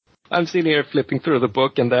I'm sitting here flipping through the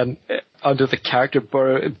book, and then under the character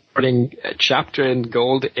burning chapter in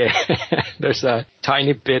gold, there's a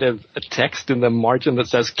tiny bit of text in the margin that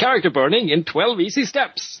says, character burning in 12 easy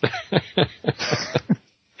steps.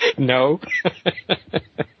 No.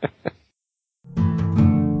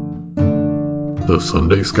 The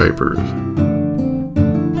Sunday Skypers.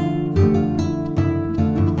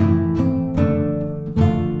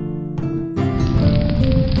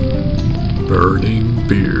 Burning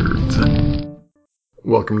Beards.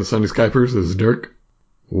 Welcome to Sunday Skypers. This is Dirk.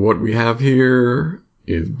 What we have here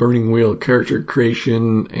is Burning Wheel character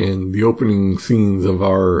creation and the opening scenes of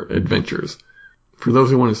our adventures. For those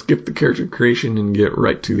who want to skip the character creation and get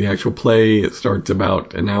right to the actual play, it starts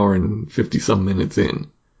about an hour and 50-some minutes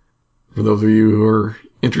in. For those of you who are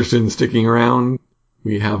interested in sticking around,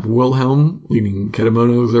 we have Wilhelm leading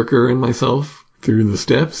Kedamono, Zerker, and myself through the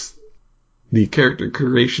steps. The character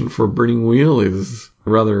creation for Burning Wheel is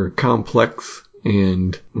rather complex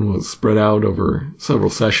and was spread out over several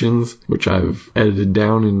sessions, which I've edited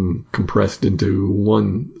down and compressed into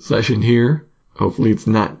one session here. Hopefully it's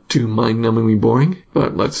not too mind-numbingly boring,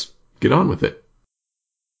 but let's get on with it.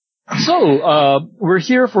 So, we're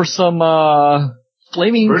here for some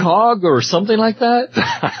flaming cog or something like that?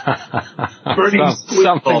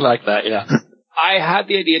 Something like that, yeah. I had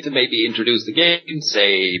the idea to maybe introduce the game,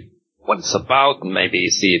 say what it's about, and maybe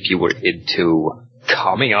see if you were into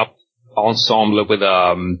coming up ensemble with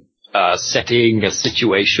a setting, a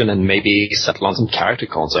situation, and maybe settle on some character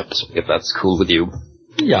concepts, if that's cool with you.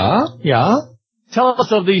 Yeah. Tell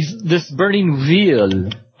us of this Burning Wheel.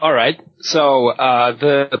 All right. So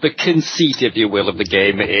the conceit, if you will, of the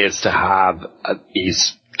game is to have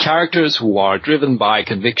these characters who are driven by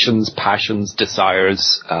convictions, passions,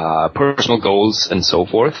 desires, personal goals, and so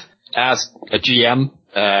forth. As a GM,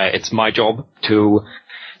 it's my job to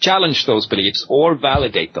challenge those beliefs or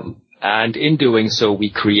validate them. And in doing so, we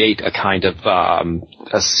create a kind of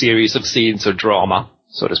a series of scenes or drama,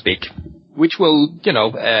 so to speak, which will,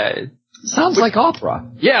 sounds like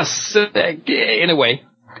opera. Yes, in a way.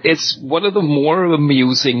 It's one of the more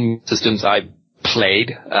amusing systems I've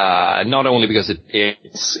played, not only because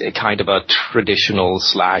it's a kind of a traditional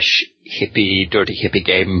 / hippie, dirty hippie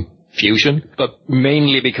game fusion, but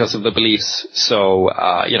mainly because of the beliefs. So,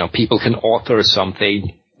 people can author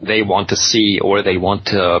something they want to see or they want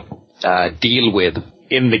to deal with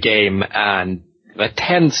in the game, and that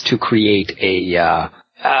tends to create a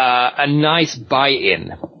nice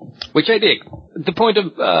buy-in, which I dig. The point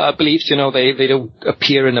of beliefs, they don't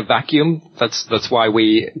appear in a vacuum. That's why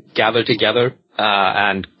we gather together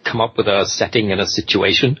and come up with a setting and a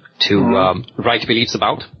situation to write beliefs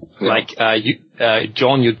about. Yeah. Like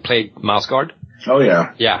John, you'd played Mouse Guard. Oh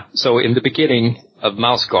yeah. Yeah. So in the beginning of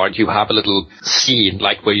Mouse Guard, you have a little scene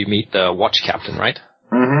like where you meet the watch captain, right?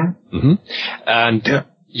 Mm-hmm. Mm-hmm. And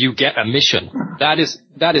you get a mission. That is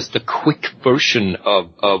the quick version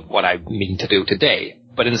of what I mean to do today.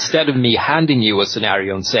 But instead of me handing you a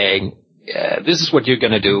scenario and saying, this is what you're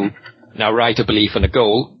going to do, now write a belief and a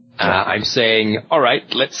goal, I'm saying, all right,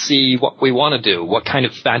 let's see what we want to do. What kind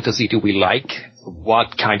of fantasy do we like?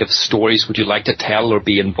 What kind of stories would you like to tell or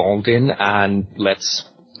be involved in? And let's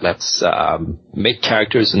make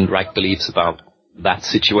characters and write beliefs about that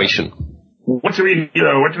situation. What do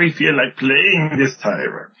we feel like playing this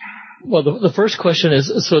time? Well, the first question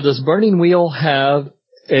is, so does Burning Wheel have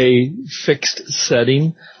a fixed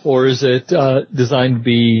setting, or is it designed to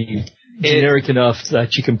be generic enough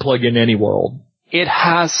that you can plug in any world? It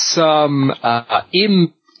has some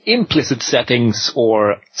implicit settings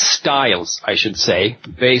or styles, I should say,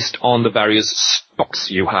 based on the various stocks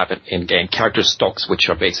you have in game. Character stocks, which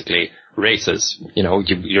are basically races.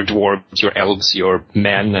 Your dwarves, your elves, your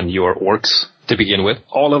men, and your orcs to begin with.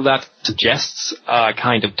 All of that suggests a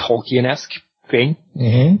kind of Tolkien-esque thing.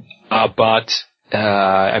 Mm-hmm. But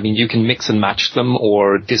you can mix and match them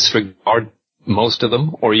or disregard most of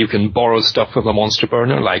them, or you can borrow stuff from a monster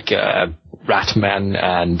burner like ratmen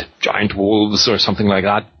and giant wolves or something like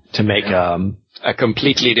that to make a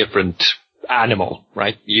completely different animal,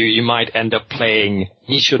 right? You might end up playing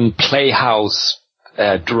Nishun Playhouse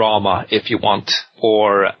drama if you want,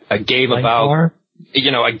 or a game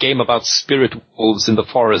about spirit wolves in the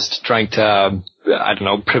forest trying to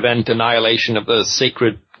prevent annihilation of the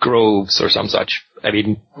sacred groves or some such.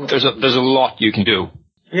 There's a lot you can do.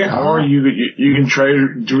 Yeah, or you can try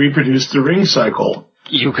to reproduce the ring cycle.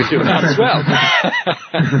 You could do that as well.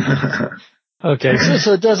 Okay,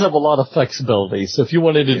 so it does have a lot of flexibility. So if you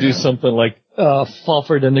wanted to do something like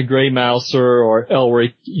Fafhrd and the Grey Mouser or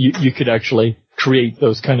Elric, you could actually create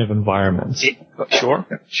those kind of environments.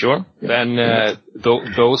 Sure. Then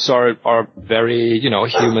those are very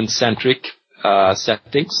human-centric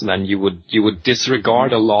settings. And then you would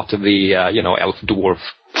disregard a lot of the elf dwarf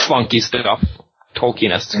funky stuff,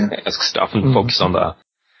 Tolkien-esque stuff, and focus on the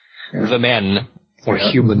men or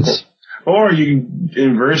humans. Or you can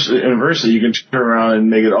inversely, you can turn around and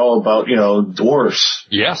make it all about dwarfs.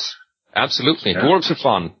 Yes, absolutely. Yeah. Dwarves are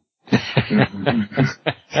fun.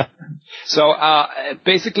 So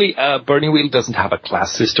basically, Burning Wheel doesn't have a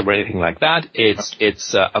class system or anything like that.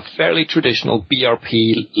 It's a fairly traditional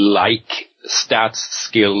BRP-like stats,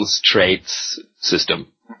 skills, traits system.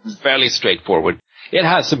 Fairly straightforward. It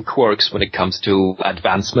has some quirks when it comes to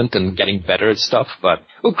advancement and getting better at stuff, but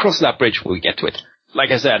we'll cross that bridge when we get to it.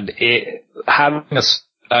 Like I said, having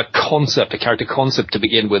a character concept to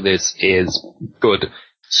begin with is good.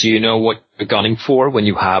 So you know what you're gunning for when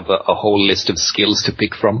you have a whole list of skills to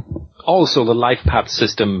pick from. Also, the life path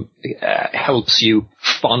system helps you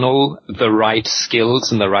funnel the right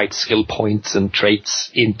skills and the right skill points and traits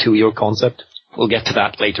into your concept. We'll get to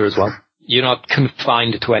that later as well. You're not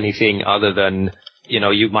confined to anything other than,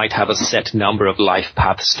 you might have a set number of life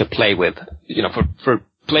paths to play with. For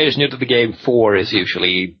players new to the game, 4 is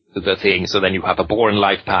usually the thing. So then you have a born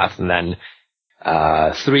life path and then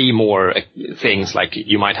 3 more things, like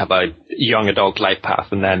you might have a young adult life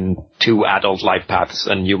path and then 2 adult life paths,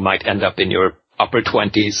 and you might end up in your upper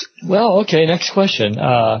 20s. Well, okay, next question.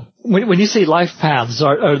 When you say life paths,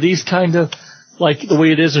 are these kind of like the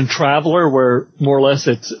way it is in Traveller, where more or less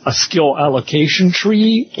it's a skill allocation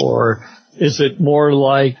tree, or is it more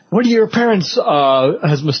like, one of your parents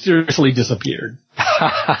has mysteriously disappeared?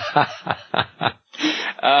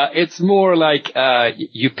 It's more like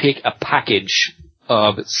you pick a package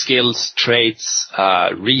of skills, traits,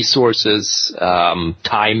 resources,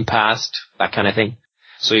 time passed, that kind of thing.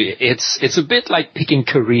 So it's a bit like picking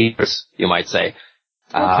careers, you might say.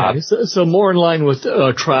 Okay, so more in line with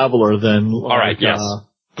Traveller than. All right, yes.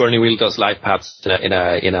 Burning Wheel does life paths in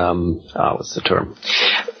what's the term?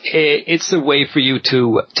 It's a way for you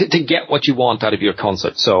to get what you want out of your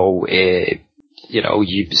concept. So,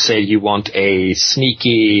 you say you want a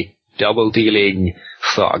sneaky, double-dealing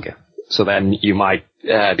thug. So then you might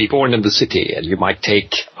be born in the city, and you might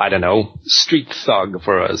take, I don't know, street thug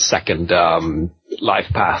for a second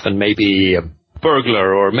life path, and maybe a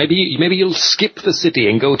burglar, or maybe you'll skip the city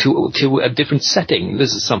and go to a different setting.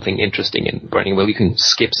 This is something interesting in Burning Wheel. You can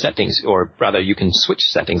skip settings, or rather you can switch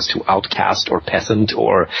settings to outcast or peasant,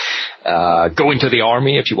 or go into the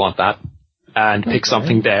army if you want that, and pick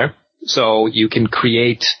something there. So you can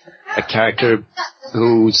create a character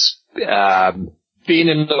who's been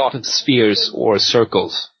in a lot of spheres or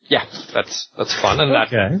circles. Yeah, that's fun, and that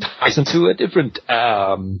ties into a different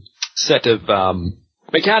set of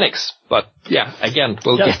mechanics. But yeah, again,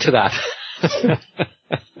 we'll get to that.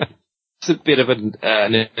 It's a bit of an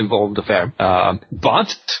involved affair.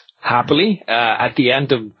 But happily, at the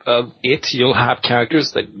end of it, you'll have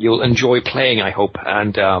characters that you'll enjoy playing, I hope,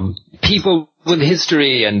 and people with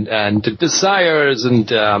history and desires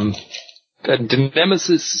and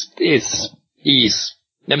nemesis.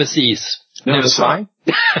 Nemesis.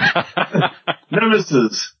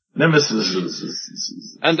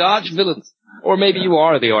 And arch villains. Or maybe you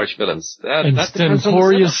are the arch villains. And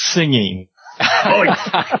stentorious singing.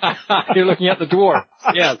 You're looking at the dwarf.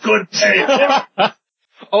 Yes. Good day.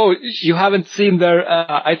 Oh, you haven't seen their,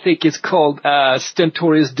 I think it's called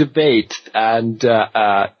Stentorious Debate, and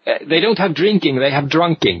they don't have drinking, they have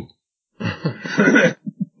drunking.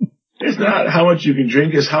 It's not how much you can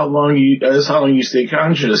drink, it's how long you stay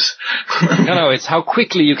conscious. No, it's how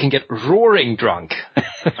quickly you can get roaring drunk.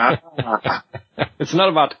 It's not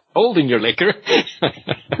about holding your liquor.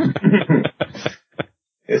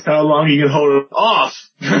 It's how long you can hold it off.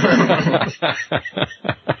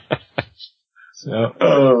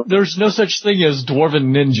 So, there's no such thing as dwarven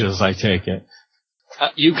ninjas, I take it.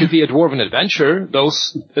 You could be a dwarven adventurer.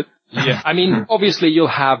 Yeah, I mean, obviously you'll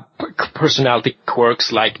have personality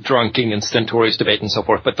quirks like drunking and stentorious debate and so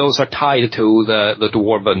forth, but those are tied to the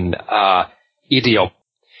dwarven idiom.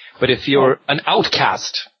 But if you're an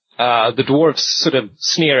outcast, the dwarves sort of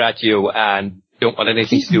sneer at you and don't want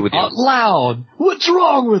anything to do with you. Out loud! What's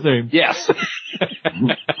wrong with him? Yes.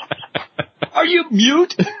 Are you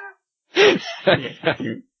mute?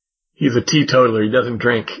 He's a teetotaler. He doesn't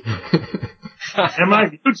drink. Am I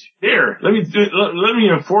mute? Here, let me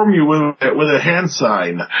inform you with a hand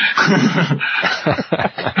sign.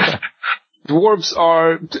 Dwarves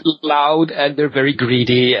are loud and they're very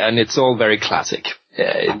greedy, and it's all very classic.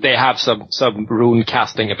 They have some rune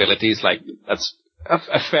casting abilities, like that's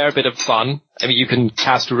a fair bit of fun. I mean, you can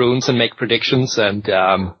cast runes and make predictions, and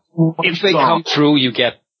if they come true, you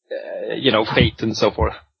get, fate and so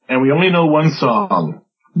forth. And we only know one song.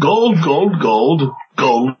 Gold, gold, gold,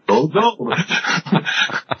 gold, gold, gold.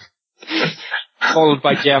 Followed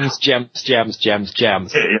by gems, gems, gems, gems,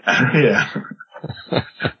 gems. Yeah.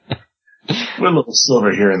 With a little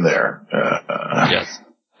silver here and there. Yes.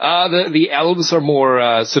 The elves are more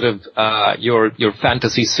your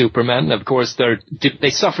fantasy supermen. Of course, they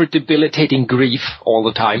suffer debilitating grief all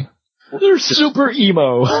the time. They're super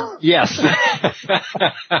emo. Yes.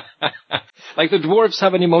 Like the dwarves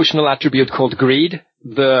have an emotional attribute called greed.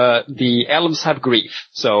 The elves have grief.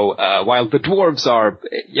 So while the dwarves are,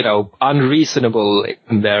 unreasonable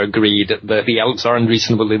in their greed, the elves are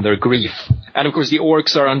unreasonable in their grief. And of course the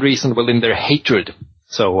orcs are unreasonable in their hatred.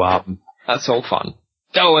 So that's all fun.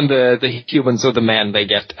 Oh, and the humans or the men, they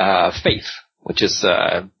get faith, which is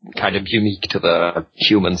kind of unique to the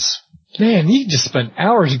humans. Man, you just spent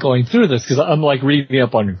hours going through this because I'm like reading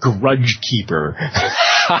up on Grudge Keeper.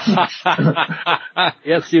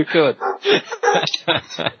 Yes, you could.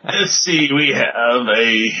 Let's see, we have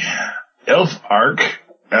a elf arc,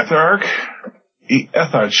 Etharch.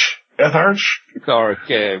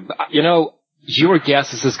 Your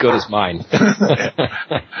guess is as good as mine.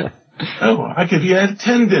 Oh, I could be an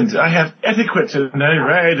attendant. I have etiquette and I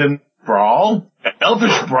ride and brawl.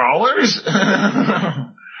 Elfish brawlers?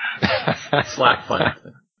 Slap fight.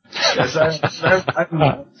 Yes, I'm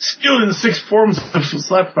skilled in 6 forms of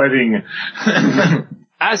slap fighting.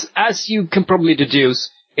 As you can probably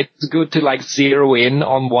deduce, it's good to zero in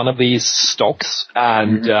on one of these stocks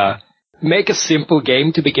and make a simple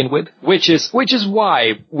game to begin with, which is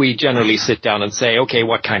why we generally sit down and say, okay,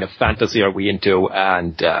 what kind of fantasy are we into,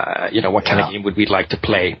 and what kind of game would we like to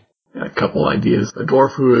play? A couple ideas. A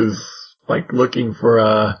dwarf who is looking for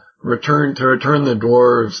a return the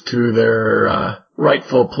dwarves to their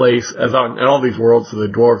rightful place in all these worlds. So the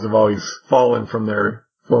dwarves have always fallen from their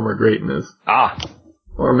former greatness.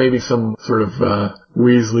 Or maybe some sort of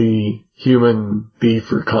Weasley human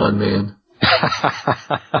thief or con man.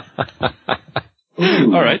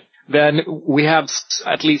 All right. Then we have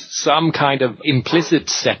at least some kind of implicit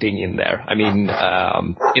setting in there. I mean,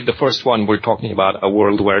 in the first one, we're talking about a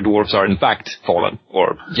world where dwarves are in fact fallen,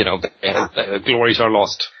 or, the glories are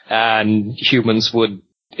lost, and humans would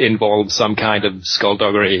involve some kind of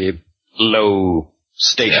skullduggery,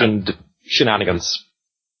 low-stationed shenanigans.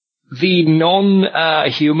 The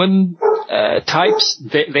non-human types,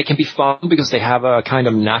 they can be fun because they have a kind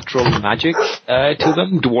of natural magic to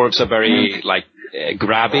them. Dwarves are very,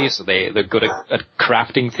 grabby, so they're good at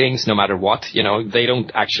crafting things no matter what. They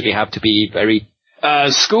don't actually have to be very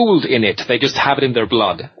schooled in it. They just have it in their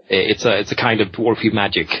blood. It's a kind of dwarfy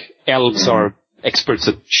magic. Elves are experts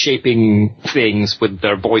at shaping things with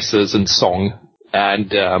their voices and song.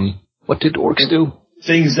 And what did orcs do?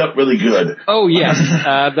 Things up really good. Oh, yes.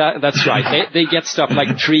 That's right. They get stuff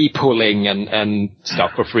like tree pulling and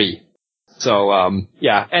stuff for free. So,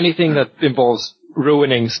 anything that involves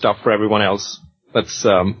ruining stuff for everyone else. That's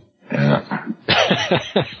that's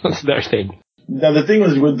their thing. Now, the thing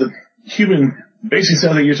was with the human, basically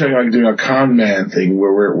sounds like you're talking about doing a con man thing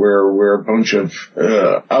where we're a bunch of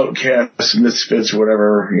outcasts, misfits,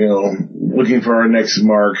 whatever, looking for our next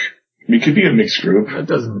mark. We could be a mixed group. That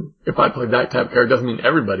doesn't, if I play that type of character, doesn't mean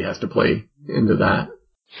everybody has to play into that.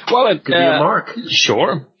 Well, it could be a mark.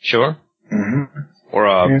 Sure. Mm-hmm. Or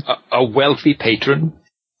a wealthy patron.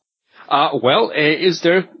 Is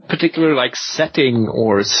there a particular setting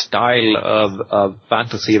or style of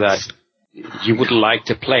fantasy that you would like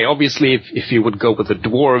to play? Obviously, if you would go with the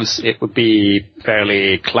dwarves, it would be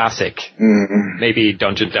fairly classic. Mm-hmm. Maybe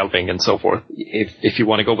dungeon delving and so forth. If you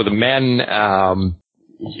want to go with the men,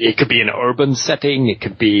 it could be an urban setting. It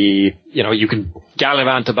could be, you could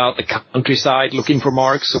gallivant about the countryside looking for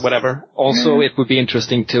marks or whatever. Also, it would be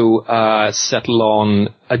interesting to settle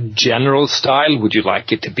on a general style. Would you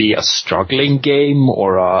like it to be a struggling game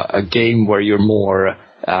or a game where you're more,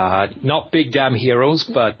 not big damn heroes,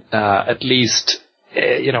 but at least,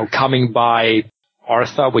 coming by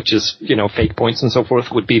Artha, which is, fate points and so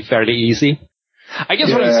forth, would be fairly easy. I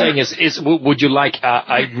guess what I'm saying is would you like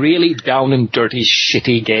a really down and dirty,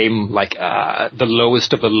 shitty game, like the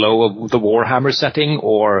lowest of the low of the Warhammer setting,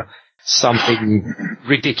 or something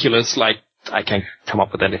ridiculous like, I can't come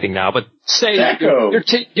up with anything now, but say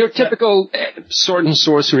your typical sword and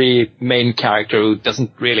sorcery main character who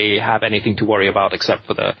doesn't really have anything to worry about except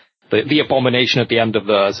for the abomination at the end of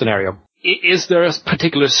the scenario. Is there a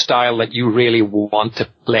particular style that you really want to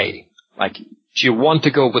play? Do you want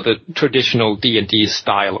to go with a traditional D&D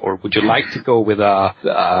style, or would you like to go with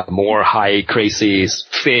a more high, crazy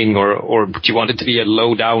thing, or do you want it to be a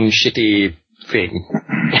low-down, shitty thing.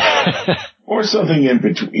 Or something in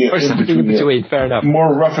between. Or something in between, fair enough.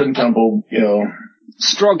 More rough and tumble,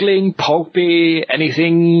 Struggling, pulpy,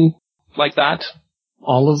 anything like that?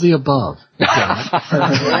 All of the above.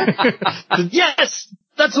 Yes!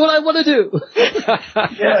 That's what I want to do!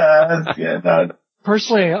 No.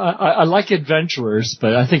 Personally, I like adventurers,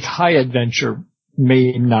 but I think high adventure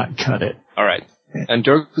may not cut it. All right. And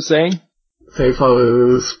Dirk was saying? Say if I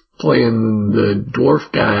was playing the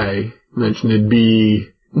dwarf guy, mentioned it'd be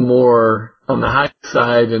more on the high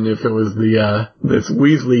side, and if it was the this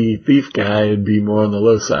Weasley thief guy, it'd be more on the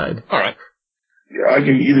low side. All right. I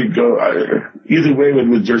can either go either way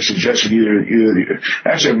with Dirk's suggestion. Either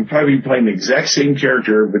actually, I'm probably playing the exact same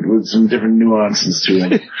character, but with some different nuances to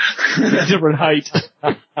him. Different height.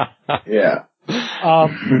 Yeah.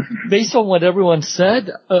 Based on what everyone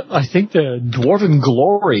said, I think the Dwarven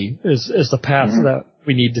Glory is the path that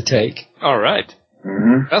we need to take. All right.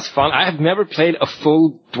 Mm-hmm. That's fun. I have never played a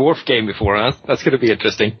full dwarf game before, huh? That's going to be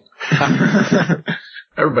interesting.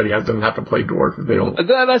 Everybody doesn't have to play dwarf if they don't.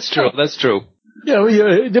 That's true. That's true.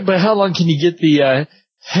 Yeah, but how long can you get the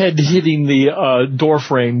head hitting the door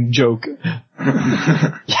frame joke?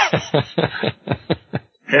 Head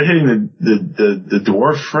hitting the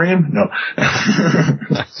dwarf frame? No.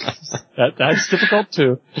 That's difficult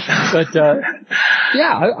too. But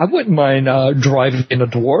I wouldn't mind driving in a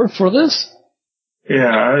dwarf for this. Yeah,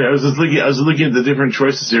 I was looking at the different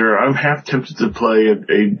choices here. I'm half tempted to play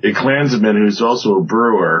a clansman who's also a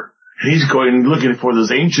brewer. He's looking for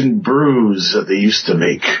those ancient brews that they used to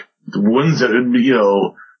make. The ones that would,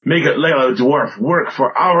 make a dwarf work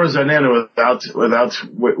for hours on end without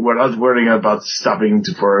worrying about stopping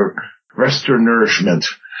for rest or nourishment.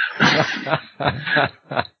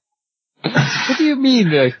 What do you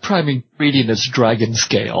mean, prime ingredient is dragon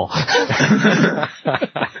scale?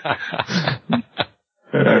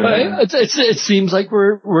 It seems like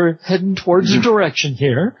we're heading towards a direction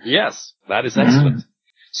here. Yes, that is excellent.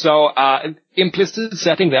 So, implicit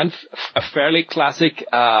setting then, a fairly classic thing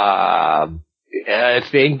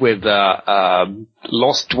with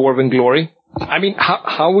Lost Dwarven Glory. I mean,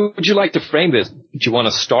 how would you like to frame this? Do you want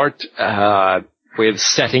to start with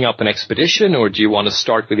setting up an expedition, or do you want to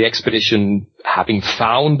start with the expedition having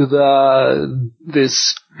found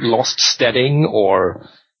this lost steading, or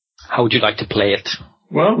how would you like to play it?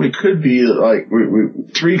 Well, we could be like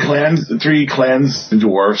three clans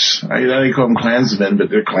dwarfs. I call them clansmen, but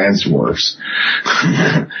they're clans dwarfs.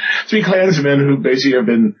 Three clansmen who basically have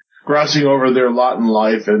been grousing over their lot in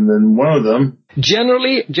life, and then one of them.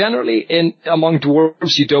 Generally, among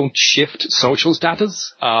dwarves, you don't shift social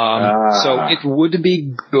status. So it would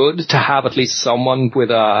be good to have at least someone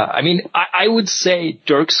with I would say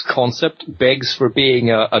Dirk's concept begs for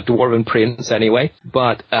being a dwarven prince anyway,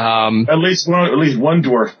 but, at least one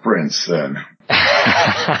dwarf prince then.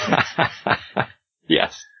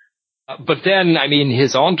 Yes. But then,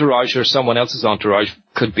 his entourage or someone else's entourage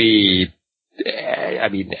could be,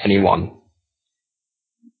 anyone.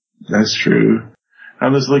 That's true. I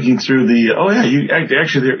was looking through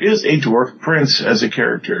actually there is a dwarf prince as a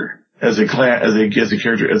character, as a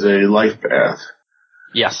life path.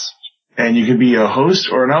 Yes. And you can be a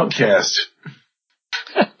host or an outcast.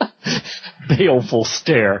 Baleful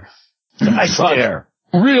stare. I stare.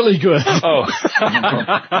 Really good. Oh.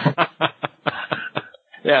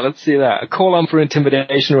 Yeah, let's see that. A call-on for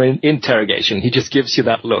intimidation or interrogation. He just gives you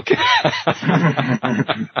that look.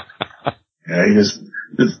 Yeah, he has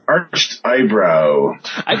this arched eyebrow.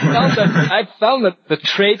 I found that the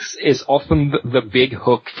traits is often the big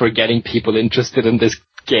hook for getting people interested in this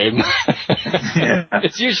game. Yeah.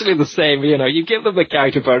 It's usually the same, you give them the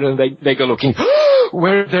character part and they go looking,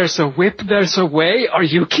 where there's a whip, there's a way? Are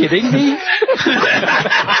you kidding me?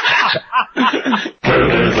 Where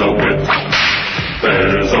there's a whip,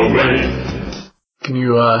 there's a way. Can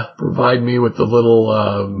you provide me with a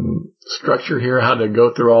little structure here, how to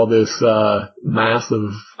go through all this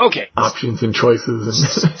massive options and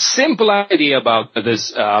choices? Simple idea about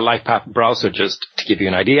this LifePath browser, just to give you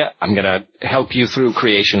an idea. I'm going to help you through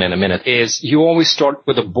creation in a minute, is you always start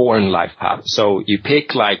with a born LifePath. So you pick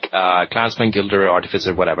Clansman, Guilder,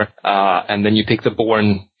 Artificer, whatever, and then you pick the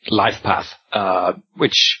born LifePath,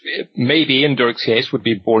 which maybe in Dirk's case would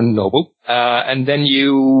be born noble, and then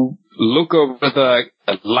you look over the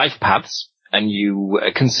life paths and you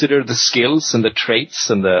consider the skills and the traits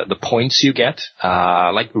and the points you get,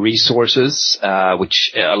 like resources,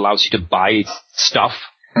 which allows you to buy stuff,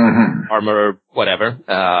 armor, whatever,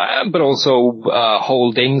 but also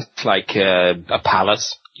holdings like a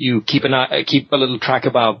palace you keep a little track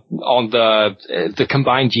about on the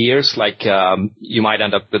combined years. Like you might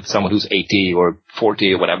end up with someone who's 80 or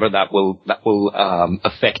 40 or whatever. That will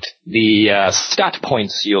affect the stat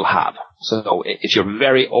points you'll have. So if you're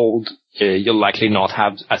very old, you'll likely not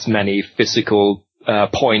have as many physical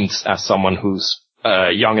points as someone who's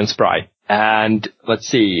young and spry. And let's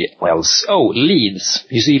see, what else? Oh, leads.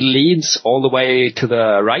 You see leads all the way to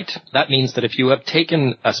the right? That means that if you have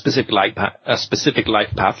taken a specific life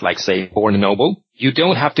path, like say Born Noble, you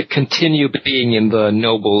don't have to continue being in the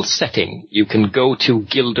noble setting. You can go to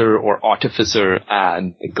Gilder or Artificer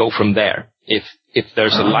and go from there. If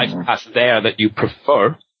there's a life path there that you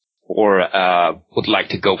prefer or would like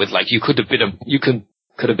to go with, like you could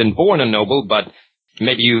have been born a noble, but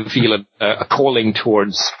maybe you feel a calling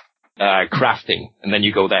towards crafting, and then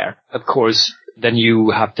you go there. Of course, then you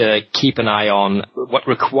have to keep an eye on what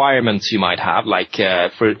requirements you might have. Like,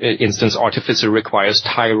 for instance, Artificer requires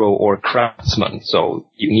Tyro or Craftsman, so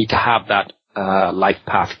you need to have that life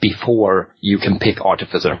path before you can pick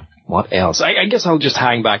Artificer. What else? I guess I'll just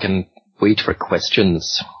hang back and wait for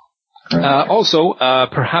questions. Also,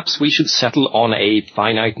 perhaps we should settle on a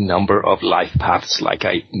finite number of life paths, like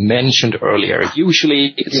I mentioned earlier.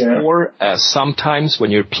 Usually it's 4. Sometimes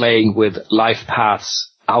when you're playing with life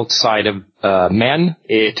paths outside of men,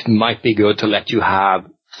 it might be good to let you have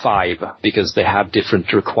 5, because they have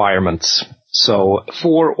different requirements. So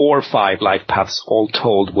 4 or 5 life paths all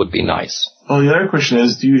told would be nice. Well, the other question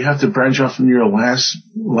is, do you have to branch off from your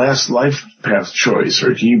last life path choice,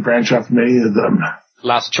 or can you branch off from any of them?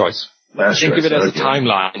 Last choice. Think of it as a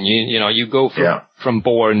timeline. You go from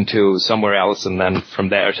Born to somewhere else, and then from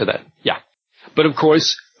there to that. Yeah. But of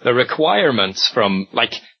course, the requirements from,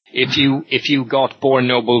 like, if you got Born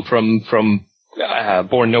Noble from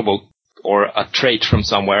Born Noble, or a trait from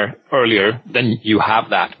somewhere earlier, then you have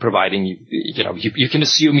that, providing you can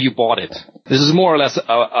assume you bought it. This is more or less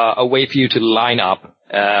a way for you to line up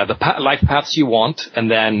the life paths you want,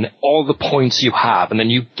 and then all the points you have, and then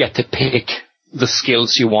you get to pick the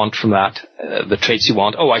skills you want from that, the traits you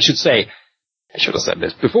want. Oh, I should have said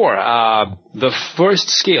this before. The first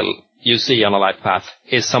skill you see on a life path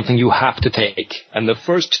is something you have to take, and the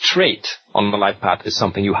first trait on the life path is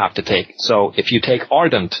something you have to take. So if you take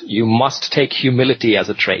Ardent, you must take Humility as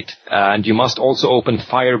a trait, and you must also open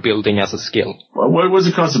Fire Building as a skill. Well, what was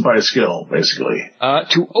it cost to buy a skill, basically?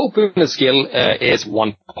 To open a skill is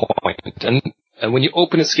 1 point, and when you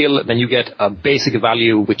open a skill, then you get a basic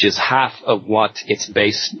value, which is half of what it's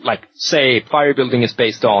based, like, say, Fire Building is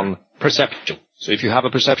based on Perception. So if you have a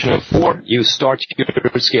perception of 4, you start your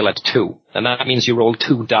skill at 2. And that means you roll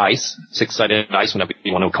 2 dice, 6-sided dice, whenever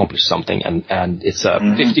you want to accomplish something. And it's a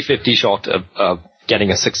 50-50 shot of getting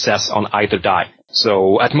a success on either die.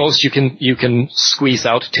 So at most you can squeeze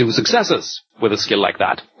out 2 successes with a skill like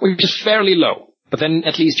that, which is fairly low. But then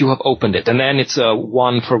at least you have opened it. And then it's a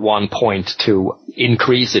 1-for-1 point to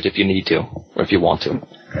increase it if you need to, or if you want to.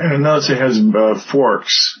 And I notice it has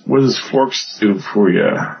forks. What does forks do for you?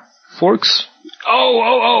 Forks?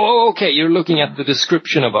 Okay. You're looking at the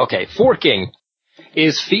description of, forking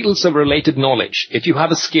is fields of related knowledge. If you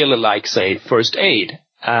have a skill like, say, First Aid,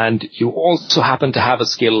 and you also happen to have a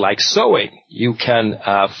skill like Sewing, you can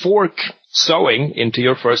fork Sewing into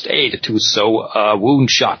your First Aid to sew a wound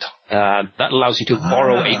shut. That allows you to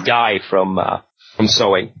borrow a die from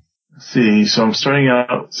Sewing. See, so I'm starting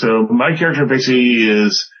out. So my character basically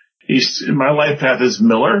my life path is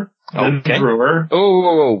Miller, then Brewer.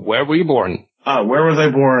 Oh, where were you born? Where was I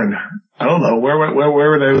born? I don't know. Where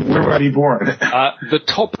would I be born? The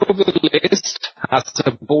top of the list has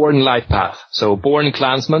a Born life path. So Born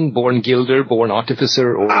Clansman, Born Gilder, Born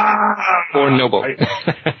Artificer, or Born Noble.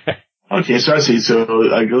 Okay, so I see.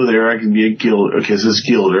 So I go there, I can be a Gilder. Okay, so it's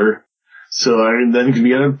Gilder. So I then can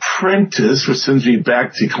be an apprentice, which sends me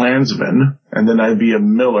back to Clansman. And then I'd be a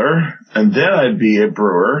Miller. And then I'd be a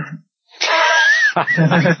Brewer.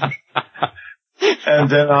 And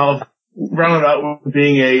then I'll round it out with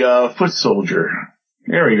being a foot soldier.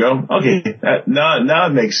 There we go. Okay, now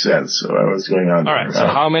it makes sense what was going on. All right, so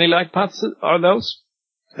how many life paths are those?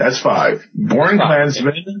 That's 5. Born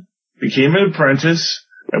Clansman, became an apprentice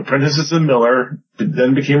as a Miller,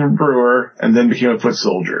 then became a Brewer, and then became a foot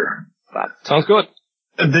soldier. That sounds good.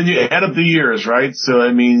 And then you add up the years, right? So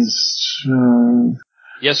that means...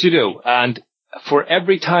 Yes, you do. And for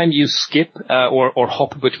every time you skip or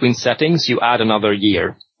hop between settings, you add another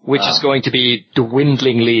year, which is going to be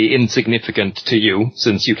dwindlingly insignificant to you,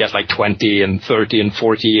 since you get like 20 and 30 and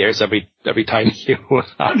 40 years every time you...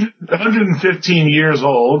 115 years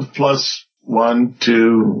old plus 1,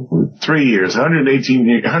 2, 3 years.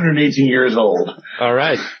 118 years old. All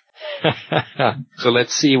right. So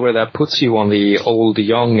let's see where that puts you on the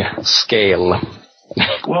old-young scale.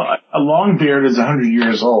 Well, a long beard is 100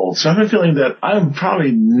 years old, so I have a feeling that I'm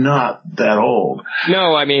probably not that old.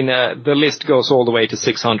 No, I mean, the list goes all the way to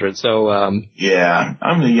 600, so... yeah,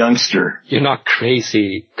 I'm a youngster. You're not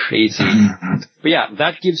crazy. But yeah,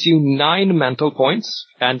 that gives you 9 mental points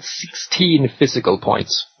and 16 physical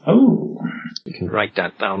points. Oh. You can write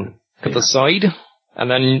that down at the side. And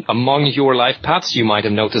then among your life paths, you might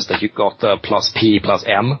have noticed that you got the plus P plus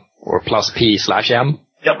M, or plus P/M.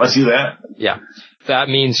 Yep, I see that. Yeah. That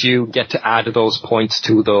means you get to add those points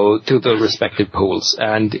to the respective pools.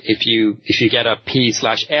 And if you get a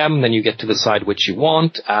P/M, then you get to decide which you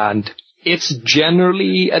want. And it's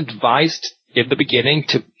generally advised in the beginning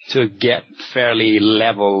to get fairly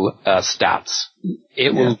level stats.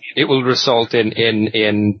 It will result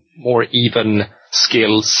in more even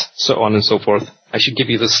skills, so on and so forth. I should give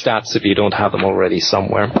you the stats if you don't have them already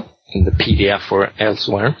somewhere in the PDF or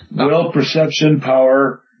elsewhere. Will, perception,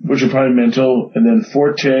 power, which are probably mental, and then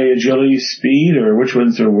forte, agility, speed, or which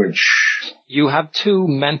ones are which? You have 2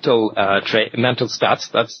 mental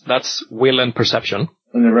stats. That's will and perception.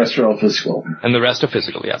 And the rest are all physical. And the rest are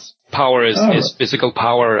physical, yes. Power is physical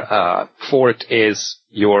power. Fort is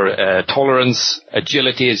your tolerance.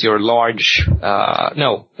 Agility is your large...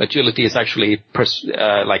 agility is actually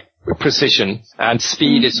precision. And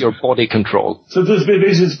speed is your body control. So this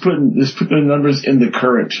basically is putting numbers in the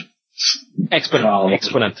current...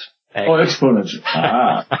 Exponent. Oh, exponent.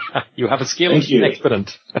 Ah. You have a skill in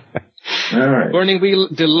exponent. All right. Burning Wheel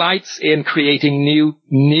delights in creating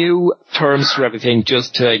new terms for everything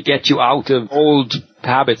just to get you out of old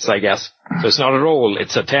habits, I guess. So it's not a roll,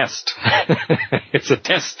 it's a test. It's a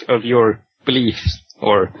test of your beliefs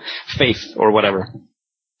or faith or whatever.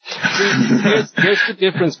 Here's the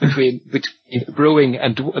difference between brewing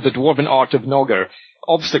and the dwarven art of Nogger.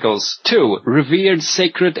 Obstacles. 2. Revered,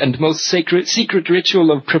 sacred, and most secret ritual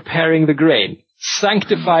of preparing the grain.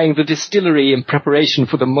 Sanctifying the distillery in preparation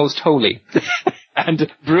for the most holy.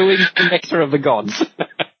 And brewing the nectar of the gods.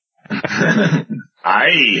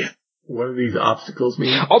 Aye. What do these obstacles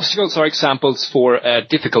mean? Obstacles are examples for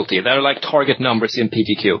difficulty. They're like target numbers in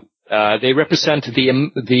PTQ. They represent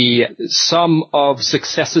the sum of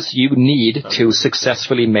successes you need to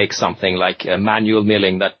successfully make something, like manual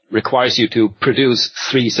milling that requires you to produce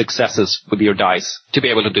 3 successes with your dice to be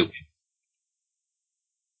able to do.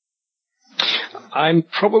 I'm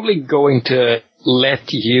probably going to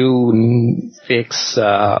let you fix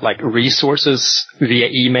resources via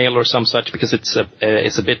email or some such, because it's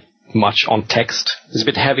a bit much on text. It's a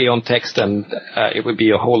bit heavy on text, and it would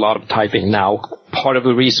be a whole lot of typing now. Part of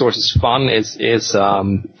the resources fun is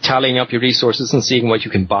tallying up your resources and seeing what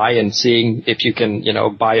you can buy, and seeing if you can,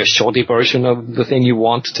 buy a shoddy version of the thing you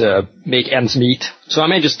want to make ends meet. So I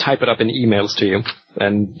may just type it up in emails to you,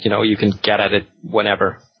 and you can get at it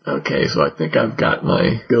whenever. Okay, so I think I've got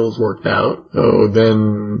my skills worked out. So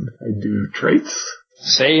then I do traits.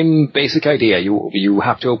 Same basic idea. You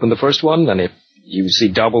have to open the first one, and if you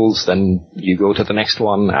see doubles, then you go to the next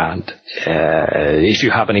one, and if you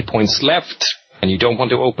have any points left and you don't want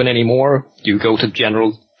to open any more, you go to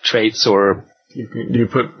general traits or... Do you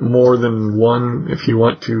put more than one if you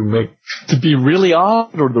want to make... To be really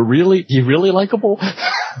odd or be really likable?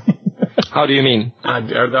 How do you mean?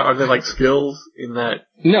 Are there like skills in that?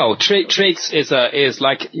 No, traits is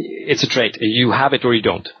a trait. You have it or you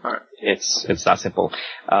don't. All right. It's that simple.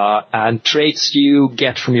 And traits you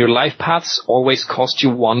get from your life paths always cost you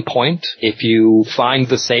 1 point. If you find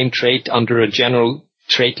the same trait under a general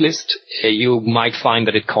trait list, you might find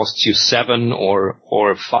that it costs you 7 or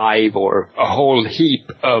 5 or a whole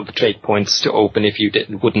heap of trait points to open if you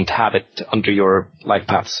wouldn't have it under your life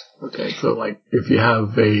paths. Okay, so like if you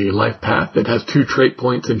have a life path that has 2 trait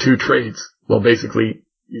points and 2 traits, well, basically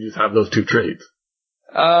you just have those 2 traits.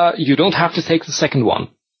 You don't have to take the second one.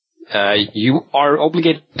 You are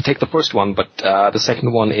obligated to take the first one, but the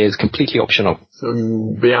second one is completely optional. So,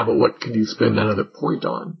 yeah, but what can you spend another point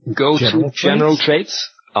on? Go to general traits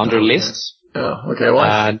under lists. Oh, okay.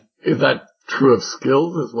 Well, is that true of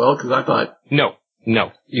skills as well? Because I thought... No.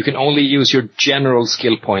 You can only use your general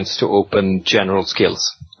skill points to open general skills.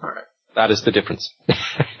 All right. That is the difference.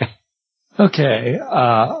 Okay.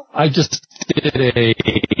 I just did a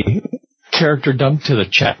character dump to the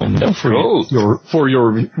chat window for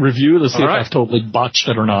your review to see if I've totally botched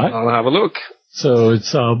it or not. I'll have a look. So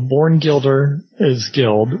it's Born Gilder is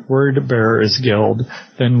guild, Word Bearer is guild,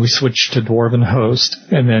 then we switch to Dwarven Host,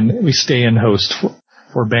 and then we stay in Host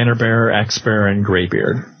for Banner Bearer, Axe Bearer, and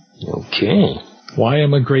Greybeard. Okay. Why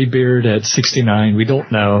am a Greybeard at 69? We don't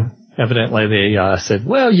know. Evidently they said,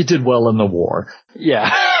 well, you did well in the war. Yeah.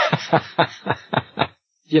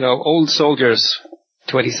 You know, old soldiers,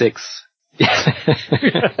 26.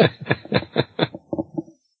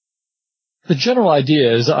 The general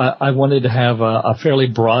idea is I wanted to have a fairly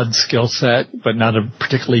broad skill set, but not a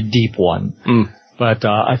particularly deep one. But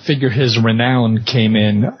I figure his renown came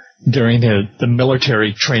in during the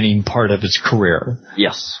military training part of his career.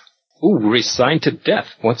 Yes. Ooh, resigned to death.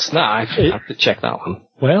 What's that? I have to check that one.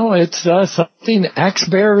 Well, it's something axe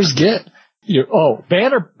bearers get.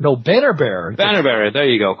 Banner bearer. Banner bearer, there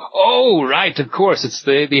you go. Oh, right, of course, it's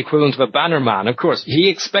the equivalent of a banner man. Of course, he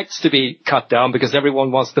expects to be cut down because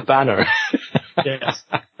everyone wants the banner. Yes.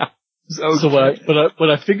 So what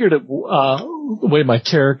I figured the way my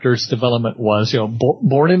character's development was,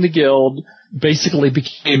 born in the guild, basically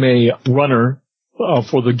became a runner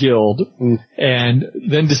for the guild, and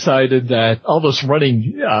then decided that all this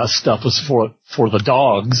running stuff was for the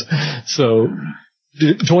dogs. So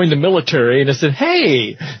joined the military, and I said,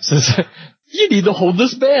 "Hey, you need to hold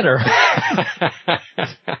this banner.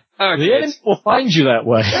 The enemy will find you that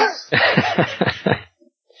way."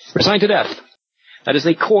 Resigned to death. That is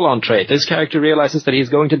a call-on trait. This character realizes that he is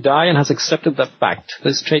going to die and has accepted that fact.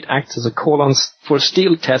 This trait acts as a call-on for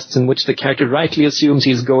steal tests in which the character rightly assumes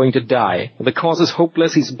he is going to die. The cause is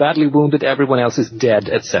hopeless, he's badly wounded, everyone else is dead,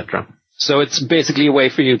 etc. So it's basically a way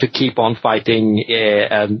for you to keep on fighting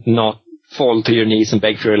and not fall to your knees and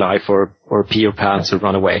beg for your life or pee your pants or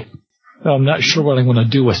run away. Well, I'm not sure what I'm going to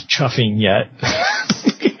do with chuffing yet.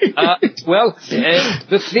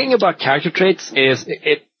 The thing about character traits is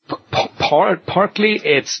partly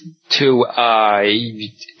it's to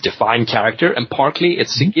define character, and partly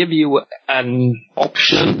it's to give you an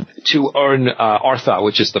option to earn Artha,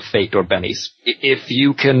 which is the fate or bennies. If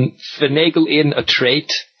you can finagle in a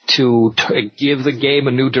trait to give the game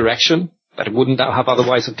a new direction that it wouldn't have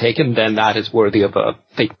otherwise have taken, then that is worthy of a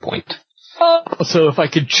fate point. So if I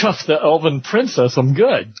could chuff the elven princess, I'm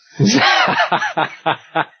good.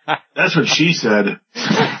 That's what she said.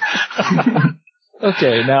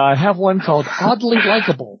 Okay, now I have one called Oddly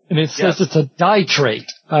Likeable, and it says It's a die trait.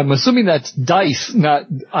 I'm assuming that's dice, not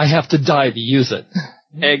I have to die to use it.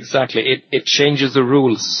 Exactly. It changes the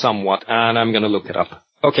rules somewhat, and I'm going to look it up.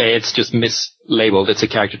 Okay, it's just mislabeled. It's a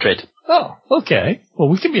character trait. Oh, okay. Well,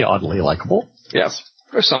 we can be oddly likable. Yes.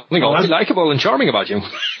 There's something oddly likable and charming about you.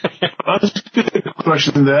 That's a good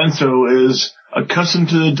question then. So is accustomed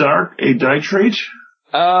to the dark a die trait?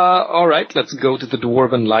 Alright, let's go to the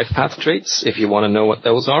Dwarven life path traits, if you want to know what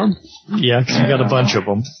those are. Yeah, because we got a bunch of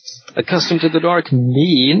them. Accustomed to the dark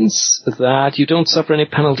means that you don't suffer any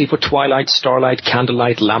penalty for twilight, starlight,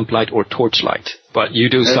 candlelight, lamplight, or torchlight. But you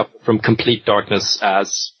do suffer from complete darkness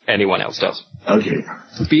as anyone else does. Okay.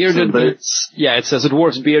 Bearded, it says a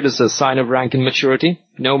dwarf's beard is a sign of rank and maturity.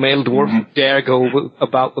 No male dwarf dare go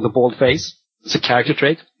about with a bald face. It's a character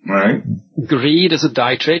trait. Right. Greed is a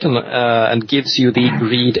die trait and gives you the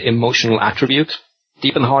greed emotional attribute.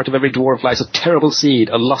 Deep in the heart of every dwarf lies a terrible seed,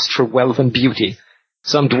 a lust for wealth and beauty.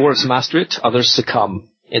 Some dwarves master it, others succumb.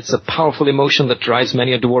 It's a powerful emotion that drives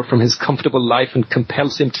many a dwarf from his comfortable life and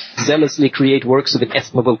compels him to zealously create works of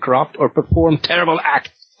inestimable craft or perform terrible acts.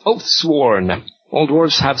 Oath sworn. All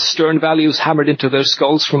dwarves have stern values hammered into their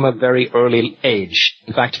skulls from a very early age.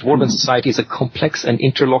 In fact, dwarven society is a complex and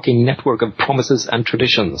interlocking network of promises and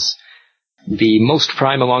traditions. The most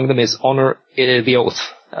prime among them is honor the oath.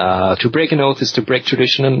 To break an oath is to break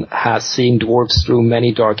tradition and has seen dwarves through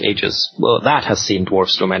many dark ages. Well, that has seen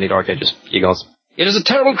dwarves through many dark ages, he goes. It is a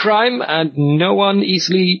terrible crime, and no one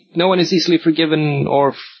is easily forgiven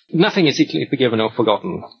or nothing is easily forgiven or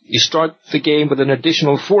forgotten. You start the game with an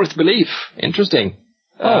additional fourth belief. Interesting.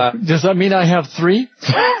 Does that mean I have 3?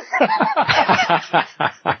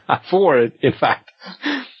 4, in fact.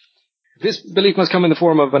 This belief must come in the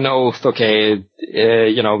form of an oath. Okay,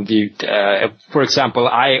 for example,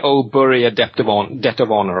 I owe Bury a debt of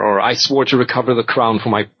honor, or I swore to recover the crown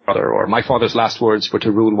from my brother, or my father's last words were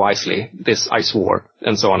to rule wisely. This I swore,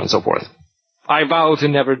 and so on and so forth. I vow to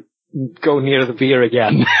never go near the beer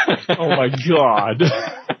again. Oh my God.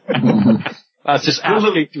 That's just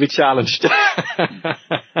asking to be challenged.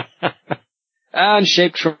 And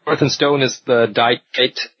shaped from earth and stone is the die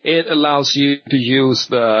trait. It allows you to use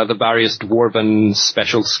the various dwarven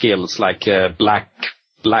special skills like black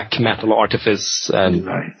metal artifice and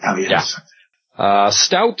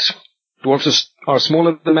stout. Dwarves are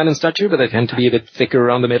smaller than men in stature, but they tend to be a bit thicker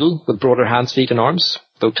around the middle, with broader hands, feet, and arms.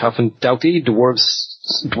 Though tough and doughty, dwarves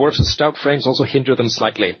with stout frames also hinder them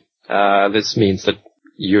slightly. This means that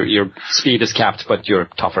your speed is capped, but you're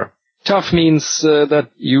tougher. Tough means that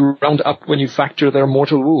you round up when you factor their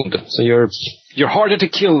mortal wound, so you're harder to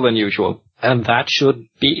kill than usual, and that should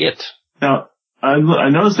be it. Now, I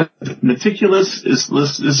noticed that meticulous is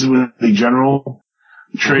listed. This is with the general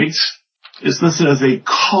traits. It's listed as a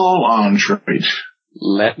call-on trait.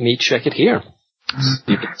 Let me check it here.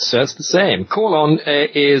 It says the same. Call-on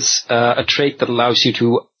is a trait that allows you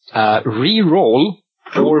to re-roll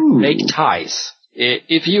or break ties.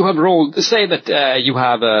 If you have rolled, say that you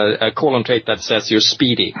have a call-on trait that says you're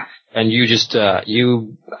speedy, and you just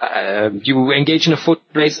you engage in a foot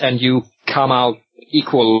race and you come out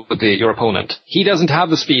equal with your opponent. He doesn't have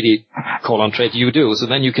the speedy call-on trait, you do, so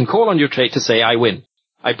then you can call on your trait to say, I win.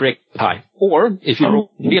 I break the tie. Or, if you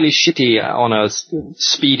roll really shitty on a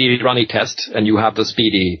speedy running test and you have the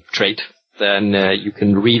speedy trait, then you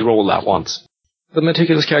can re-roll that once. The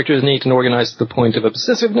meticulous character is neat and organized to the point of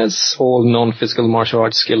obsessiveness. All non-physical martial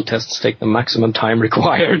arts skill tests take the maximum time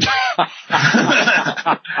required.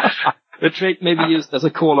 The trait may be used as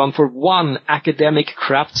a call-on for one academic,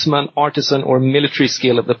 craftsman, artisan, or military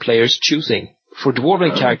skill of the player's choosing. For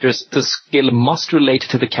dwarven characters, the skill must relate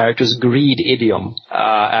to the character's greed idiom.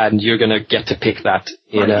 And you're gonna get to pick that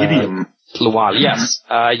in a little while. Yes.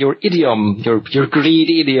 Your idiom, your greed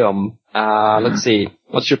idiom. Let's see.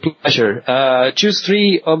 What's your pleasure? Choose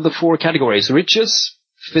 3 of the 4 categories. Riches,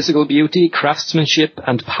 physical beauty, craftsmanship,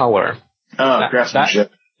 and power.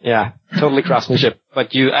 Craftsmanship. Yeah, totally craftsmanship.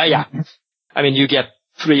 But you, yeah. I mean, you get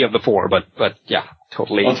 3 of the 4, but yeah,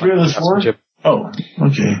 totally. Oh, 3 of the 4? Oh,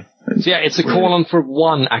 okay. So yeah, it's a call-on for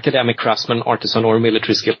one academic, craftsman, artisan, or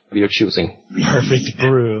military skill of your choosing. Perfect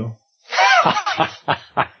brew.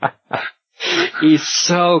 He's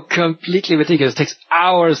so completely meticulous. It takes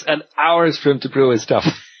hours and hours for him to brew his stuff.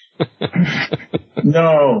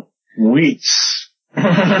 No, weeks.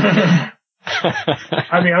 I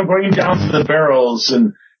mean, I'm going down to the barrels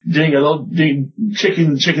and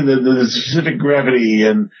checking the specific gravity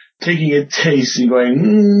and taking a taste and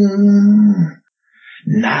going,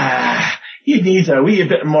 nah, you need a wee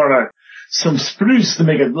bit more, some spruce to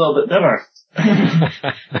make it a little bit better.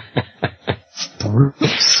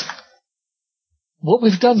 Spruce. What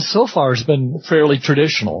we've done so far has been fairly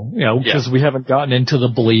traditional, because we haven't gotten into the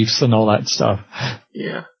beliefs and all that stuff.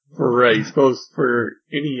 Yeah. Right. I suppose for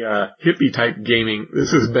any hippie type gaming,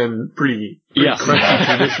 this has been pretty crunchy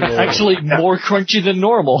traditional. Actually, more crunchy than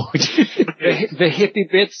normal. the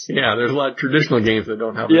hippie bits. Yeah, there's a lot of traditional games that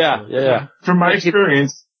don't have Yeah. From my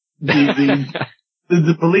experience, the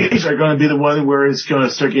beliefs are going to be the one where it's going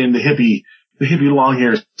to start getting the hippie long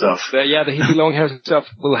hair stuff. The hippie long hair stuff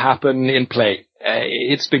will happen in play.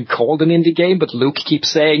 It's been called an indie game, but Luke keeps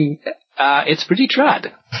saying it's pretty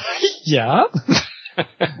trad. Yeah.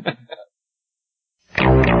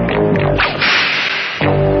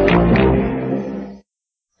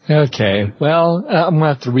 Okay, well, I'm going to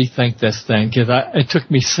have to rethink this thing, because it took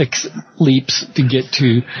me 6 leaps to get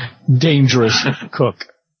to dangerous cook.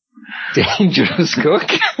 Dangerous cook?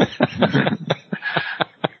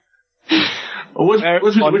 What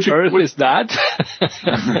earth is that?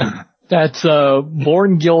 That's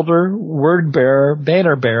Born Gilder, Word Bearer,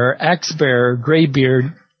 Banner Bearer, Axe Bearer,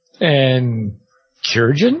 Greybeard, and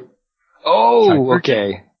Chirurgeon? Oh,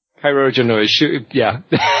 okay. Chirurgeon, yeah.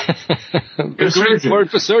 The Greek word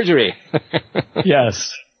for surgery.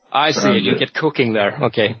 Yes. I see. You get cooking there.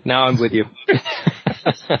 Okay, now I'm with you.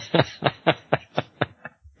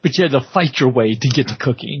 But you had to fight your way to get to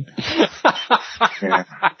cooking.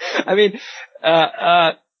 I mean,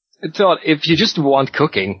 Todd, if you just want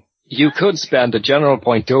cooking, you could spend a general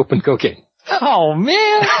point to open cooking. Oh,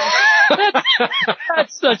 man!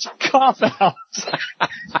 That's such a cop-out.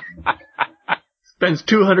 Spends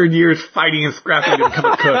 200 years fighting and scrapping to become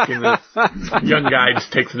a cook, and this young guy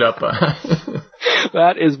just takes it up.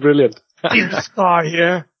 That is brilliant. See the scar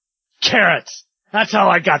here? Carrots. That's how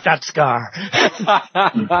I got that scar.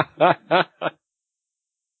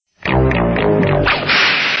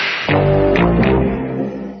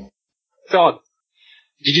 Todd,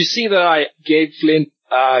 did you see that I gave Flint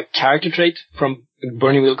a character trait from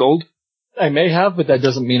Burning Wheel Gold? I may have, but that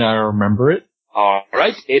doesn't mean I remember it.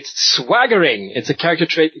 Alright, it's swaggering. It's a character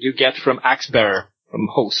trait that you get from Axebearer, from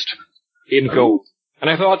Host, in Gold. And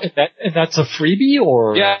I thought... That's a freebie,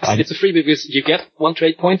 or...? Yes, it's a freebie because you get 1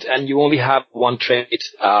 trait point, and you only have 1 trait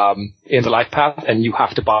in the life path, and you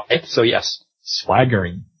have to buy it, so yes.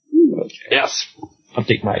 Swaggering. Okay. Yes.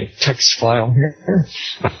 Update my text file here.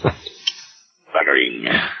 Swaggering.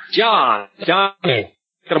 Johnny.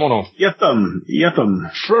 Yep'em.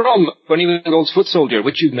 From Burning Wheel Gold's Foot Soldier,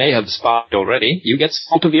 which you may have spotted already, you get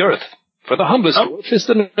Salt of the Earth. For the humblest dwarf is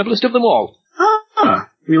the noblest of them all.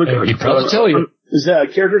 He'd probably tell you. Is that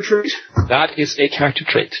a character trait? That is a character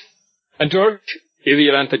trait. And Dirk, in the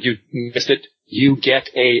event that you missed it, you get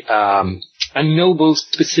a noble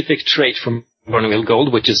specific trait from Burning Wheel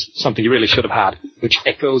Gold, which is something you really should have had, which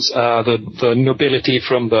echoes the nobility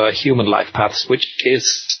from the human life paths, which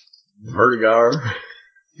is Vergar.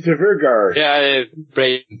 It's a Vergar. yeah,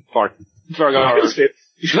 brain fart. Vergar.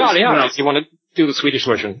 No, yeah, if you want to do the Swedish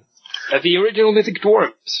version. The original mythic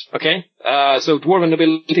dwarves, okay? So dwarven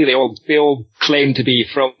nobility, they all claim to be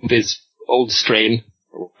from this old strain,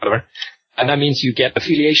 or whatever. And that means you get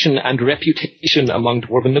affiliation and reputation among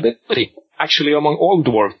dwarven nobility. Actually, among all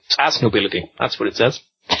dwarves as nobility. That's what it says.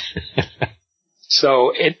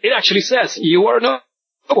 So it actually says you are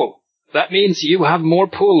noble. That means you have more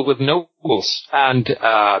pull with nobles and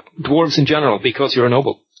dwarves in general because you're a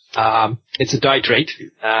noble. It's a die trait,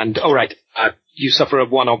 and you suffer a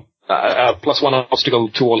 +1 obstacle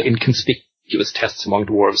to all inconspicuous tests among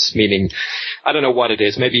dwarves. Meaning, I don't know what it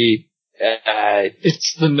is. Maybe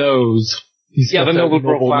it's the nose. The noble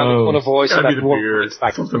profile, on a voice. Gotta be the beard.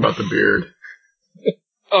 Something about the beard.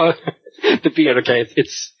 The beard. Okay,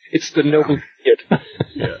 it's the noble beard.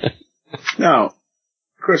 Yeah. Now,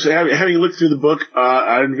 of course, having looked through the book,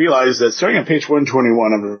 I realized that starting on page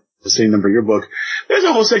 121 of the same number of your book, there's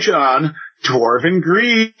a whole section on Dwarven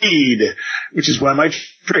Greed, which is one of my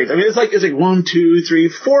traits. I mean, it's like 1, 2, 3,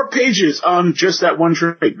 4 pages on just that one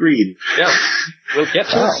trait, greed. Yeah, we'll get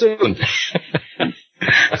to it soon.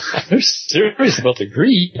 They're serious about the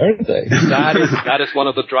greed, aren't they? That is one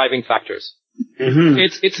of the driving factors. Mm-hmm.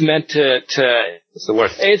 It's meant to what's the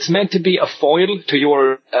word? It's meant to be a foil to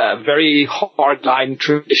your very hardline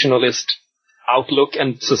traditionalist outlook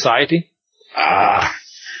and society. I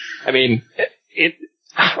mean,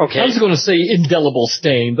 okay. I was going to say indelible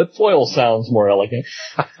stain, but foil sounds more elegant.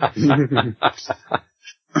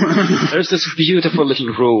 There's this beautiful little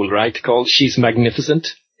rule, right, called She's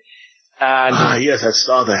Magnificent. And yes, I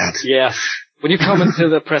saw that. Yes. When you come into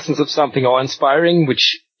the presence of something awe-inspiring,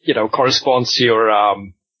 which, corresponds to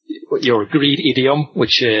your greed idiom,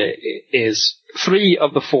 which is 3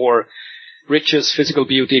 of the 4: riches, physical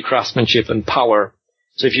beauty, craftsmanship, and power.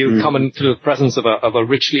 So if you come into the presence of a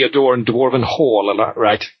richly adorned dwarven hall,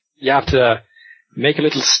 right, you have to make a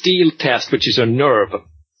little steel test, which is a nerve.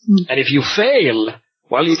 And if you fail,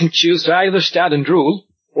 well, you can choose to either stand and drool,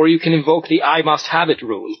 or you can invoke the I must have it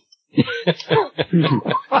rule. You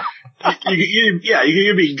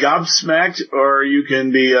can be gobsmacked, or you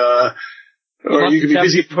can be, you can be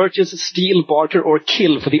busy. Purchase, steal, barter, or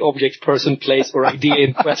kill for the object, person, place, or idea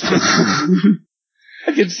in question.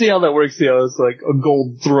 I can see how that works. It's like a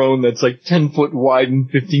gold throne that's like 10 foot wide and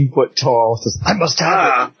 15 foot tall. It says, I must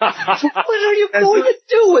have it. What are you going to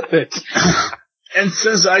do with it? And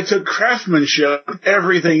since I took craftsmanship,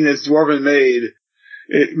 everything that's dwarven made,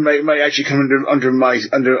 it might actually come under my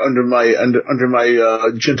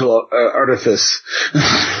gentle artifice.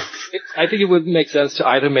 I think it would make sense to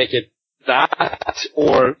either make it that,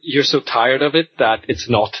 or you're so tired of it that it's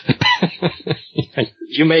not.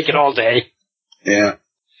 You make it all day. Yeah.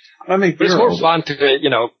 But it's more fun to,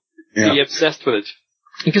 be obsessed with it.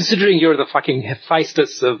 And considering you're the fucking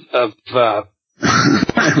Hephaestus of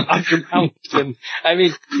Undermountain, I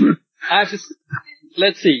mean,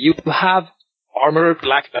 let's see, you have armorer,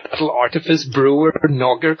 black metal, artifice, brewer,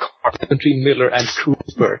 nogger, carpentry, miller, and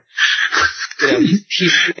cooper.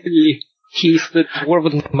 He's the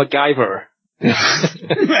dwarven MacGyver.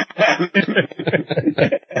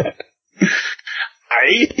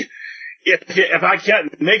 If I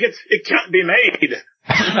can't make it, it can't be made.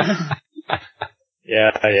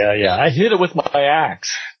 Yeah. I hit it with my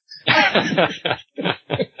axe.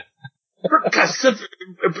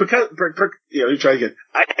 You try again.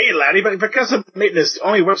 Hey, laddie, but percussive maintenance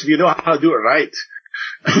only works if you know how to do it right.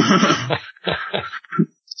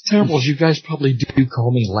 It's terrible. You guys probably do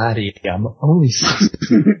call me laddie. I'm only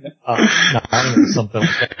 9 or something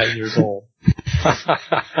like that years old.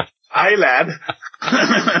 Hi, lad.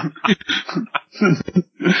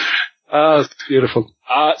 Oh, it's beautiful.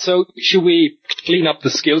 So should we clean up the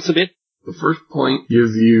skills a bit? The first point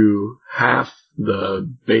gives you half the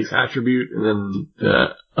base attribute, and then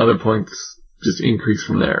the other points just increase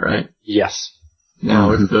from there, right? Yes.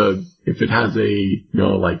 Now, if it has a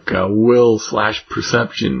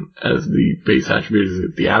will/perception as the base attribute, is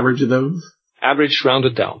it the average of those? Average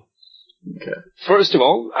rounded down. Okay. First of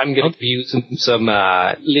all, I'm going to be using some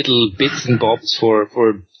little bits and bobs for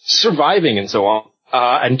surviving and so on.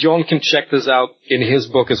 And John can check this out in his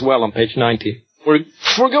book as well on page 90. We're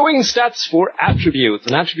foregoing stats for attributes,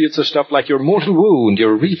 and attributes are stuff like your mortal wound,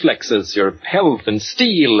 your reflexes, your health and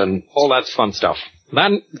steel, and all that fun stuff.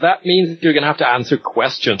 Then that means you're going to have to answer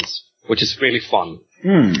questions, which is really fun.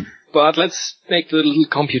 But let's make the little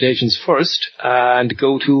computations first and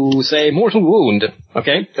go to, say, mortal wound,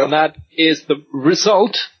 okay? And that is the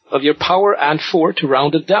result of your power and fort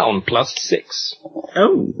rounded down, plus 6.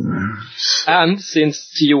 Oh. And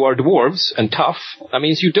since you are dwarves and tough, that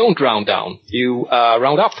means you don't round down. You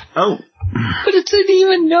round up. Oh. But it's an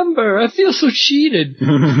even number. I feel so cheated.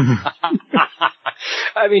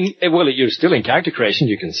 I mean, well, you're still in character creation.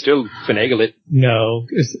 You can still finagle it. No.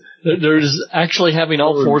 There's actually having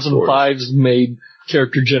all 4s and 5s made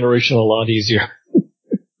character generation a lot easier.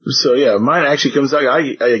 So yeah, mine actually comes out,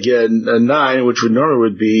 I get a 9, which would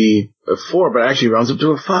normally be a 4, but actually rounds up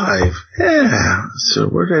to a 5. Yeah. So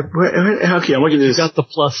okay, I'm looking at this. You got the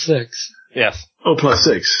plus 6. Yes. Oh, plus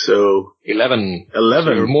 6, so 11.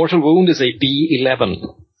 11. So your mortal wound is a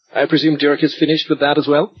B11. I presume Dirk is finished with that as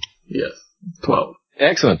well? Yes. 12.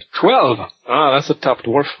 Excellent. 12. Ah, that's a tough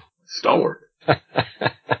dwarf. Stalwart.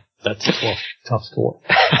 That's a tough score.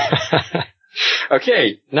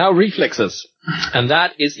 Okay, now reflexes. And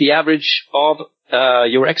that is the average of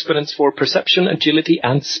your exponents for perception, agility,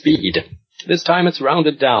 and speed. This time it's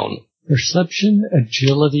rounded down. Perception,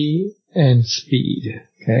 agility, and speed.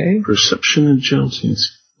 Okay. Perception, agility, and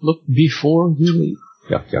speed. Look before you leap.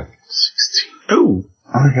 Yeah. 16. Oh,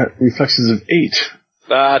 I got reflexes of 8.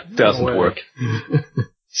 That doesn't work.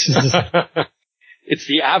 It's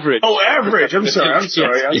the average. Oh, average. I'm sorry.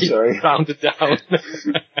 Rounded down.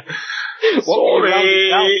 Sorry.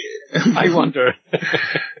 I wonder.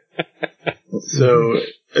 So,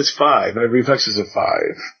 it's 5. I have reflexes of 5.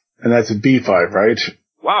 And that's a B5, right?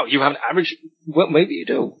 Wow, you have an average. Well, maybe you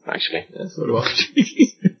do, actually. Yeah, so do I.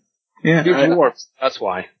 Yeah. You're dwarves, that's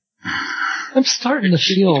why. I'm starting to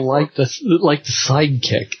feel like the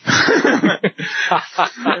sidekick.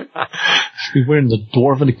 Be wearing the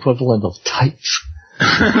dwarven equivalent of tights.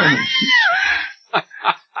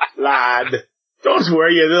 Lad, don't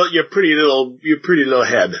worry, your pretty little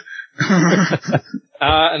head.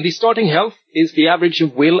 And the starting health is the average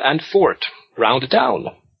of will and fort, rounded down.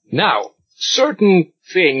 Now, certain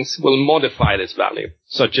things will modify this value,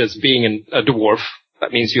 such as being a dwarf.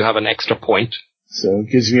 That means you have an extra point. So it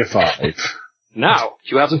gives me a 5. Now,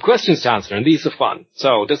 you have some questions to answer, and these are fun.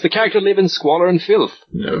 So, does the character live in squalor and filth?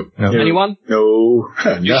 No. Anyone? No.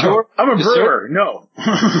 You sure? I'm a You brewer. No.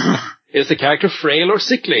 Is the character frail or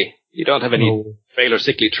sickly? You don't have any frail or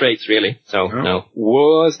sickly traits, really. So, no.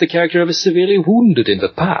 Was the character ever severely wounded in the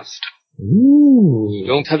past? Ooh. You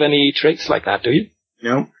don't have any traits like that, do you?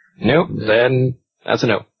 No. No. Then that's a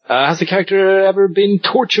no. Has the character ever been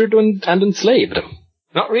tortured and enslaved?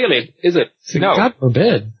 Not really, is it? No. God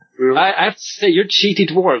forbid. I have to say, you're cheaty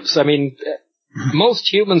dwarves. I mean,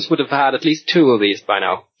 most humans would have had at least 2 of these by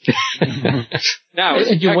now. Now,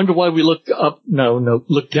 and you wonder why we look up,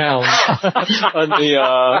 look down on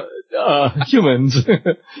the humans.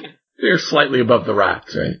 They're slightly above the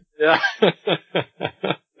rats, right? Yeah.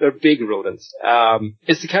 They're big rodents.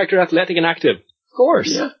 Is the character athletic and active? Of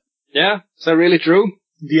course. Yeah. Yeah? Is that really true?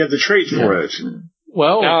 Do you have the trait for it?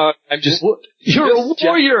 Well, no, I'm just... You're a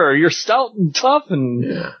warrior. You're stout and tough and...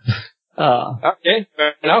 Yeah. Okay,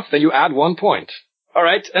 fair enough. Then you add 1 point. All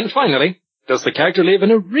right, and finally, does the character live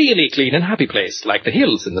in a really clean and happy place, like the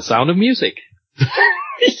hills in The Sound of Music?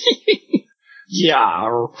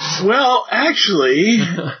 Yeah. Well, actually,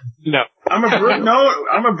 No. I'm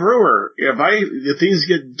a brewer. If things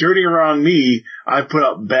get dirty around me, I put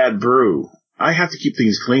out bad brew. I have to keep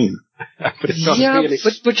things clean. But it's not really...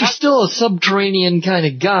 but you're still a subterranean kind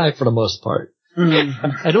of guy for the most part.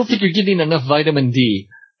 I don't think you're getting enough vitamin D.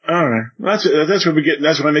 All right, that's what we get.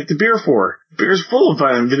 That's what I make the beer for. Beer's full of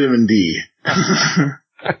vitamin D.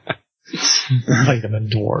 Vitamin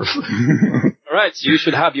dwarf. All right, so you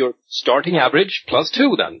should have your starting average plus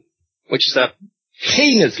 2 then, which is a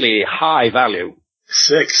heinously high value.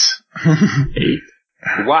 6. 8.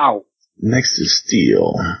 Wow. Next is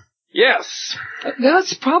steel. Yes.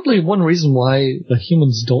 That's probably one reason why the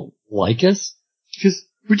humans don't like us. Because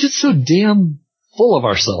we're just so damn full of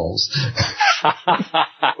ourselves.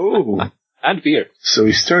 Ooh. And beer. So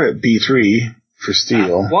we start at B3 for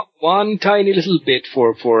steel. One tiny little bit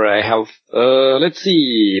for health. Let's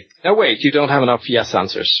see. Now wait, you don't have enough yes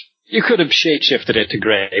answers. You could have shade-shifted it to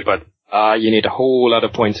grey, but you need a whole lot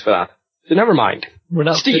of points for that. So never mind. We're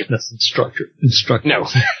not Steel. fitness instructors. No.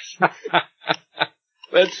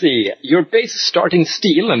 Let's see. Your base starting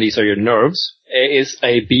steel, and these are your nerves, is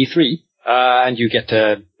a B3. And you get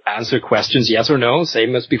to answer questions yes or no,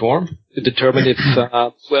 same as before, to determine if,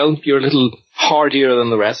 you're a little hardier than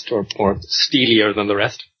the rest, or steelier than the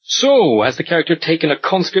rest. So, has the character taken a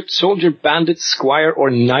conscript, soldier, bandit, squire, or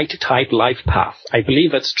knight-type life path? I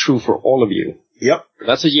believe that's true for all of you. Yep.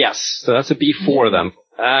 That's a yes, so that's a B4 then.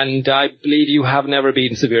 And I believe you have never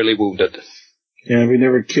been severely wounded. Yeah, we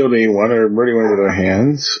never killed anyone or murdered anyone with our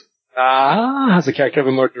hands. Has the character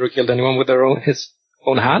ever murdered or killed anyone with his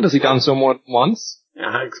own hand? Has he done so more than once? Yeah,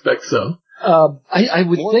 I expect so. I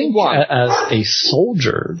would think as a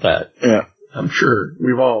soldier that... Yeah. I'm sure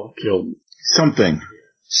we've all killed something.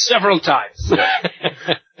 Several times. So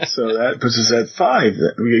that puts us at 5.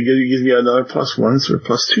 We give you another +1, so we're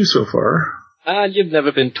 +2 so far. And you've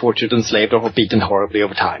never been tortured, enslaved, or beaten horribly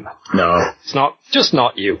over time. No. It's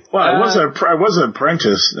not you. Well, I was an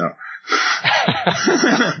apprentice. No.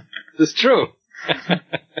 It's true.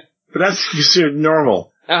 But that's considered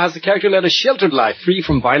normal. Now, has the character led a sheltered life, free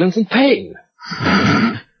from violence and pain?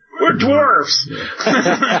 We're dwarves!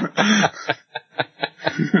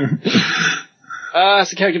 Has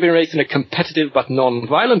the character been raised in a competitive but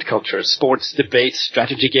non-violent culture? Sports, debates,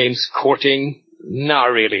 strategy games, courting?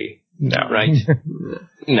 Not really. No. Right?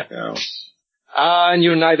 No. And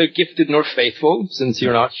you're neither gifted nor faithful, since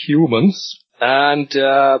you're not humans. And,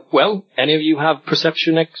 any of you have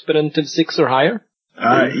perception exponent of 6 or higher?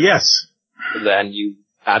 Yes. Then you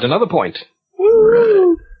add another point.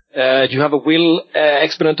 Woo! Do you have a will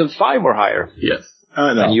exponent of 5 or higher? Yes.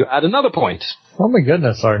 No. Then you add another point. Oh my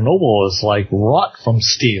goodness, our noble is like wrought from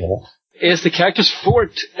steel. Is the character's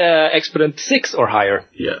fort exponent 6 or higher?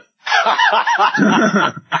 Yes.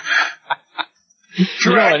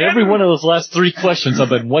 You know, in every one of those last 3 questions, I've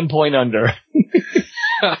been 1 point under.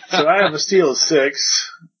 So I have a steel of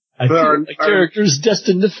 6. I feel my character's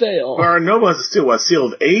destined to fail. But our noble has a steel,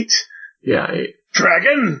 steel of 8? Yeah, 8.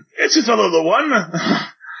 Dragon! It's just another one!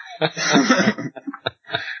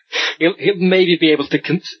 He'll maybe be able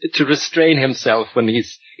to restrain himself when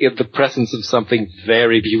he's in the presence of something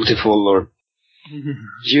very beautiful or,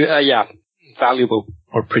 valuable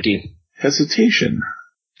or pretty. Hesitation.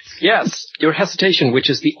 Yes, your hesitation, which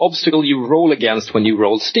is the obstacle you roll against when you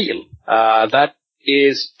roll steel. That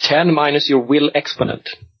is 10 minus your will exponent.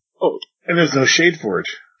 Oh, and there's no shade for it.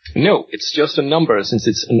 No, it's just a number since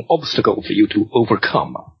it's an obstacle for you to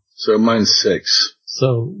overcome. So mine's 6.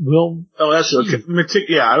 So we'll... Oh, that's okay.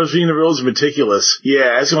 I was reading the rules meticulous.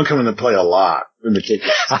 Yeah, that's going to come into play a lot.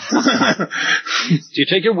 Meticulous. So you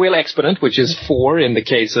take your will exponent, which is 4 in the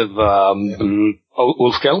case of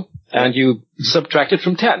Ulfkel, and you subtract it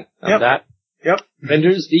from 10. And that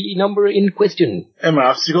renders the number in question. And my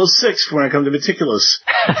obstacle is 6 when I come to meticulous.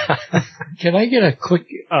 Can I get a quick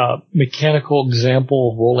mechanical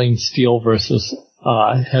example of rolling steel versus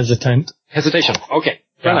hesitant? Hesitation. Okay,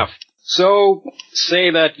 fair enough. So, say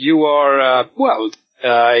that you are,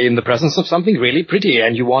 in the presence of something really pretty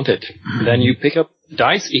and you want it. Then you pick up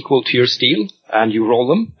dice equal to your steel and you roll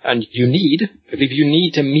them, and you need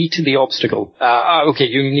to meet the obstacle.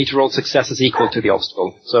 You need to roll successes equal to the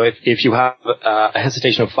obstacle. So if you have a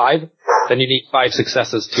hesitation of 5, then you need 5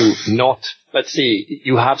 successes to not... Let's see,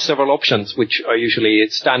 you have several options, which are usually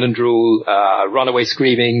stand and drool, run away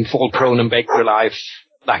screaming, fall prone and beg for life,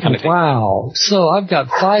 that kind of thing. Wow. So I've got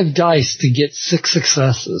 5 dice to get 6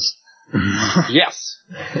 successes. Yes.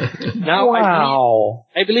 Now, wow.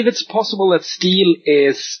 I believe it's possible that steel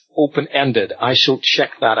is open-ended. I shall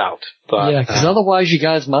check that out. But, yeah, because otherwise you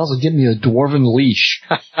guys might as well give me a dwarven leash.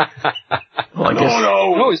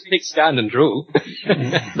 No, it's big stand and drool.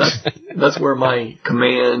 That's where my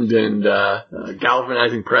command and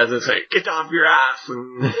galvanizing presence say, get off your ass.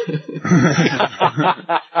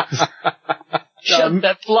 Shut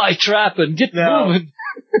that fly trap and get moving.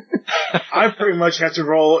 I pretty much have to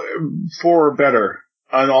roll 4 or better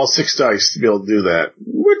on all 6 dice to be able to do that,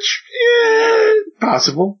 which,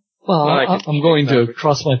 possible. Well, I'm going to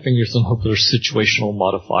cross my fingers and hope there's situational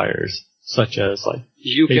modifiers, such as, like,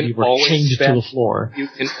 you maybe we're chained to the floor. You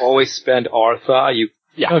can always spend Artha.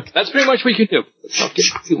 Okay. That's pretty much what you can do. Let's not get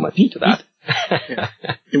too much into that.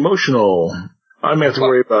 Emotional. I'm going to have to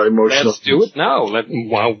worry about emotional. Let's do it now,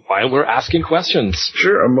 while we're asking questions.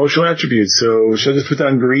 Sure, emotional attributes. So, should I just put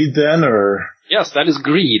down greed then, or? Yes, that is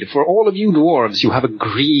greed. For all of you dwarves, you have a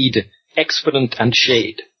greed, exponent, and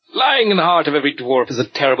shade. Lying in the heart of every dwarf is a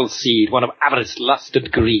terrible seed, one of avarice, lust,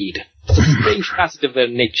 and greed. It's a strange facet of their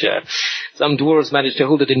nature. Some dwarves manage to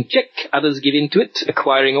hold it in check, others give in to it,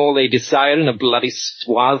 acquiring all they desire in a bloody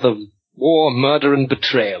swath of war, murder, and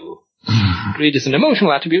betrayal. Greed is an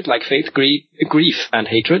emotional attribute like faith, grief, and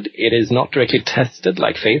hatred. It is not directly tested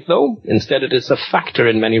like faith, though. Instead, it is a factor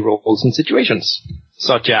in many roles and situations,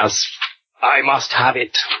 such as, I must have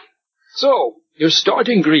it. So, your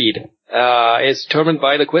starting greed is determined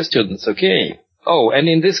by the questions, okay? Oh, and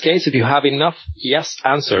in this case, if you have enough yes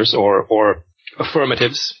answers or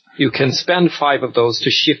affirmatives, you can spend 5 of those to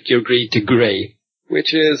shift your greed to gray,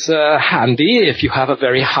 which is handy if you have a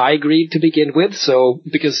very high greed to begin with,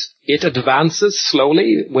 because it advances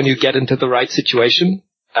slowly when you get into the right situation,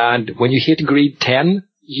 and when you hit greed 10,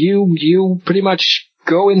 you pretty much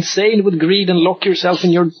go insane with greed and lock yourself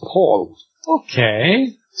in your hall.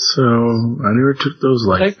 Okay. So, I never took those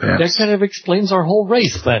life That paths. kind of explains our whole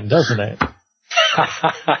race then, doesn't it?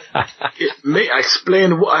 It may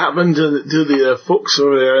explain what happened to the folks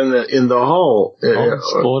over there in the hall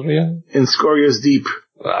Scoria? in Scoria's Deep.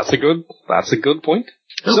 That's a good point.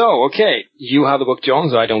 So, okay, you have the book, John,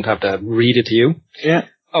 so I don't have to read it to you. Yeah.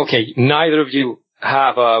 Okay, neither of you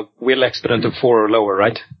have a will expedient of 4 or lower,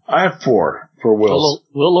 right? I have 4 for wills.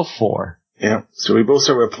 Will of 4. Yeah. So we both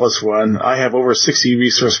start with +1. I have over 60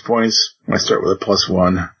 resource points. I start with a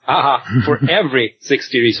 +1. Aha, for every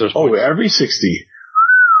 60 resource Oh, points. every 60.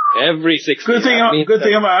 Every 60. Good thing I'm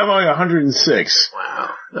only 106.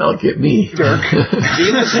 Wow. That'll get me. Dirk.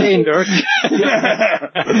 Feel the pain, Dirk.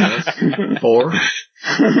 4.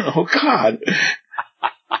 Oh, God.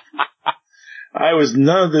 I was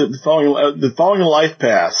none of the following life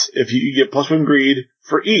paths. If you get +1 greed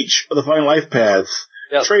for each of the following life paths.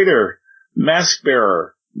 Yes. Trader, Mask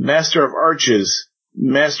Bearer, Master of Arches,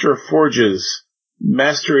 Master of Forges,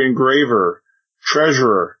 Master Engraver,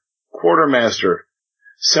 Treasurer, Quartermaster,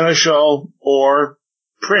 Seneschal, or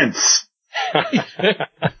Prince.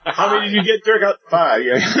 How many did you get, Dirk? 5.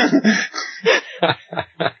 Yeah.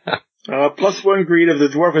 +1 greed if the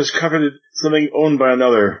dwarf has coveted something owned by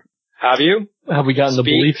another. Have you? Have we gotten the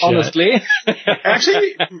belief yet? Honestly.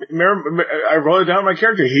 Actually, I wrote it down in my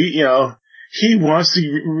character. He wants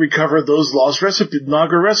to recover those lost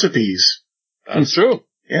Naga recipes. That's true.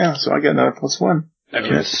 Yeah, so I got another +1. Have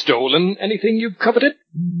you stolen anything you've coveted?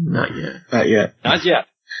 Not yet. Not yet. Not yet.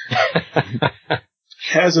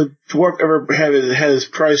 Has a dwarf ever had his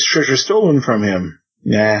prized treasure stolen from him?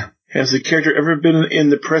 Nah. Has the character ever been in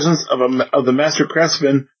the presence of the master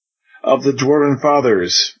craftsman of the Dwarven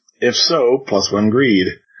Fathers? If so, +1 greed.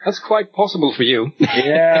 That's quite possible for you.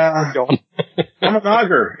 Yeah. John. I'm a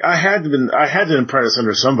Nogger. I had to apprentice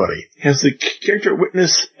under somebody. Has the character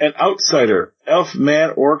witnessed an outsider, elf,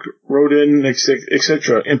 man, orc, rodin,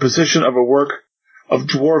 etc., in possession of a work of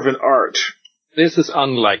dwarven art? This is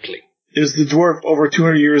unlikely. Is the dwarf over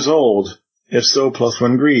 200 years old? If so,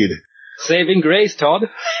 +1 greed. Saving grace, Todd.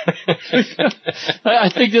 I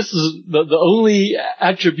think this is the only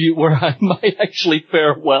attribute where I might actually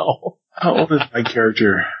fare well. How old is my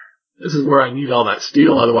character? This is where I need all that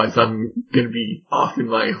steel, otherwise I'm going to be off in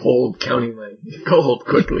my hole counting my gold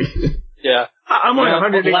quickly. Yeah. I'm only A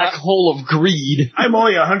 100. black hole of greed. I'm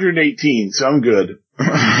only 118, so I'm good.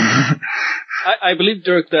 I believe,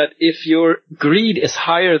 Dirk, that if your greed is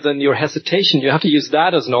higher than your hesitation, you have to use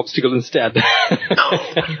that as an obstacle instead.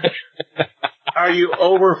 Are you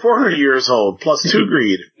over 400 years old? +2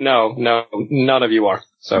 greed. No, none of you are.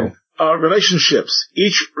 So. Relationships.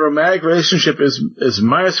 Each romantic relationship is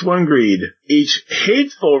 -1 greed. Each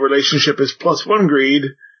hateful relationship is +1 greed.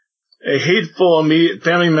 A hateful immediate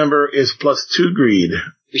family member is +2 greed.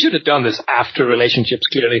 We should have done this after relationships,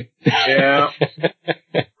 clearly. Yeah.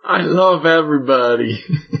 I love everybody.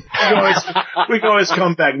 We can always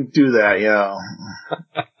come back and do that, you know.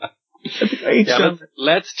 Yeah,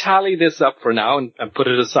 let's tally this up for now and put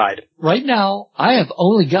it aside. Right now, I have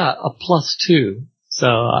only got a +2. So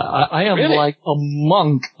I am Really? like a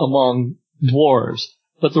monk among dwarves.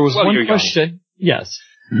 But there was one question. Yes.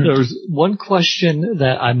 There was one question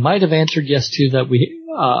that I might have answered yes to that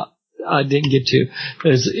I didn't get to.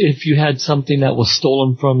 Is if you had something that was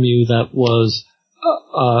stolen from you that was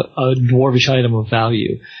a dwarvish item of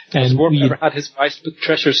value. And dwarf ever had his wife's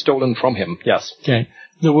treasure stolen from him. Yes. Okay.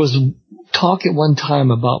 There was talk at one time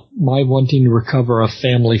about my wanting to recover a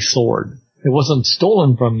family sword. It wasn't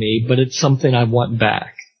stolen from me, but it's something I want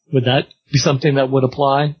back. Would that be something that would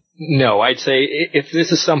apply? No, I'd say if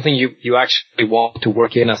this is something you actually want to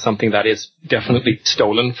work in as something that is definitely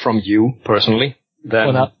stolen from you personally,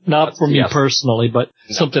 then... Well, not for me personally, but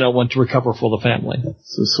something I want to recover for the family.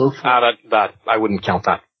 So far, that I wouldn't count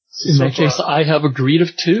that. In that case, I have a greed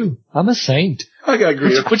of 2. I'm a saint. I got a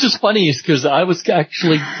greed of... Which is funny, is because I was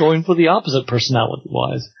actually going for the opposite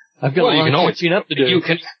personality-wise. I've got a lot of catching up to do.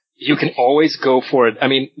 You can always go for it. I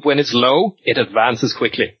mean, when it's low, it advances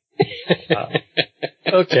quickly.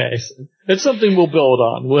 Okay. It's something we'll build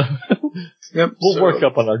on. We'll work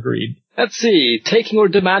up on our greed. Let's see. Taking or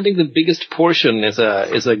demanding the biggest portion is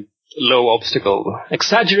a low obstacle.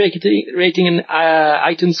 Exaggerating an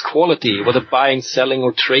item's quality, whether buying, selling,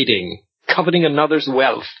 or trading. Coveting another's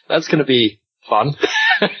wealth. That's going to be fun.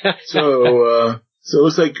 So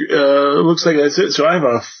it looks like that's it. So I have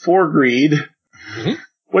a 4 greed. Mm-hmm.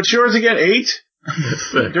 What's yours again? 8?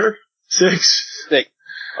 6. Dirk? 6.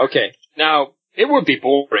 Okay. Now, it would be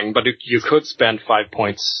boring, but you could spend 5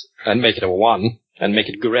 points and make it a 1. and make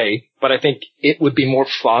it gray. But I think it would be more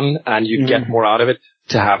fun and you'd get more out of it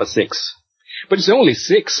to have a 6. But it's only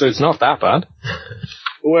 6, so it's not that bad.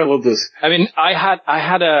 Oh, I love this. I mean, I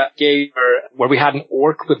had a game where we had an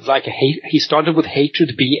orc with like he started with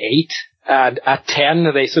hatred B8, and at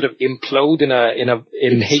 10 they sort of implode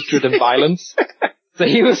in hatred and violence. So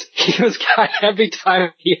he was kind of, every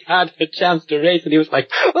time he had a chance to race, and he was like,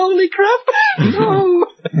 "Holy crap, no!"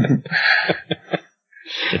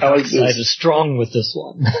 The dark side is strong with this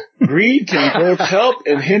one. Greed can both help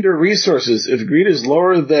and hinder resources. If greed is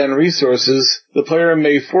lower than resources, the player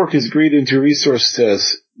may fork his greed into resource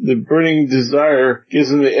tests. The burning desire gives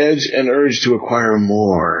them the edge and urge to acquire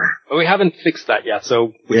more. But we haven't fixed that yet,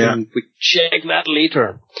 so we check that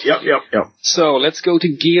later. Yep. So let's go to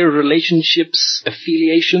gear, relationships,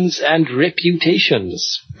 affiliations, and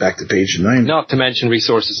reputations. Back to page 9. Not to mention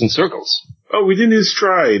resources and circles. Oh, we didn't do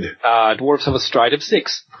stride. Dwarves have a stride of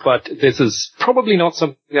 6, but this is probably not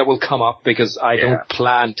something that will come up because I don't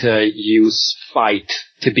plan to use fight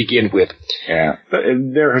to begin with. Yeah, but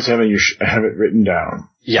there's having have it written down.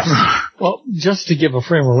 Yes. Well, just to give a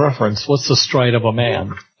frame of reference, what's the stride of a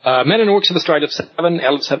man? Men and orcs have a stride of 7,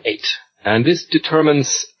 elves have 8. And this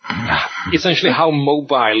determines essentially how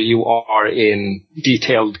mobile you are in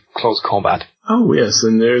detailed close combat. Oh, yes,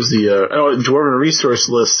 and there's the Dwarven resource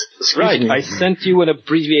list. Right, I sent you an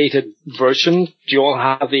abbreviated version. Do you all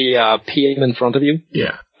have the PM in front of you?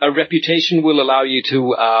 Yeah. A reputation will allow you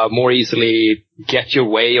to more easily get your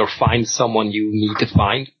way or find someone you need to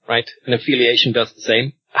find, right? An affiliation does the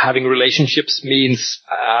same. Having relationships means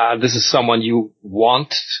this is someone you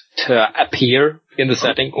want to appear in the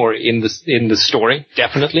setting or in the story,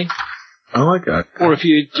 definitely. I like that. Or if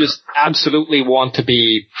you just absolutely want to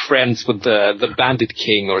be friends with the Bandit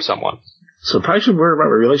King or someone. So probably should worry about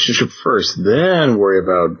a relationship first, then worry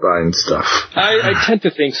about buying stuff. I tend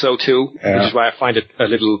to think so too, which is why I find it a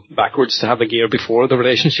little backwards to have the gear before the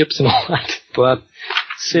relationships and all that. But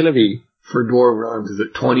c'est la vie. For dwarven arms, is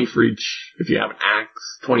it 20 for each? If you have an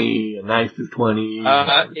axe, 20, a knife is 20.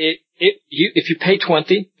 If you pay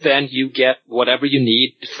 20, then you get whatever you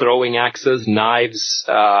need, throwing axes, knives,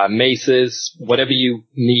 maces, whatever you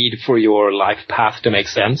need for your life path to make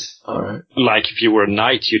sense. All right. Like if you were a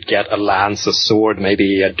knight, you'd get a lance, a sword,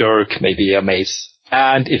 maybe a dirk, maybe a mace.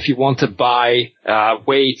 And if you want to buy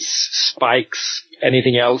weights, spikes,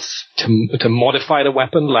 anything else to modify the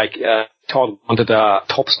weapon, like Todd wanted a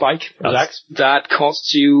top spike axe, that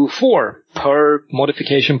costs you 4 per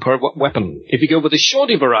modification per weapon. If you go with the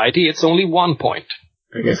shoddy variety, it's only 1 point.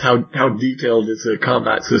 I guess how detailed is the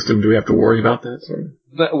combat system? Do we have to worry about that sort of?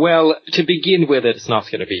 But, well, to begin with, it's not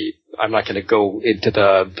going to be. I'm not going to go into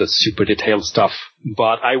the super detailed stuff,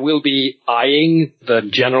 but I will be eyeing the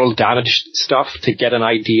general damage stuff to get an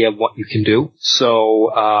idea of what you can do.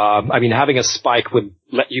 So, I mean, having a spike would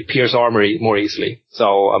let you pierce armor more easily.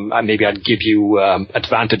 So, maybe I'd give you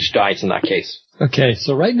advantage dice in that case. Okay,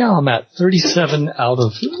 so right now I'm at 37 out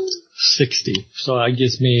of 60. So that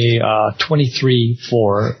gives me 23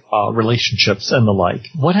 for relationships and the like.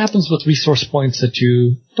 What happens with resource points that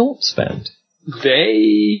you don't spend?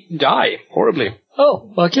 They die horribly.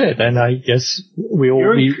 Oh, okay. Then I guess we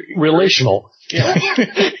will be relational. Yeah.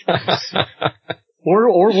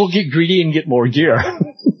 Or we'll get greedy and get more gear.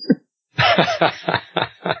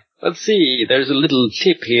 Let's see, there's a little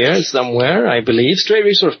tip here somewhere, I believe. Stray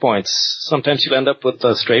resource points. Sometimes you'll end up with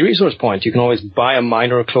a stray resource point. You can always buy a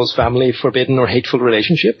minor or close family, forbidden or hateful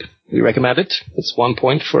relationship. We recommend it. It's 1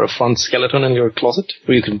 point for a fun skeleton in your closet.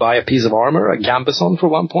 Or you can buy a piece of armor, a gambison for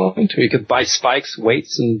 1 point. Or you could buy spikes,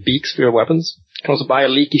 weights, and beaks for your weapons. You can also buy a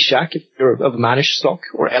leaky shack if you're of mannish stock,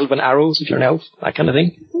 or elven arrows if you're an elf, that kind of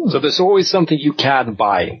thing. So there's always something you can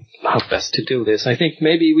buy. How best to do this? I think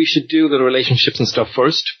maybe we should do the relationships and stuff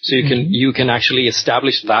first, so you can actually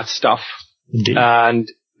establish that stuff. Indeed. And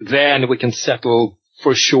then we can settle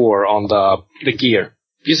for sure on the gear.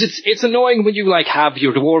 Because it's annoying when you like have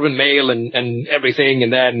your dwarven mail and everything,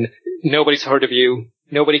 and then nobody's heard of you,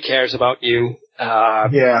 nobody cares about you.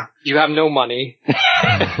 You have no money.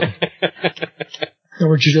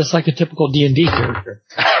 Or you're just like a typical D&D character.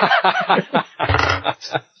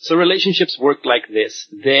 So relationships work like this.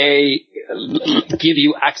 They give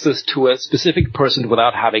you access to a specific person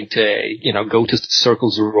without having to, go to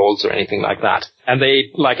circles or roles or anything like that. And they,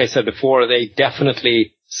 like I said before, they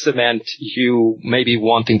definitely cement you maybe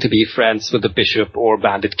wanting to be friends with the bishop or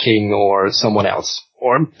bandit king or someone else.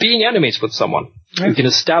 Or being enemies with someone. You can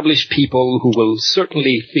establish people who will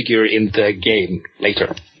certainly figure in the game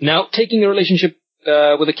later. Now, taking a relationship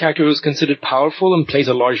with a character who's considered powerful and plays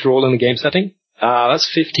a large role in the game setting, that's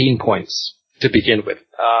 15 points to begin with.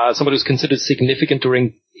 Somebody who's considered significant or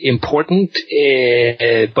important,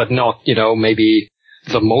 but not, maybe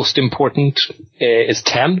the most important is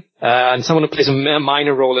 10. And someone who plays a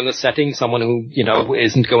minor role in the setting, someone who,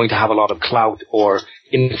 isn't going to have a lot of clout or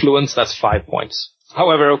influence, that's 5 points.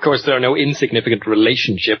 However, of course, there are no insignificant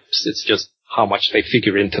relationships. It's just how much they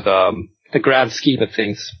figure into the grand scheme of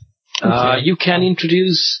things. Okay. You can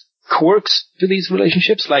introduce quirks to these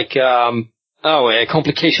relationships, like,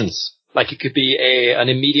 complications. Like it could be an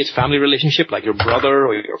immediate family relationship, like your brother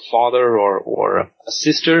or your father or a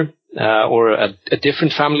sister, or a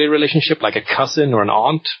different family relationship, like a cousin or an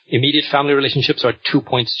aunt. Immediate family relationships are 2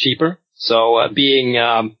 points cheaper. So, being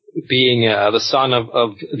the son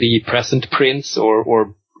of the present prince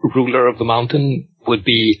or ruler of the mountain would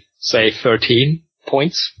be, say, 13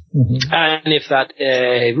 points. Mm-hmm. And if that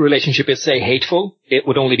relationship is, say, hateful, it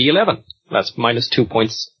would only be 11. That's minus 2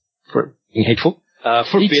 points for being hateful.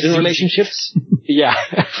 Forbidden relationships,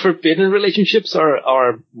 forbidden relationships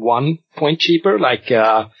are 1 point cheaper, like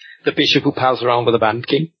the bishop who pals around with a bandit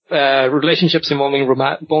king. Relationships involving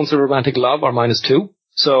bonds of romantic love are minus 2.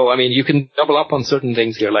 So, I mean, you can double up on certain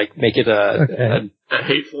things here, like make it a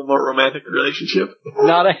hateful but romantic relationship?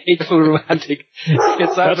 Not a hateful romantic.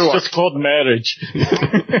 It's That's just called marriage.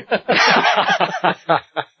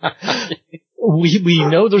 We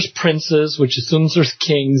know there's princes, which assumes there's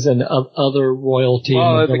kings and other royalty.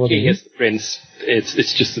 Well, the king is the prince.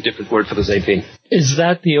 It's just a different word for the same thing. Is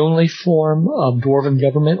that the only form of dwarven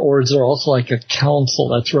government, or is there also like a council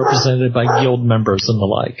that's represented by guild members and the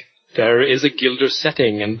like? There is a guilder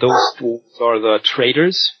setting, and those dwarves are the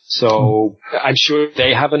traders. So I'm sure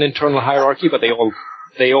they have an internal hierarchy, but they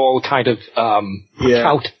all kind of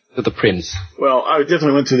count to the prince. Well, I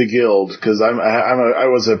definitely went to the guild because I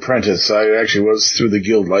was an apprentice. I actually was through the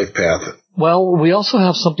guild life path. Well, we also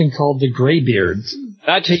have something called the Greybeards.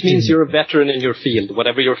 That just means you're a veteran in your field,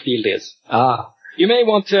 whatever your field is. You may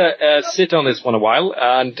want to sit on this one a while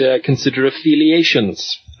and consider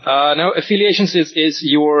affiliations. Now, affiliations is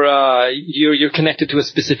you're connected to a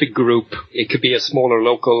specific group. It could be a smaller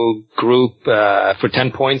local group for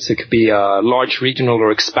 10 points. It could be a large regional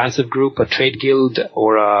or expansive group, a trade guild,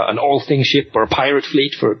 or an all-thing ship, or a pirate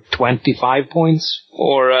fleet for 25 points,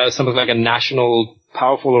 or something like a national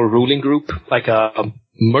powerful or ruling group, like a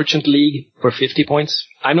merchant league for 50 points.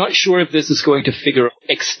 I'm not sure if this is going to figure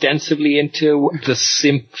extensively into the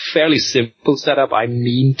fairly simple setup I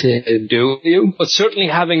mean to do with you, but certainly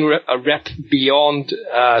having a rep beyond,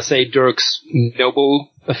 say, Dirk's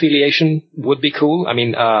noble affiliation would be cool. I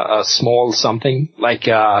mean, a small something like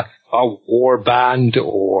a war band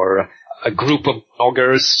or a group of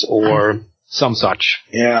bloggers or some such.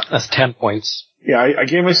 Yeah. That's 10 points. Yeah, I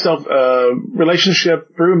gave myself a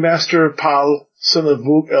relationship, brewmaster Pal, son of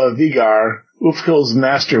Vigar, Ulfkill's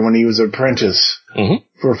master when he was an apprentice,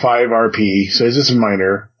 for 5 RP, so it's just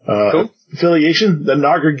minor. Cool. Affiliation, the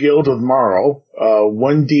Nagar Guild of Marl,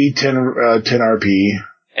 1D 10 RP.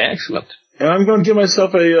 Excellent. And I'm going to give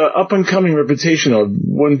myself a up-and-coming reputation of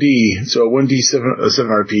 1D, so 1D 7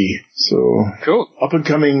 RP. So, cool.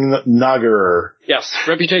 Up-and-coming Nagar. Yes,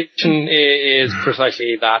 reputation is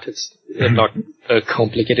precisely that. It's not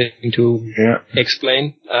complicated to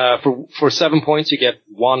explain. For 7 points, you get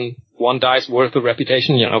one dice worth of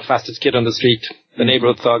reputation. Fastest kid on the street, the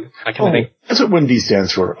neighborhood thug, that kind of thing. That's what 1D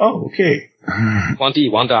stands for. Oh, okay. 1D,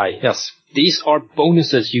 1 die, yes. These are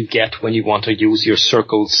bonuses you get when you want to use your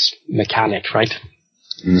circles mechanic, right?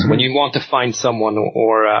 Mm-hmm. So when you want to find someone,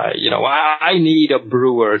 or, I need a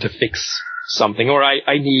brewer to fix something, or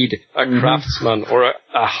I need a craftsman or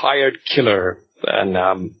a hired killer,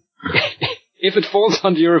 and if it falls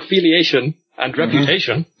under your affiliation and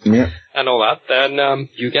reputation and all that, then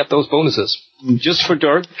you get those bonuses. Just for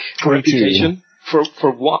Dirk, reputation. For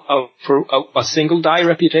a single die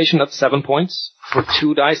reputation, that's 7 points. For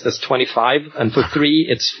 2 dice, that's 25. And for 3,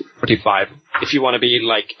 it's 45. If you want to be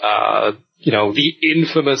like, the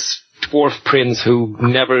infamous dwarf prince who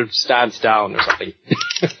never stands down or something.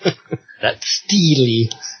 That steely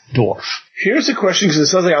dwarf. Here's a question, because it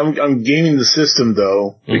sounds like I'm gaming the system,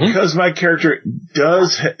 though. Mm-hmm. Because my character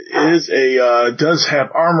does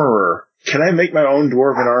have armorer. Can I make my own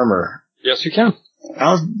dwarven armor? Yes, you can.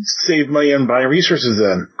 I'll save money on buying resources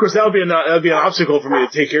then. Of course, that'll be an obstacle for me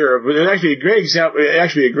to take care of, but it's actually a great example,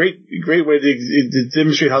 actually a great way to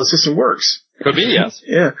demonstrate how the system works. Could be, yes.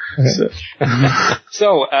 Yeah.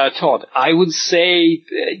 So, Todd, I would say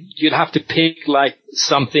you'd have to pick like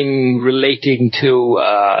something relating to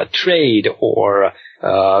trade or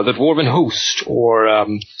the dwarven host or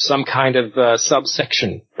some kind of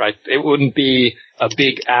subsection, right? It wouldn't be a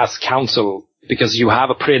big ass council, because you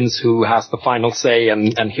have a prince who has the final say,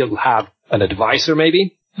 and he'll have an advisor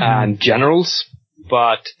maybe, and generals,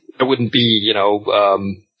 but there wouldn't be,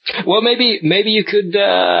 well, maybe you could,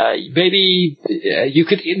 you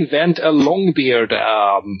could invent a Longbeard,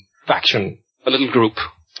 faction, a little group,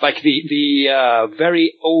 like the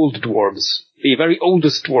very old dwarves, the very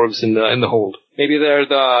oldest dwarves in the hold. Maybe they're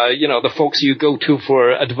the folks you go to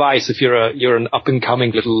for advice if you're an up and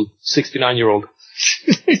coming little 69-year-old.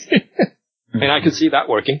 And I could see that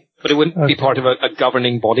working, but it wouldn't be part of a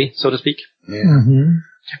governing body, so to speak. Yeah. Mm-hmm.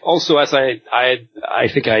 Also, as I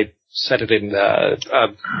think I said it in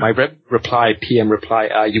my PM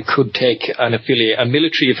reply, you could take a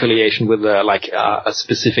military affiliation with a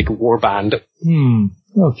specific war band.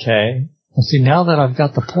 Okay. Well, see, now that I've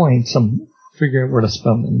got the points, I'm figuring out where to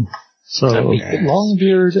spend them. So,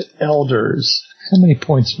 Longbeard Elders, how many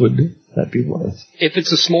points would that be worth? If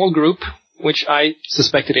it's a small group, which I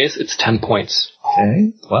suspect it is, it's 10 points.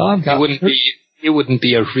 Okay. Well, I've got... It wouldn't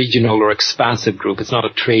be a regional or expansive group. It's not a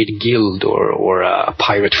trade guild or a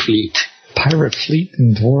pirate fleet. Pirate fleet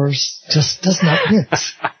and dwarves just does not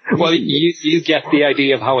mix. Well, you get the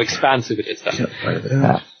idea of how expansive it is then.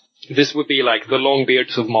 Yeah. This would be like the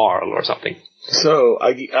Longbeards of Marl or something. So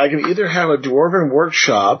I can either have a dwarven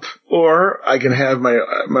workshop or I can have my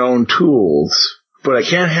own tools. But I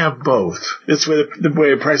can't have both. It's the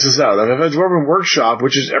way it prices out. I have a dwarven workshop,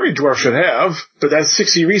 which is every dwarf should have, but that's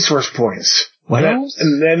 60 resource points. What and else?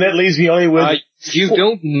 And then that leaves me only with... You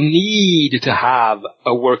don't need to have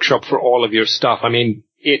a workshop for all of your stuff. I mean,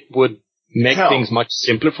 it would make things much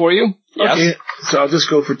simpler for you. Yes. Okay, so I'll just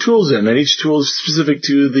go for tools then, and each tool is specific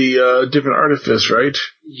to the different artifice, right?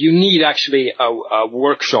 You need actually a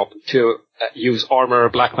workshop to use armor,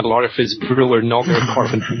 black metal artifice, brewer, nogger,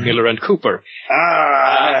 carpenter, miller, and cooper.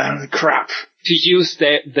 Crap. To use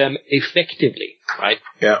them effectively, right?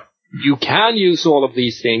 Yeah. You can use all of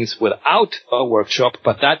these things without a workshop,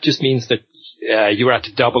 but that just means that you're at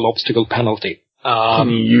double obstacle penalty. Can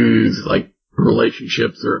you use,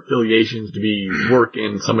 relationships or affiliations to work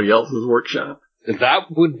in somebody else's workshop?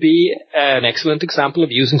 That would be an excellent example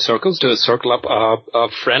of using circles to circle up a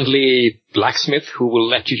friendly blacksmith who will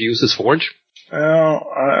let you use his forge. Well,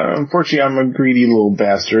 unfortunately, I'm a greedy little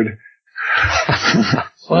bastard.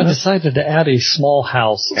 Well, I decided to add a small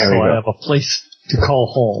house so I have a place to call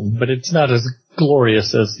home, but it's not as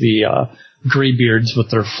glorious as the Greybeards with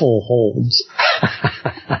their full holds.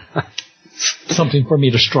 Something for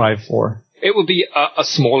me to strive for. It would be a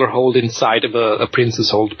smaller hold inside of a prince's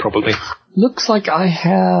hold, probably. Looks like I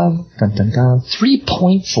have 3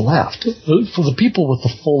 points left. For the people with the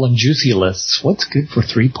full and juicy lists, what's good for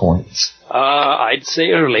 3 points? I'd say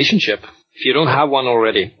a relationship, if you don't have one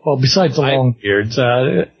already. Well, besides the Longbeards,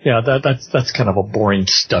 that's kind of a boring,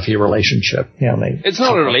 stuffy relationship. Yeah, it's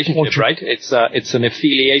not a relationship, right? It's an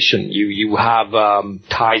affiliation. You have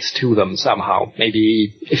ties to them somehow.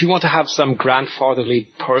 Maybe if you want to have some grandfatherly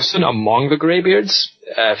person among the Greybeards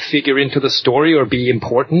figure into the story or be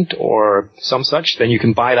important or some such, then you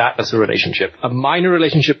can buy that as a relationship. A minor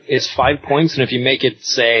relationship is 5 points, and if you make it,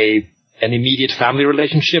 say, an immediate family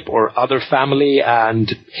relationship or other family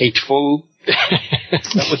and hateful,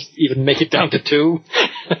 that would even make it down to 2.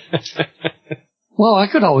 Well, I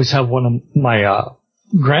could always have one of my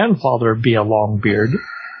grandfather be a Longbeard.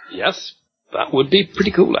 Yes, that would be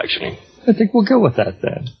pretty cool, actually. I think we'll go with that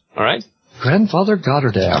then. All right. Grandfather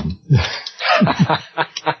Goddardam.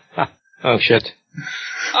 Oh, shit.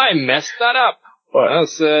 I messed that up. What?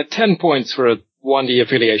 That's 10 points for a 1D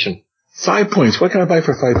affiliation. 5 points. What can I buy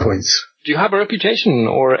for 5 points? Do you have a reputation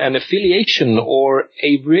or an affiliation or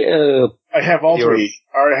a... I have all 3.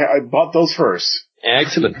 I bought those first.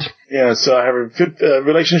 Excellent. Yeah, so I have a good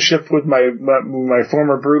relationship with my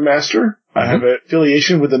former brewmaster. I have an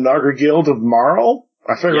affiliation with the Nogger Guild of Marl.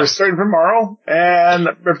 I figure we're starting from Marl. And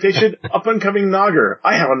reputation, up-and-coming Nogger.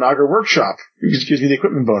 I have a Nogger workshop. It just gives me the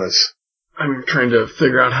equipment bonus. I'm trying to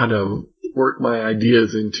figure out how to work my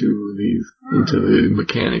ideas into the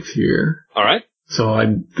mechanics here. All right. So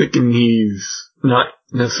I'm thinking he's not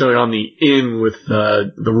necessarily on the in with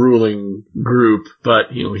the ruling group,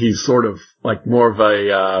 but he's sort of like more of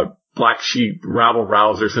a black sheep rabble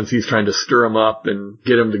rouser, since he's trying to stir him up and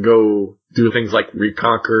get him to go do things like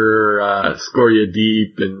reconquer Scoria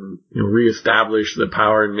Deep and reestablish the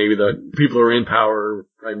power, and maybe the people who are in power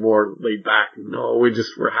are more laid back. No,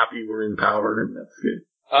 we're happy we're in power, and that's good.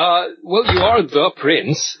 Well, you are the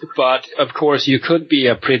prince, but of course you could be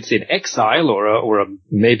a prince in exile, or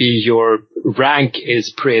maybe your rank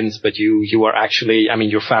is prince, but you are actually,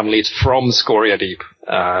 your family is from Scoria Deep,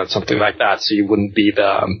 something like that. So you wouldn't be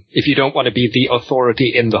if you don't want to be the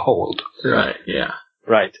authority in the hold. Right. Yeah.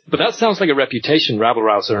 Right. But that sounds like a reputation rabble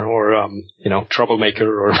rouser, or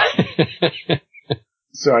troublemaker, or.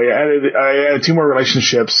 So I added 2 more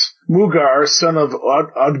relationships. Mugar, son of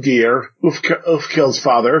Odgir, Ufkil's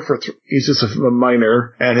father, he's just a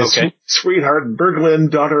minor, and his sweetheart, Berglin,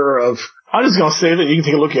 daughter of... I'm just going to say that you can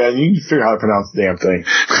take a look at it and you can figure out how to pronounce the damn thing.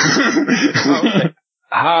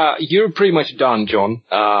 You're pretty much done, John.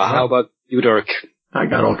 How about you, Dirk? I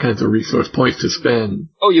got all kinds of resource points to spend.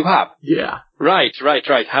 Oh, you have? Yeah. Right.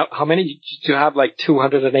 How many did you have, like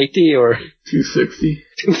 280 or? 260.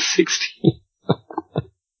 260.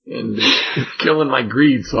 And it's killing my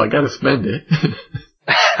greed, so I gotta spend it.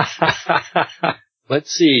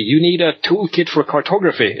 Let's see. You need a toolkit for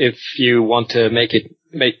cartography if you want to make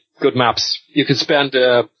good maps. You can spend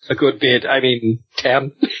a good bit.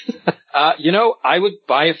 10. I would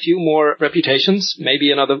buy a few more reputations,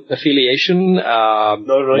 maybe another affiliation,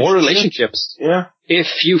 more relationships. Yeah.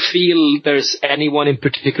 If you feel there's anyone in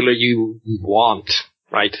particular you want,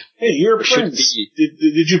 right? Hey, you're a prince.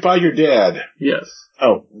 Did you buy your dad? Yes.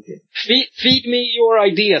 Oh, okay. Feed me your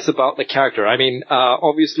ideas about the character.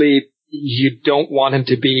 Obviously, you don't want him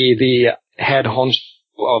to be the head honcho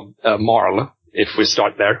of Marl, if we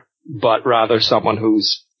start there, but rather someone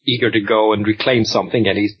who's eager to go and reclaim something,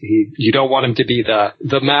 and you don't want him to be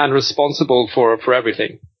the man responsible for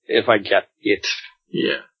everything, if I get it.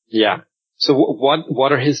 Yeah. Yeah. So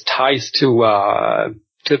what are his ties to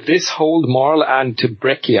this whole Marl and to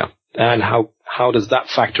Breccia, and how does that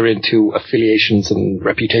factor into affiliations and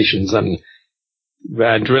reputations and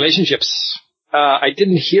relationships? I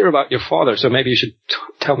didn't hear about your father, so maybe you should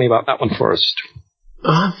tell me about that one first.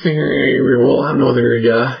 I figure we'll have know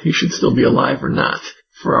whether he should still be alive or not.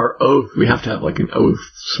 For our oath, we have to have like an oath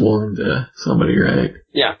sworn to somebody, right?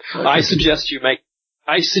 Yeah, I suggest you make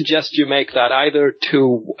that either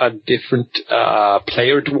to a different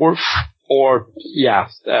player dwarf or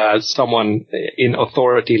someone in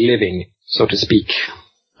authority living, so to speak.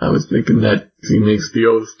 I was thinking that he makes the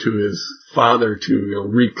oath to his father to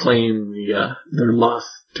reclaim their lost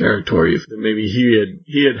territories that maybe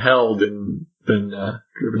he had held and been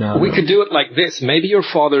driven out. We could do it like this. Maybe your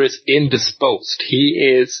father is indisposed. He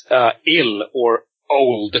is ill or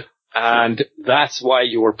old, and that's why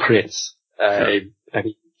you're prince.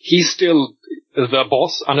 He's still the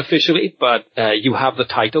boss unofficially, but you have the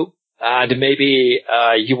title, and maybe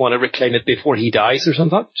you want to reclaim it before he dies or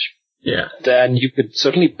something. Yeah. Then you could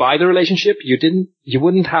certainly buy the relationship. You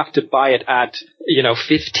wouldn't have to buy it at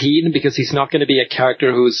 15, because he's not going to be a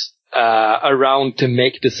character who's around to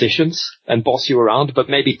make decisions and boss you around, but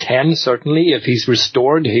maybe 10 certainly. If he's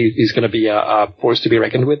restored, he's going to be a force to be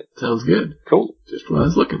reckoned with. Sounds good. Cool. Just what I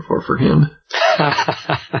was looking for him.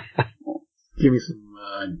 Give me some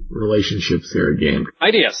relationships here again.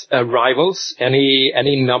 Ideas. Rivals.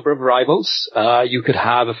 Any number of rivals. You could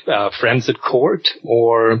have friends at court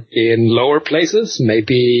or in lower places.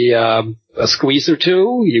 Maybe a squeeze or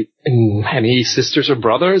two. Any sisters or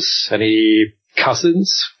brothers? Any cousins?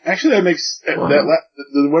 Actually, that makes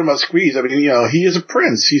the one about squeeze. He is a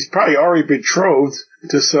prince. He's probably already betrothed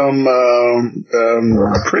to some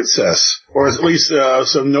princess, or at least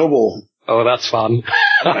some noble. Oh, that's fun.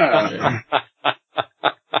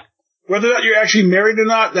 Whether or not you're actually married or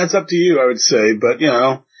not, that's up to you, I would say. But,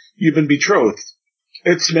 you've been betrothed.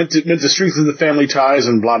 It's meant to strengthen the family ties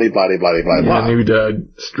and blah, blah, blah, blah, blah, blah. Maybe to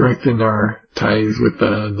strengthen our ties with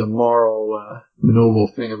the Marl noble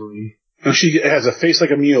family. And she has a face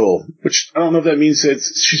like a mule, which I don't know if that means that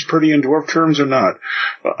she's pretty in dwarf terms or not.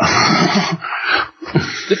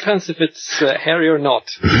 Depends if it's hairy or not.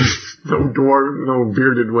 No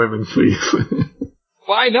bearded women, please.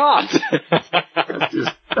 Why not?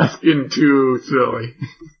 That's getting too silly.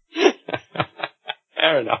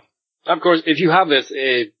 Fair enough. Of course, if you have this,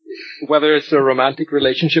 whether it's a romantic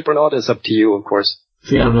relationship or not is up to you, of course.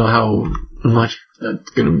 See, I don't know how much that's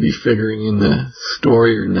going to be figuring in the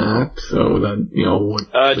story or not, so that,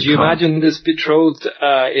 what... do you imagine this betrothed,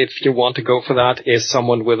 if you want to go for that, is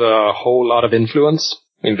someone with a whole lot of influence?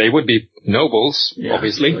 They would be nobles,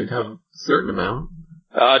 obviously. So they'd have a certain amount.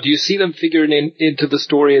 Do you see them figuring into the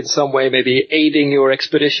story in some way, maybe aiding your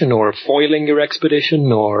expedition or foiling your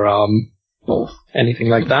expedition or anything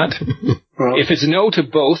like that? Well, if it's no to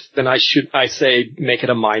both, then I say make it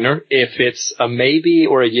a minor. If it's a maybe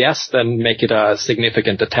or a yes, then make it a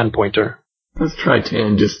significant, a 10-pointer. Let's try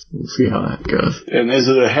 10, we'll see how that goes. And is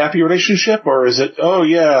it a happy relationship, or is it,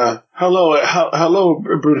 hello,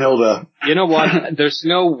 Brunhilde? You know what? There's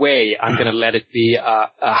no way I'm going to let it be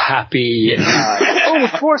a happy,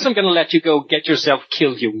 of course I'm going to let you go get yourself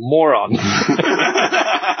killed, you moron.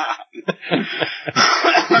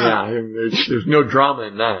 Yeah, there's no drama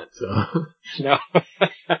in that, so. No.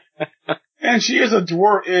 And she is a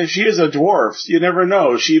dwarf. You never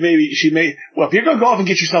know. She may. Well, if you're gonna go off and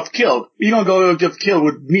get yourself killed, you're gonna go get killed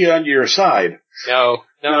with me on your side. No.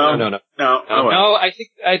 I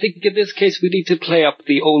think in this case we need to play up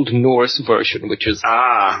the Old Norse version, which is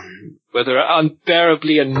where they're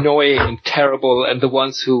unbearably annoying and terrible, and the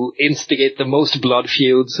ones who instigate the most blood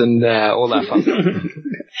feuds and all that fun stuff.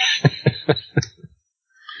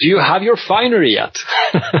 Do you have your finery yet?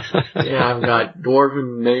 Yeah, I've got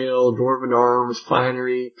dwarven mail, dwarven arms,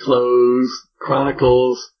 finery, clothes,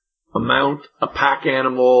 chronicles, a mount, a pack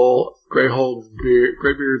animal,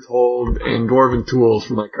 Greybeard's hold, and dwarven tools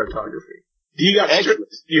for my cartography. You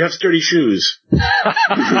have sturdy shoes.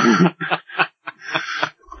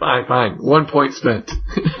 Fine. 1 point spent.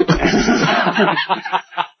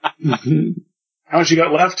 How much you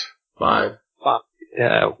got left? 5.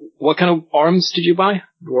 What kind of arms did you buy?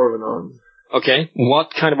 Dwarven arms. Okay.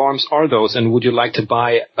 What kind of arms are those? And would you like to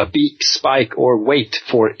buy a beak, spike, or weight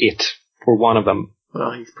for one of them?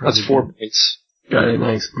 Well, he's probably That's 4 points. Got a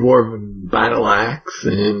nice dwarven battle axe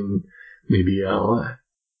and maybe a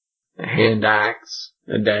hand axe,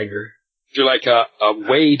 a dagger. Would you like a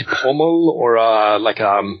weight pommel or a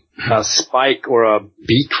spike or a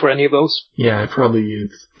beak for any of those? Yeah, it's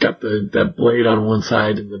got that blade on one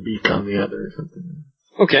side and the beak on the other or something.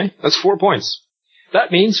 Okay, that's 4 points.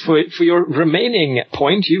 That means for your remaining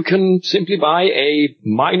point, you can simply buy a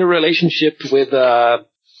minor relationship with an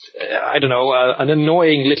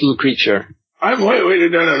annoying little creature.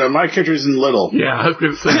 Wait, no. My character isn't little. Yeah, I was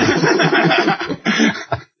going to say.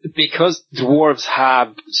 Because dwarves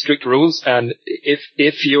have strict rules, and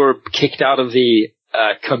if you're kicked out of the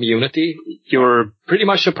community, you're pretty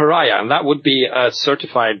much a pariah, and that would be a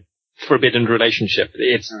certified forbidden relationship.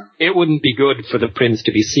 It wouldn't be good for the prince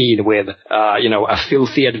to be seen with, a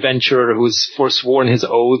filthy adventurer who's forsworn his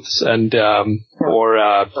oaths and,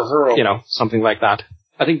 something like that.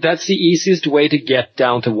 I think that's the easiest way to get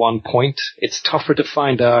down to 1 point. It's tougher to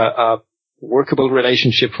find a workable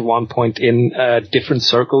relationship for 1 point in a different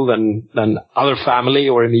circle than other family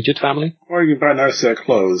or immediate family. Or you can buy another set of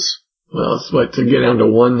clothes. Well, it's to get down to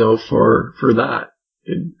 1 though for that.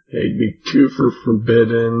 It'd be 2 for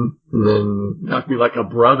forbidden, and then that'd be like a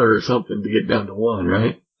brother or something to get down to 1,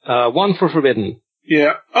 right? 1 for forbidden.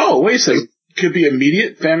 Yeah. Oh, wait a second. Could be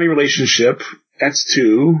immediate family relationship. That's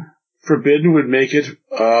 2. Forbidden would make it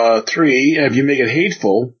 3, and if you make it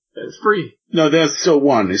hateful, it's free. No, that's still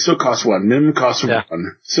 1. It still costs 1. Minimum cost 1.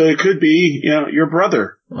 So it could be, your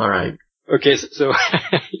brother. All right. Okay, so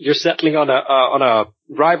you're settling on a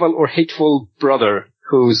rival or hateful brother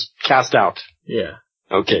who's cast out. Yeah.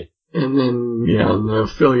 Okay. And then, the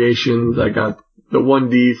affiliations, I got the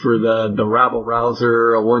 1D for the rabble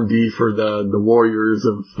rouser, a 1D for the warriors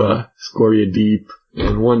of Scoria Deep,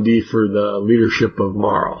 and 1D for the leadership of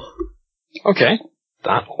Marl. Okay,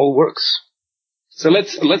 that all works. So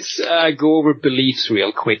let's go over beliefs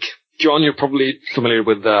real quick. John, you're probably familiar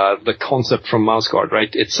with the concept from MouseGuard, right?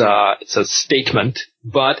 It's a statement,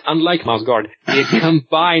 but unlike MouseGuard, it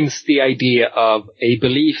combines the idea of a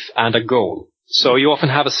belief and a goal. So you often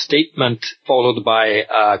have a statement followed by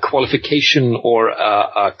a qualification or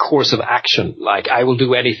a course of action, like I will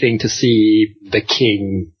do anything to see the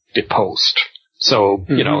king deposed. So,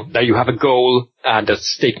 that you have a goal and a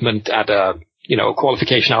statement and a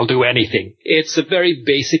qualification, I'll do anything. It's a very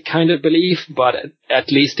basic kind of belief, but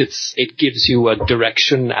at least it gives you a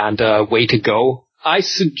direction and a way to go. I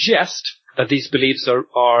suggest that these beliefs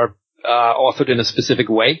are authored in a specific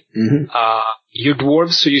way. Mm-hmm. You're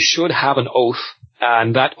dwarves, so you should have an oath,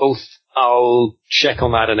 and that oath, I'll check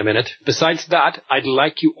on that in a minute. Besides that, I'd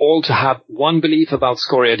like you all to have one belief about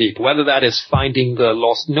Scoria Deep, whether that is finding the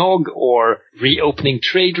lost Nog, or reopening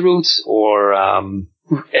trade routes, or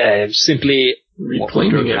simply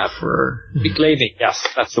reclaiming it for... Reclaiming, yes,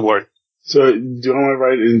 that's the word. So, do you want to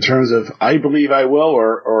write in terms of I believe I will,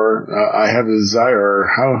 or I have a desire, or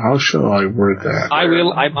how shall I word that? I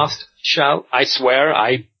will, I must, shall, I swear,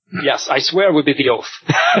 yes, I swear would be the oath.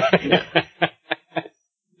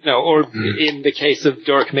 No, or in the case of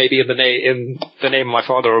Dirk, maybe in the name of my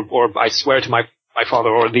father, or I swear to my father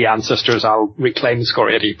or the ancestors, I'll reclaim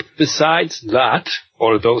Scoria Deep. Besides that,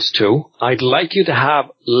 or those two, I'd like you to have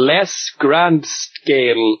less grand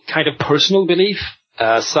scale kind of personal belief,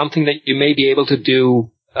 something that you may be able to do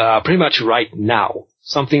pretty much right now,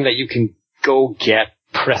 something that you can go get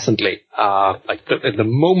presently. Like the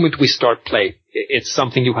moment we start play, it's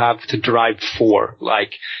something you have to drive for,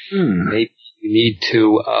 like maybe you need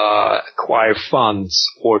to acquire funds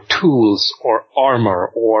or tools or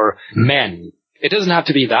armor or men. It doesn't have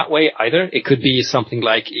to be that way either. It could be something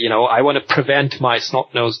like, I want to prevent my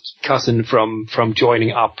snot-nosed cousin from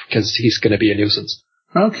joining up because he's going to be a nuisance.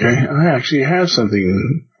 Okay, I actually have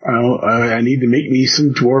something. I need to make me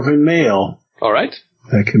some dwarven mail. All right.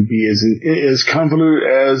 That can be as convoluted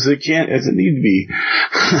as it need to be.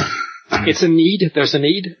 It's a need. There's a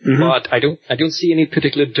need, but I don't see any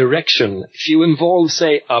particular direction. If you involve,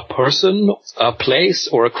 say, a person, a place,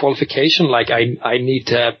 or a qualification, like I need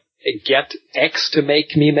to get X to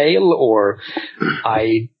make me mail, or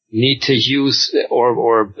I need to use,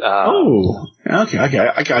 or okay,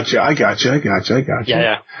 I got you.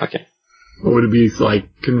 Yeah, okay. What would it be like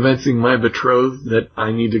convincing my betrothed that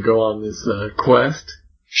I need to go on this quest?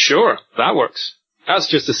 Sure, that works. That's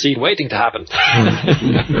just a scene waiting to happen.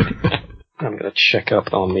 I'm going to check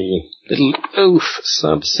up on the little oath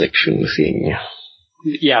subsection thing.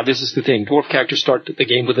 Yeah, this is the thing. Dwarf characters start the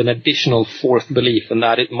game with an additional fourth belief, and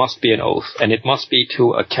that it must be an oath, and it must be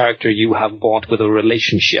to a character you have bought with a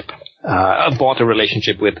relationship. Bought a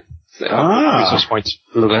relationship with. Resource points.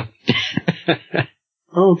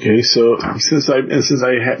 Okay, so since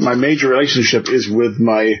my major relationship is with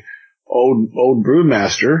my old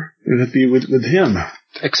brewmaster, it'd be with him.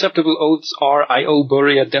 Acceptable oaths are: I owe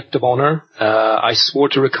Bury a debt of honor. I swore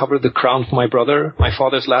to recover the crown for my brother. My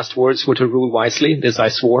father's last words were to rule wisely. This I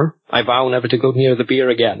swore. I vow never to go near the beer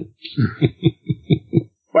again.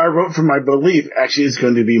 What I wrote for my belief actually is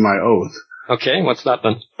going to be my oath. Okay, what's that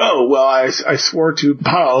then? Oh, well, I swore to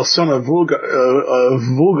Paul, son of Vigard,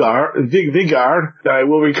 that I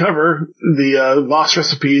will recover the lost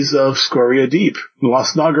recipes of Scoria Deep,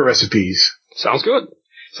 lost Naga recipes. Sounds good.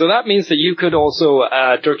 So that means that you could also,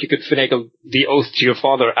 Dirk, you could finagle the oath to your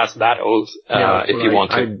father as that oath, if you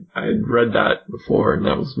want to. I'd read that before, and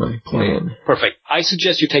that was my plan. Perfect. I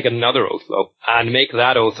suggest you take another oath, though, and make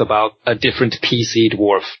that oath about a different PC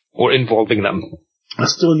dwarf, or involving them. I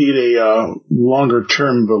still need a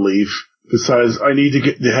longer-term belief. Besides, I need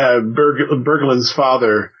to have Berglin's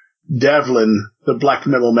father, Davlin, the Black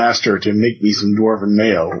Metal Master, to make me some dwarven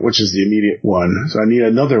mail, which is the immediate one. So I need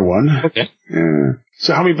another one. Okay.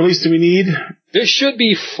 So how many beliefs do we need? There should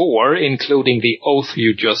be 4, including the oath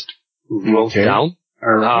you just wrote down.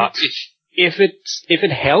 All right. If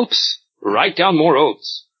it helps, write down more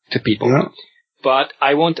oaths to people. Yeah. But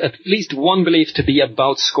I want at least one belief to be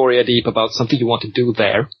about Scoria Deep, about something you want to do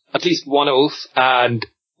there. At least one oath and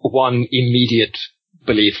one immediate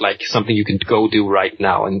belief, like something you can go do right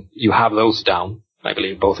now. And you have those down, I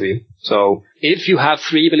believe, both of you. So if you have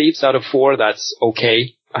 3 beliefs out of 4, that's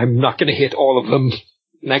okay. I'm not going to hit all of them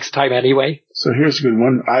next time anyway. So here's a good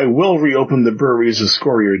one. I will reopen the breweries of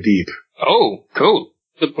Scoria Deep. Oh, cool.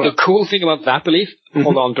 The cool thing about that belief,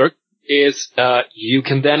 hold on, Dirk, is you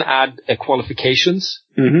can then add qualifications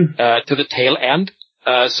to the tail end.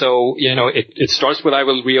 So, it starts with I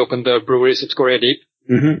will reopen the breweries of Scoria Deep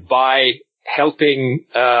by helping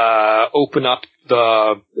open up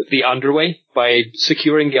the underway, by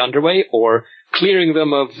securing the underway, or clearing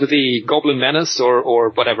them of the goblin menace, or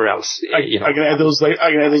whatever else. I can add those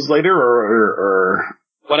later, or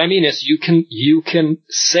what I mean is you can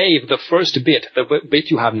save the first bit, the bit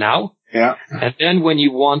you have now. Yeah. And then when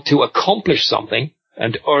you want to accomplish something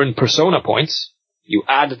and earn persona points, you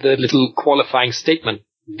add the little qualifying statement.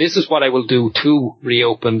 This is what I will do to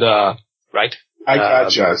reopen the, right? I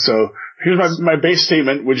gotcha. So here's my base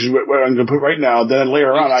statement, which is what I'm going to put right now. Then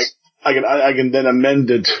later on, I can then amend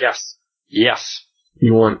it. Yes.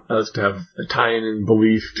 You want us to have a tie-in and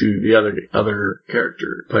belief to the other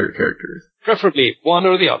player characters. Preferably one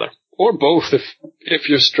or the other. Or both if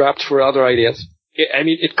you're strapped for other ideas. I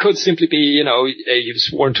mean, it could simply be, you've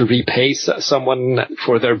sworn to repay someone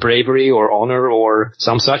for their bravery or honor or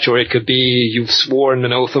some such, or it could be you've sworn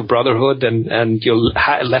an oath of brotherhood and you'll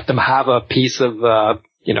let them have a piece of,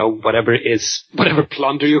 whatever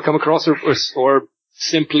plunder you come across, or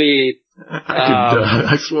simply...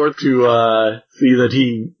 I swore to see that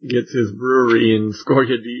he gets his brewery in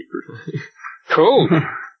Scoria Deep. Cool.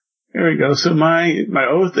 There we go. So my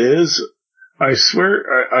oath is... I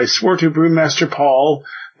swore to Brewmaster Paul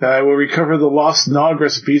that I will recover the lost Nog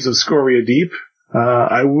recipes of Scoria Deep.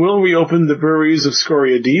 I will reopen the breweries of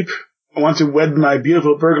Scoria Deep. I want to wed my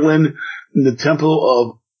beautiful Berglin in the temple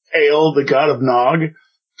of Ale, the god of Nog.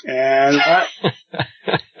 And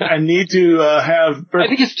I need to have... I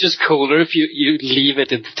think it's just cooler if you leave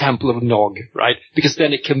it at the temple of Nog, right? Because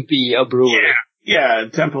then it can be a brewery. Yeah,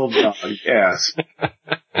 temple of Nog, yes.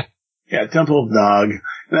 Yeah, temple of Nog.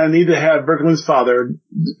 And I need to have Berglin's father,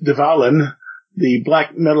 Devalin, the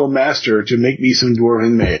Black Metal Master, to make me some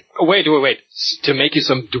dwarven mail. Oh, wait. To make you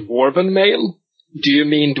some dwarven mail? Do you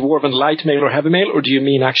mean dwarven light mail or heavy mail, or do you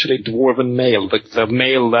mean actually dwarven mail, the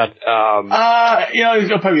mail that? He's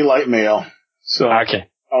gonna probably light mail. So okay,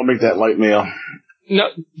 I'll make that light mail. No,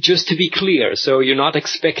 just to be clear, so you're not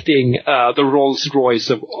expecting the Rolls Royce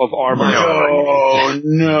of armor.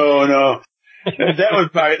 No. That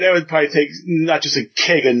would probably take not just a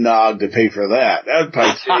keg of nog to pay for that. That would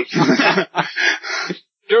probably take.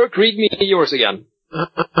 Dirk, read me yours again.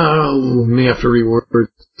 May have to reword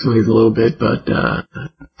some of these a little bit, but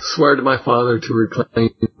swear to my father to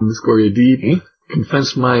reclaim Scoria deep.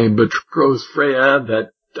 Confess my betrothed Freya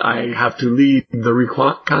that I have to lead the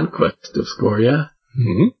reconquest of Scoria.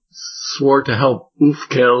 Mm-hmm. Swore to help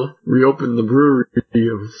Ulfkill reopen the brewery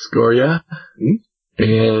of Scoria. Mm-hmm.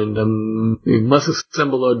 And we must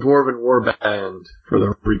assemble a dwarven war band for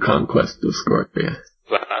the reconquest of Scoria.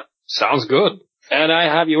 That sounds good. And I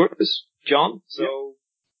have yours, John. So.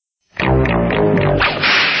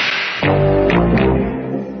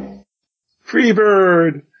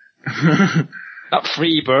 Freebird. Not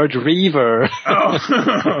Freebird, Reaver. Oh.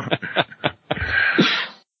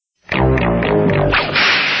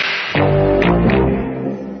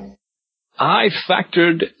 I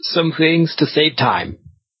factored some things to save time.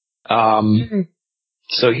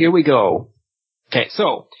 So here we go. Okay,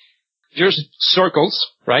 so there's circles,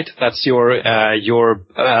 right? That's your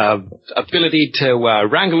ability to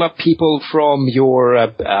wrangle up people from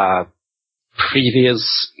your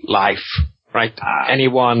previous life, right?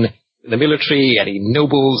 Anyone in the military, any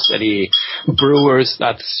nobles, any brewers,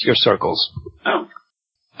 that's your circles. Oh.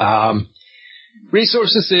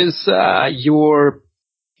 Resources is your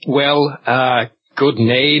good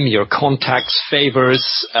name, your contacts,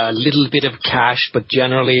 favors, a little bit of cash, but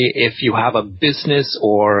generally if you have a business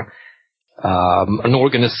or an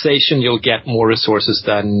organization, you'll get more resources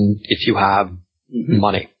than if you have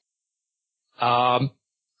money. The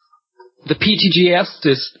PTGS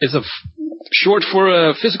is short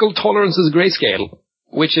for physical tolerances grayscale,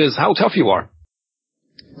 which is how tough you are.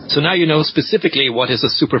 So now you know specifically what is a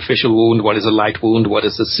superficial wound, what is a light wound, what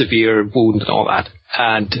is a severe wound, and all that.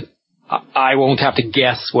 And I won't have to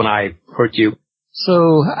guess when I hurt you.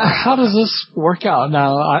 So how does this work out?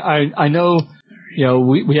 Now, I know,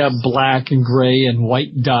 we have black and gray and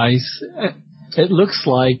white dice. It looks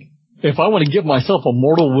like if I want to give myself a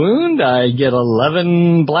mortal wound, I get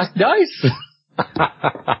 11 black dice.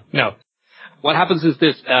 No. What happens is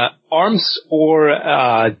this, arms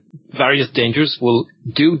or various dangers will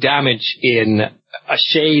do damage in a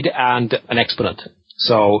shade and an exponent.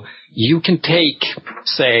 So you can take,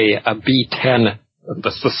 say, a B10,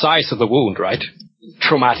 the size of the wound, right?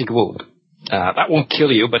 Traumatic wound. That won't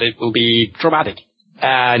kill you, but it will be traumatic.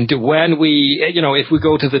 And when if we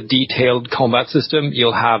go to the detailed combat system,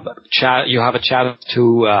 you'll have a chance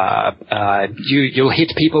to, you'll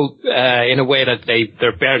hit people, in a way that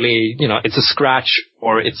they're barely, it's a scratch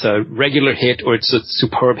or it's a regular hit or it's a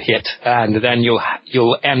superb hit. And then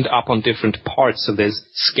you'll end up on different parts of this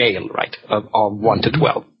scale, right? Of 1 to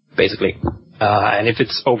 12, basically. And if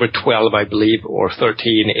it's over 12, I believe, or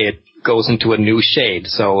 13, it goes into a new shade.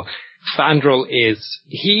 So, Fandral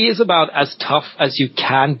he is about as tough as you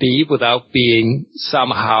can be without being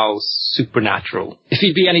somehow supernatural. If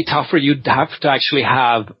he'd be any tougher, you'd have to actually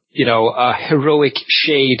have, a heroic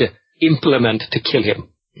shade implement to kill him.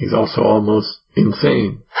 He's also almost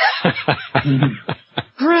insane.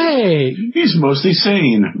 Great! He's mostly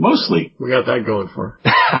sane. Mostly. We got that going for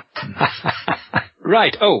him.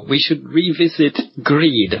 Right. Oh, we should revisit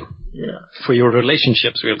greed. Yeah. For your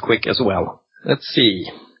relationships real quick as well. Let's see.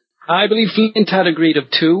 I believe Flint had a greed of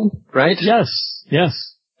 2, right? Yes.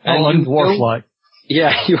 And dwarf-like.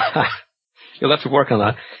 Yeah, you'll have to work on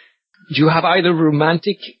that. Do you have either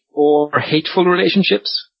romantic or hateful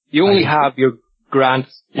relationships? You only have your I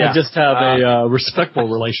just have a respectful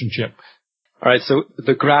relationship. Alright, so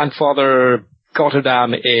the grandfather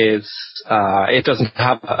Gotterdam is, it doesn't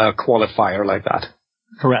have a qualifier like that.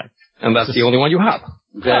 Correct. And that's the only one you have.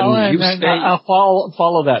 Then I'll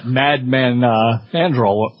follow that madman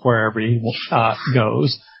Fandral wherever he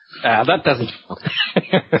goes. That doesn't.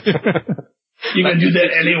 You're gonna do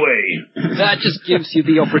that anyway. That just gives you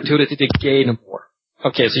the opportunity to gain more.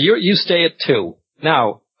 Okay, so you stay at 2.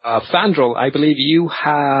 Now, Fandral, I believe you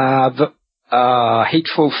have a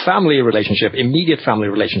hateful family relationship, immediate family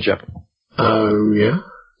relationship. Yeah.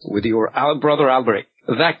 With your brother Alberic.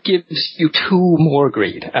 That gives you 2 more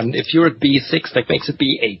greed. And if you're at B6, that makes it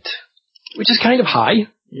B8. Which is kind of high.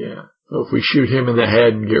 Yeah. So if we shoot him in the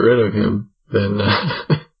head and get rid of him, then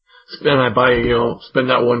spend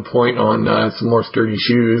that 1 point on some more sturdy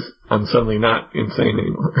shoes, I'm suddenly not insane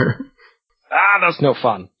anymore. That's no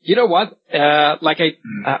fun. You know what?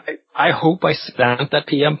 I hope I spent that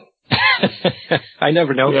PM. I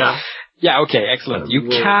never know. Yeah. Yeah, okay, excellent. You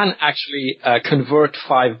can actually convert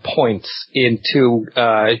 5 points into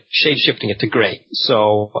shade-shifting it to gray.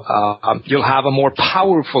 So you'll have a more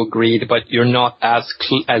powerful greed, but you're not as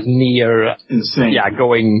near insane. Yeah,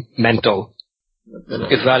 going mental.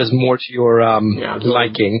 If that is more to your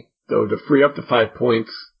liking. So to free up the 5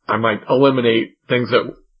 points, I might eliminate things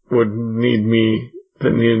that would need me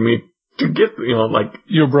to get, like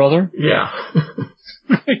your brother. Yeah.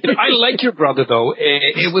 I like your brother, though.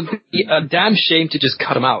 It would be a damn shame to just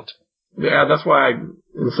cut him out. Yeah, that's why,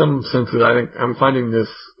 in some senses, I think I'm finding this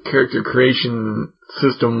character creation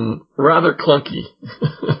system rather clunky.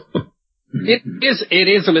 It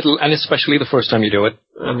is a little, and especially the first time you do it.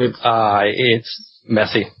 And it's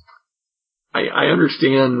messy. I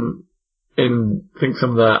understand and think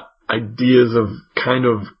some of the ideas of kind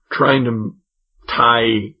of trying to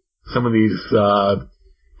tie some of these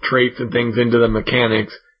traits and things into the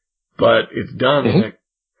mechanics, but it's done in a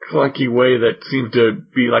clunky way that seems to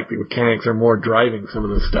be like the mechanics are more driving some of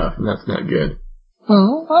the stuff, and that's not good.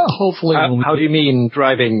 Well, hopefully. How do you mean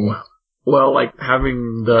driving? Well, like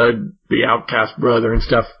having the outcast brother and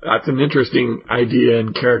stuff, that's an interesting idea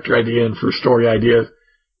and character idea and for story ideas,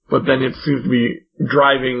 but then it seems to be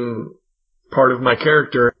driving part of my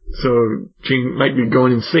character, so she might be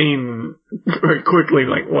going insane very quickly,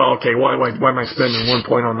 like, well, okay, why am I spending 1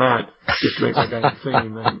 point on that just to make that guy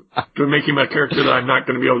insane, and to make him a character that I'm not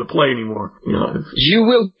going to be able to play anymore, You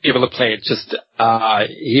will be able to play it, just,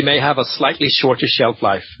 he may have a slightly shorter shelf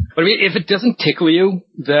life. But I mean, if it doesn't tickle you,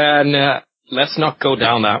 then, let's not go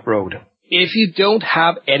down that road. If you don't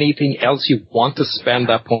have anything else you want to spend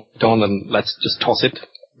that point on, then let's just toss it.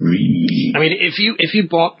 I mean, if you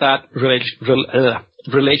bought that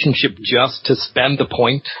relationship just to spend the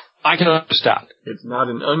point, I can understand. It's not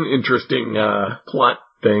an uninteresting plot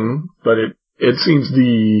thing, but it seems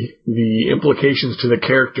the implications to the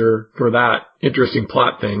character for that interesting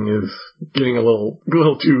plot thing is getting a little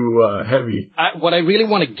too heavy. What I really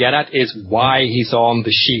want to get at is why he's on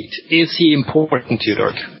the sheet. Is he important to you,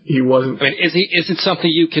 Dirk? He wasn't. I mean, is it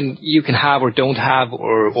something you can have or don't have,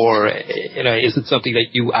 or is it something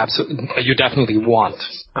that you definitely want?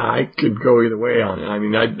 I could go either way on it. I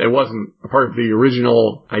mean, it wasn't a part of the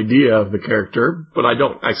original idea of the character, but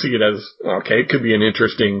I see it as, okay, it could be an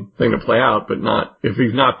interesting thing to play out, but not, if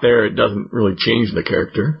he's not there, it doesn't really change the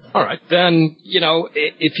character. All right, then,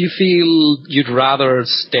 if you feel you'd rather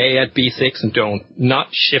stay at B6 and not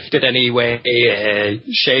shift it anyway,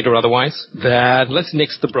 shade or otherwise, then let's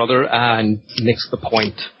nix the brother and nix the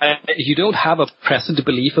point. You don't have a present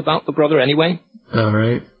belief about the brother anyway. All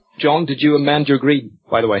right. John, did you amend your greed,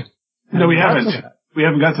 by the way? No, we haven't. We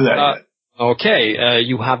haven't got to that yet. Okay,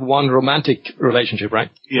 you have one romantic relationship,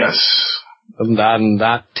 right? Yes. And then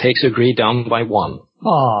that takes your greed down by 1.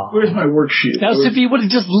 Aww. Where's my worksheet? As if he would have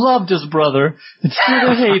just loved his brother instead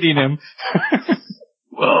of hating him.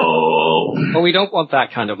 Well, we don't want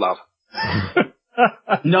that kind of love.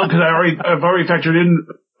 No, because I've already factored in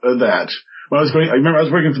that. When I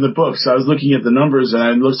was working for the books. I was looking at the numbers, and I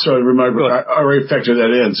already factored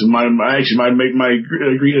that in. So my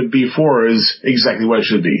greed at B4 is exactly what it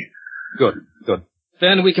should be. Good.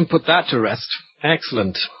 Then we can put that to rest.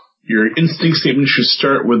 Excellent. Your instinct statement should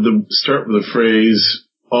start with the phrase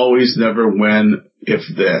 "always, never, when, if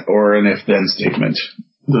then," or an if then statement.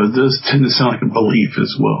 Though it does tend to sound like a belief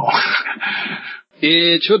as well.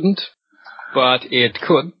 It shouldn't, but it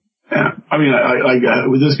could. Yeah. I mean,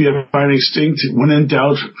 would this be a fine instinct? When in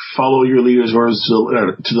doubt, follow your leader's orders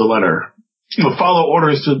to the letter. Follow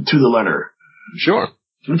orders to the letter. Sure.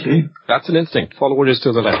 Okay. That's an instinct. Follow orders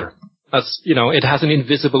to the letter. That's, it has an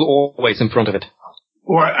invisible always in front of it.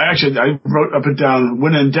 Or I wrote up and down,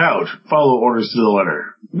 when in doubt, follow orders to the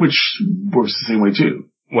letter, which works the same way too.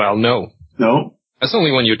 Well, no. No? That's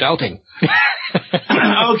only when you're doubting.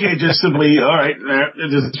 Okay, just simply, alright,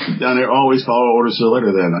 just down there, always follow orders to the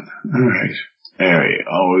letter then. Alright,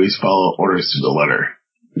 always follow orders to the letter,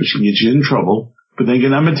 which can get you in trouble. But then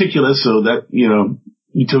again, I'm meticulous, so that, you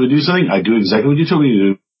tell me to do something, I do exactly what you told me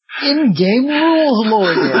to do. In-game rules,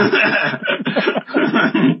 lawyer.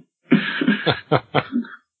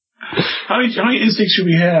 How many instincts should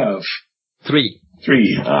we have? 3.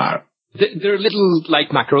 3. They're little like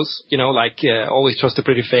macros, always trust a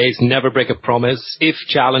pretty face, never break a promise, if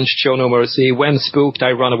challenged, show no mercy, when spooked,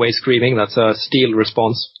 I run away screaming. That's a steal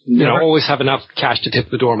response. Always have enough cash to tip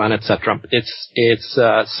the doorman, etc. It's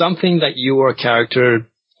something that your character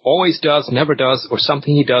always does, never does, or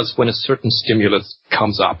something he does when a certain stimulus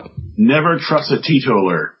comes up. Never trust a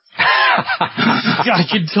teetotaler. I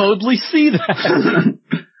can totally see that.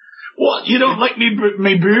 What? You don't like me,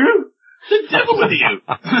 brew? The devil with you.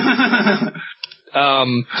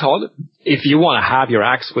 Todd, if you want to have your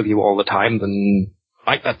axe with you all the time, then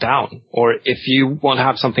write that down. Or if you want to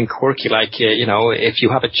have something quirky, like, if you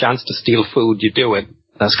have a chance to steal food, you do it.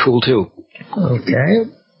 That's cool too. Okay.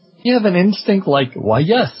 You have an instinct like, why,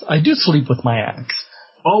 yes, I do sleep with my axe.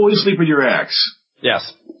 Always sleep with your axe.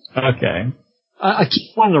 Yes. Okay. I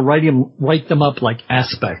keep wanting to write them up like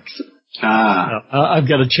aspects. I've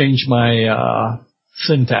got to change my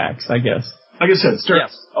syntax, I guess. Like I said,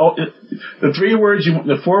 the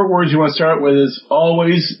 4 words you want to start with is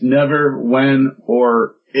always, never, when,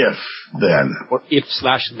 or if, then. Or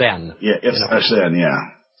if/then. Yeah, if/then, yeah.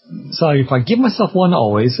 So if I give myself one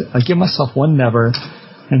always, I give myself one never,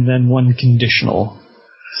 and then one conditional.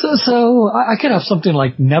 So I could have something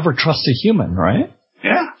like never trust a human, right?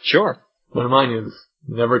 Yeah. Sure. One of mine is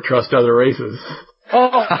never trust other races.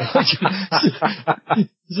 Oh,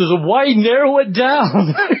 this is why narrow it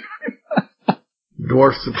down.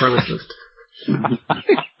 Dwarf supremacist.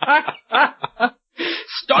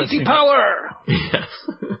 Stunting power! Yes.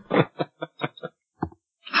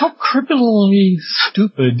 How criminally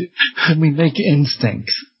stupid can we make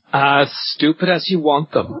instincts? As stupid as you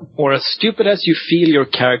want them, or as stupid as you feel your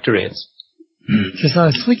character is. Because I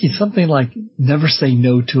was thinking something like never say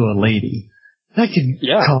no to a lady. That could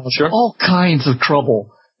cause all kinds of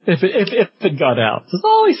trouble if it got out. Says,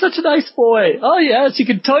 oh, he's such a nice boy. Oh, yes, you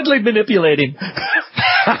can totally manipulate him.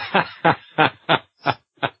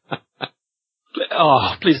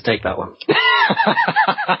 Oh, please take that one.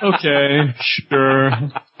 Okay, sure.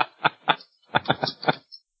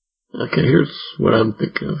 Okay, here's what I'm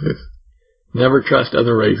thinking of. Never trust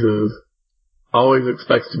other races. Always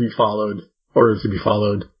expects to be followed. Orders to be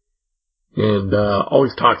followed. And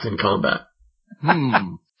always talks in combat.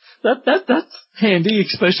 That's handy,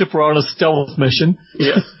 especially if we're on a stealth mission.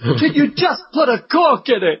 Yes. Did you just put a cork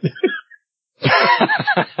in it?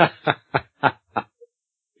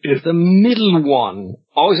 If the middle one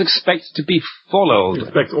always expects to be followed.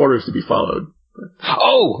 Expects orders to be followed.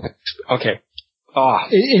 Oh, okay. Oh,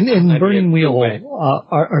 in Burning Wheel,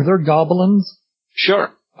 are there goblins? Sure.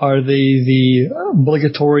 Are they the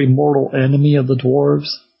obligatory mortal enemy of the dwarves?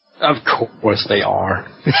 Of course they are.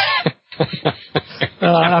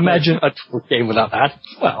 I imagine a game without that.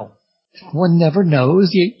 Well, one never knows.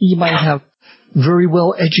 You might have very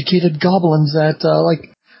well educated goblins that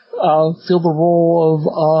fill the role of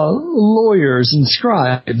lawyers and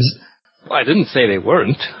scribes. Well, I didn't say they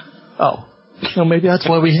weren't. Oh, well, maybe that's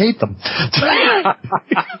why we hate them. I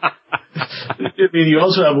mean, you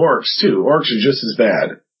also have orcs too. Orcs are just as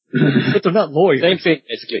bad. But they're not lawyers. Same thing,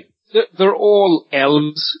 basically. They're all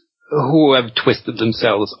elves who have twisted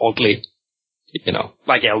themselves oddly.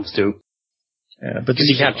 Like elves do. Yeah, but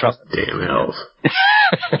you can't trust them. Damn elves.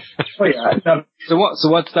 Oh, yeah. So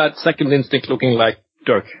what's that second instinct looking like,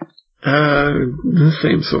 Dirk? The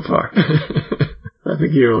same so far. I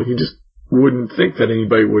think, he just wouldn't think that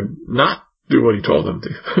anybody would not do what he told them to.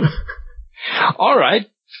 All right.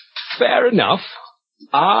 Fair enough.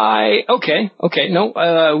 Okay.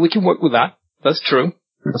 No, we can work with that. That's true.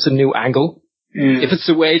 That's a new angle. Yeah. If it's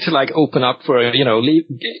a way to open up for,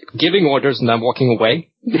 giving orders and then walking away.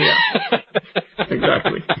 Yeah.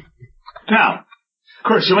 Exactly. Now, of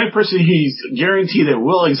course, the only person he's guaranteed that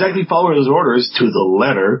will exactly follow his orders to the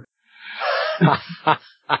letter.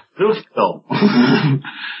 Phil.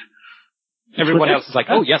 Everyone else is like,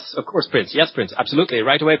 oh, yes, of course, Prince. Yes, Prince. Absolutely.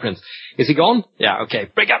 Right away, Prince. Is he gone? Yeah, okay.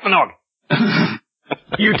 Break up the nog.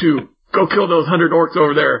 You two, go kill those 100 orcs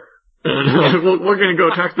over there. We're going to go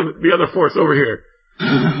attack the other force over here.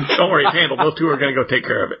 Don't worry, it's handled. Those two are going to go take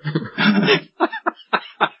care of it.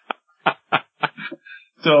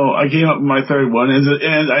 So I came up with my third one, and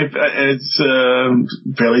it's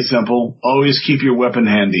fairly simple. Always keep your weapon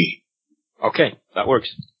handy. Okay, that works.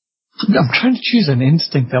 I'm trying to choose an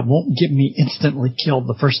instinct that won't get me instantly killed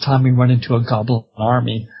the first time we run into a goblin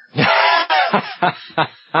army.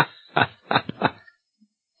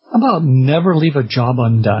 How about never leave a job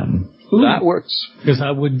undone? That works. Because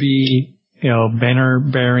that would be, banner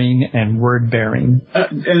bearing and word bearing.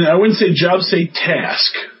 And I wouldn't say job, say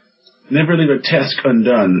task. Never leave a task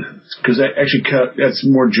undone. Because that's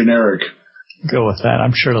more generic. Go with that.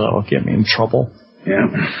 I'm sure that will get me in trouble. Yeah.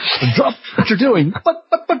 Drop what you're doing. But.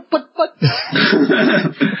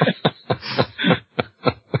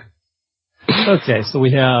 Okay, so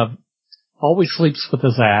we have always sleeps with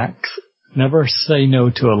his axe, never say no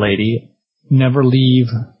to a lady, never leave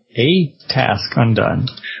a task undone.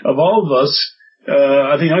 Of all of us,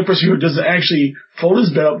 I think the only person who doesn't actually fold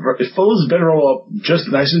his bedroll up just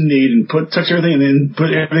nice and neat and touch everything and then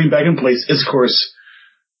put everything back in place is, of course,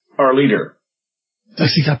 our leader.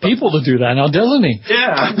 He's got people to do that now, doesn't he?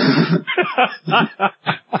 Yeah.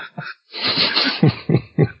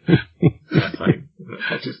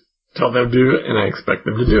 I just tell them to do it, and I expect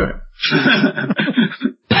them to do it.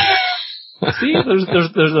 See,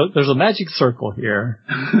 there's a magic circle here.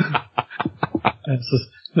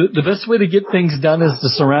 The best way to get things done is to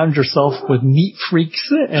surround yourself with neat freaks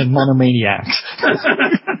and monomaniacs.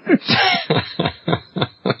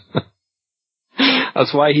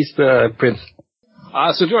 That's why he's the prince.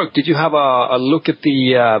 So, Dirk, did you have a look at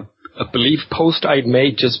the a belief post I'd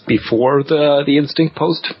made just before the instinct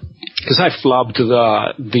post? Because I flubbed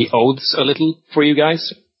the oaths a little for you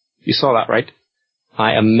guys. You saw that, right?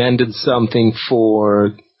 I amended something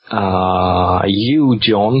for you,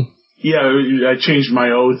 John. Yeah, I changed my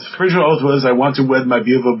oath. The original oath was I want to wed my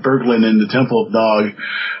beautiful Berglin in the Temple of Dog.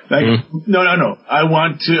 No. I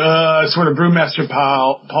want to sort of Brewmaster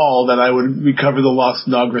Paul that I would recover the lost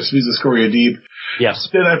dog recipes of Scoria Deep. Yes.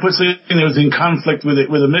 Then I put something that was in conflict with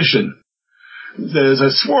a mission. That is, I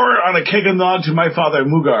swore on a keg of nog to my father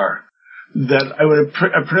Mugar that I would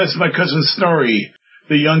apprentice my cousin Snorri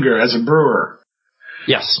the Younger as a brewer.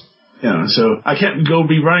 Yes. So I can't go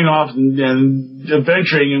be running off and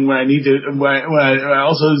adventuring when I need to. When I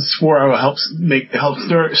also swore I will help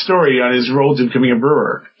Story on his road to becoming a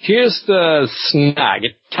brewer. Here's the snag.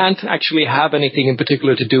 It can't actually have anything in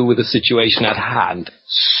particular to do with the situation at hand.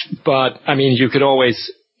 But, I mean, you could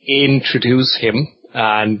always introduce him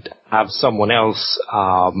and have someone else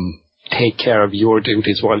take care of your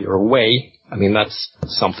duties while you're away. I mean, that's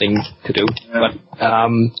something to do. Yeah. But,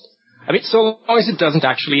 I mean, so long as it doesn't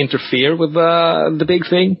actually interfere with the big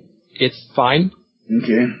thing, it's fine.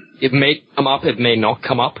 Okay. It may come up, it may not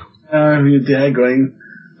come up. Your dad going,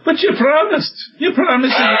 but you promised. You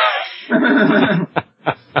promised.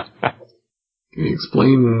 Can you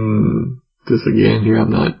explain this again here? I'm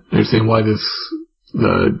not understanding why the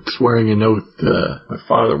swearing an oath to my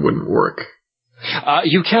father wouldn't work.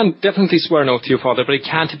 You can definitely swear an oath to your father, but it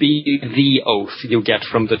can't be the oath you get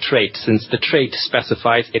from the trait, since the trait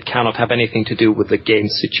specifies it cannot have anything to do with the game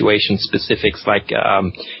situation specifics, like,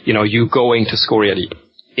 you going to Scoria Deep.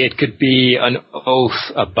 It could be an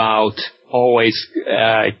oath about always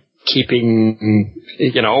keeping,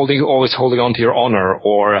 always holding on to your honor,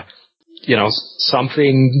 or,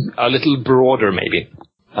 something a little broader maybe.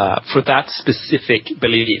 For that specific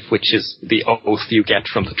belief, which is the oath you get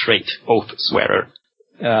from the trait, oath swearer.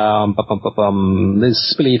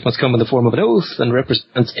 This belief must come in the form of an oath and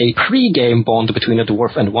represents a pre-game bond between a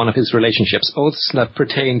dwarf and one of his relationships. Oaths that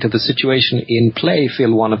pertain to the situation in play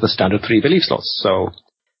fill one of the standard 3 belief slots.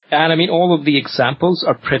 And I mean, all of the examples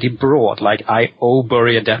are pretty broad, like I owe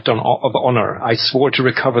bury a debt of honor. I swore to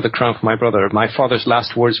recover the crown for my brother. My father's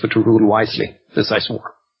last words were to rule wisely. This I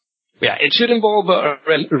swore. Yeah, it should involve a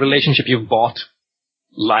relationship you've bought,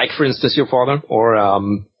 like, for instance, your father or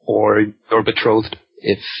your betrothed.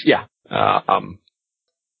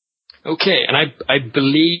 Okay, and I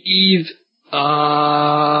believe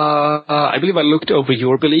I looked over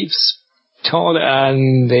your beliefs, Todd,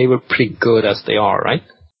 and they were pretty good as they are, right?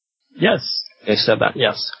 Yes. They said that,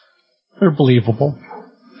 yes. They're believable.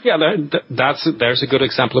 Yeah, there's a good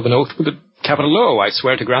example of an oath with a capital O. I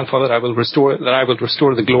swear to grandfather that I will restore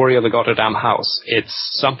the glory of the Gotterdam house. It's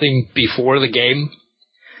something before the game,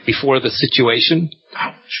 before the situation.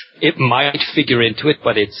 Ouch. It might figure into it,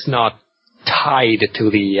 but it's not tied to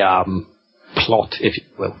the plot, if you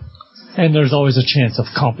will. And there's always a chance of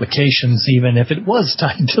complications, even if it was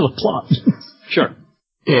tied to the plot. Sure.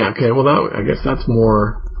 Yeah, okay, well, I guess that's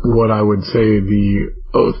more what I would say the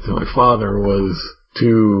oath to my father was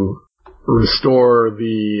to restore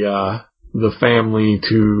the family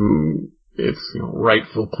to its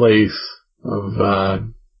rightful place of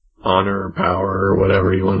honor, power, or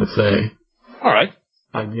whatever you want to say. All right.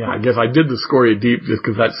 I guess I did the Scoria Deep just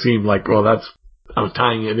because that seemed like, I was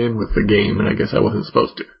tying it in with the game, and I guess I wasn't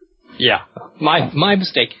supposed to. Yeah, my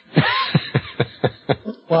mistake.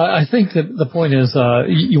 Well, I think that the point is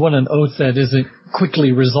you want an oath that isn't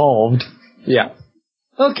quickly resolved. Yeah.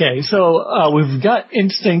 Okay, so we've got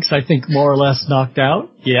instincts, I think, more or less knocked out.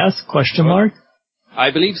 Yes? Question mark?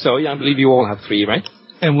 I believe so. Yeah, I believe you all have 3, right?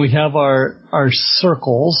 And we have our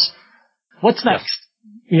circles. What's next?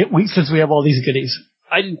 Yes. Since we have all these goodies.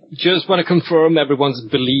 I just want to confirm everyone's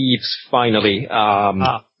beliefs finally.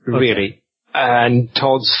 Okay. Really. And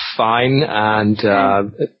Todd's fine. And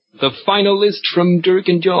the final list from Dirk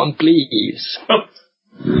and John, please.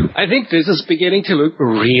 I think this is beginning to look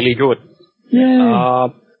really good. Yeah.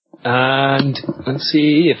 And let's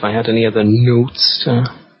see if I had any other notes to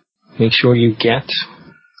make sure you get.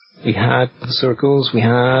 We had the circles, we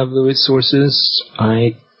have the resources.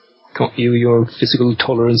 I got you your physical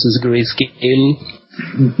tolerances grayscale.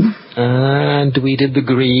 And we did the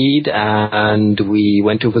greed, and we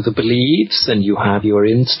went over the beliefs, and you have your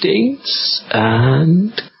instincts,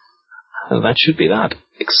 and that should be that,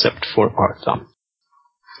 except for Artha.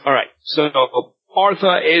 Alright, so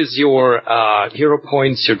Artha is your hero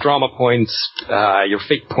points, your drama points, your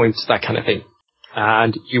fate points, that kind of thing.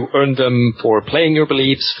 And you earn them for playing your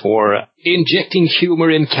beliefs, for injecting humor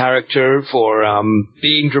in character, for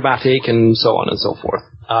being dramatic, and so on and so forth.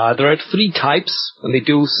 There are 3 types, and they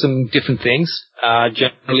do some different things.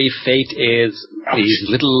 Generally, fate is these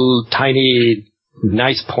little, tiny,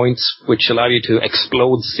 nice points which allow you to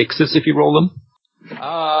explode 6s if you roll them.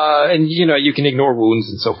 And, you can ignore wounds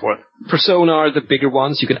and so forth. Persona are the bigger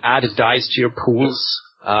ones. You can add dice to your pools.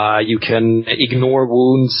 You can ignore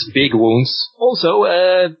wounds, big wounds. Also,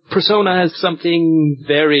 Persona has something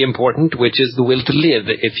very important, which is the will to live.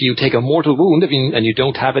 If you take a mortal wound and you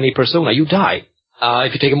don't have any Persona, you die.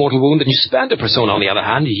 If you take a mortal wound and you spend a Persona, on the other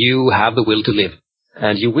hand, you have the will to live.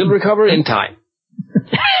 And you will recover in time.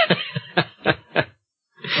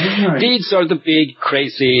 Deeds are the big,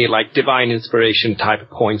 crazy, divine inspiration type of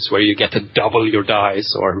points where you get to double your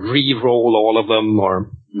dice or re-roll all of them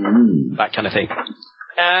or that kind of thing.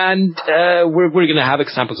 And we're going to have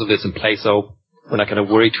examples of this in play, so we're not going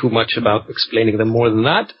to worry too much about explaining them more than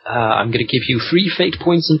that. I'm going to give you 3 fate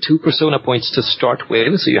points and 2 persona points to start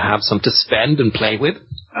with, so you have some to spend and play with.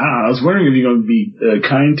 I was wondering if you're going to be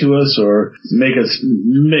kind to us or make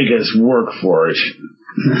us work for it.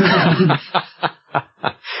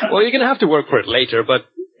 Well, you're going to have to work for it later, but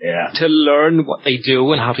to learn what they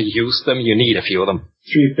do and how to use them, you need a few of them.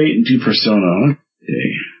 3 fate and 2 persona.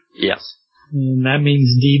 Okay. Yes. And that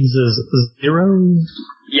means deeds is 0?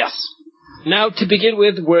 Yes. Now, to begin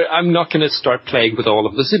with, I'm not going to start playing with all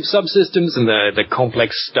of the subsystems and the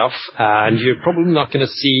complex stuff, and you're probably not going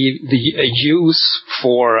to see the use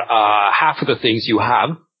for half of the things you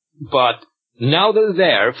have, but now they're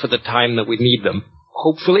there for the time that we need them.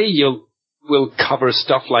 Hopefully, we'll cover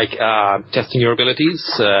stuff like testing your abilities,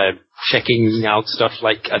 checking out stuff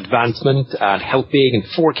like advancement and helping and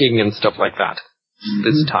forking and stuff like that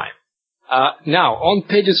this time. Now, on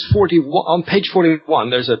page 41,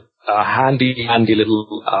 there's a handy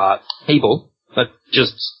little table that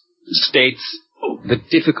just states the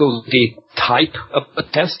difficulty type of a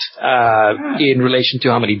test in relation to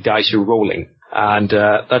how many dice you're rolling. And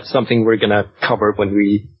that's something we're going to cover when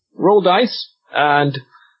we roll dice. And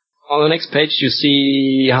on the next page, you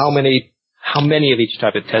see how many of each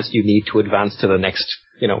type of test you need to advance to the next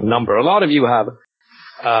number. A lot of you have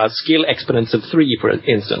skill exponents of 3, for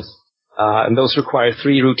instance. And those require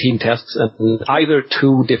 3 routine tests and either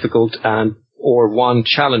 2 difficult or 1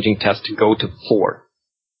 challenging test to go to 4.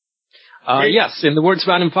 Yes, in the words of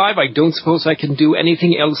Adam 5, I don't suppose I can do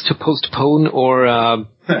anything else to postpone or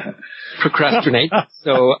procrastinate.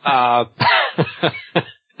 So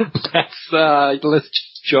let's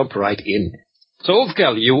jump right in. So,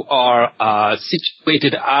 Ulfgal, you are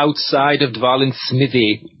situated outside of Dvalin's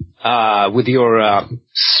smithy with your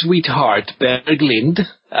sweetheart, Berglind.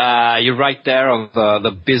 You're right there on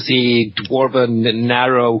the busy, dwarven,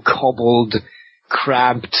 narrow, cobbled,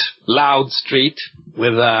 cramped, loud street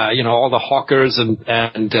with, all the hawkers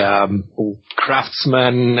and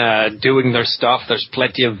craftsmen doing their stuff. There's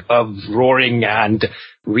plenty of roaring and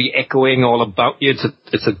re-echoing all about you.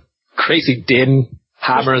 It's a crazy din.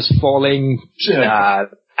 Hammers falling,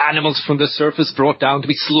 animals from the surface brought down to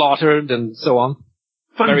be slaughtered, and so on.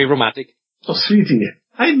 Fun. Very romantic. Oh, sweetie,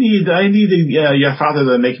 I need your father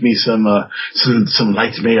to make me some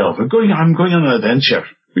light mail. I'm going on an adventure.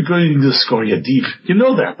 We're going to Scoria Deep. You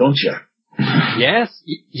know that, don't you? Yes,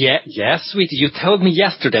 sweetie. You told me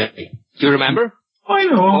yesterday. Do you remember? I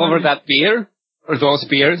know. Over that beer or those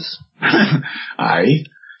beers? Aye.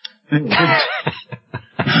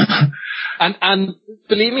 And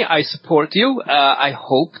believe me, I support you. I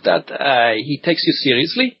hope that he takes you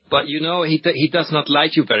seriously. But he does not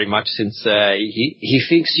like you very much since he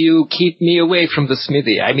thinks you keep me away from the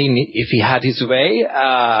smithy. I mean, if he had his way,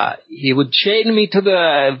 he would chain me to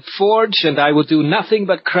the forge, and I would do nothing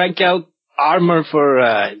but crank out armor for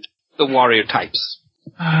the warrior types.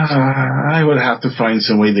 I would have to find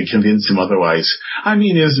some way to convince him otherwise. I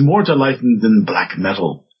mean, there's more to life than black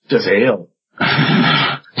metal. Just ale.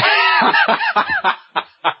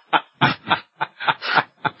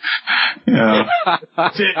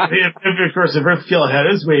 Of course, if Earthkill had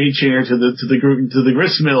his way, he'd chain her to the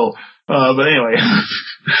grist mill. But anyway.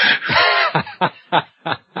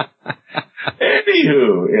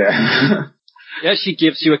 Anywho, yeah. Yeah, she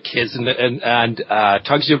gives you a kiss and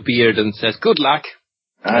tugs your beard and says, "Good luck."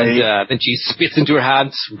 And then she spits into her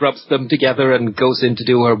hands, rubs them together, and goes in to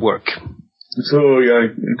do her work. So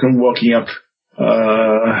I come walking up.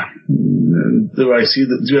 Do I see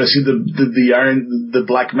the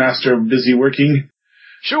Black Master busy working?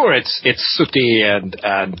 Sure, it's sooty and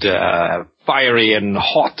fiery and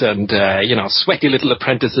hot and sweaty little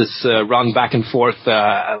apprentices run back and forth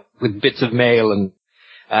with bits of mail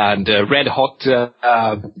and red hot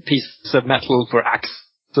pieces of metal for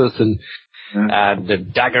axes and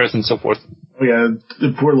daggers and so forth. Oh yeah,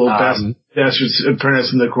 the poor little bastard's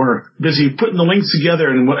apprentice in the corner, busy putting the links together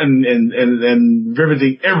and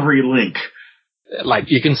riveting every link. Like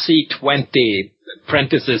you can see 20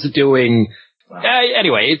 apprentices doing.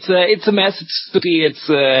 Anyway, it's a mess. It's sooty.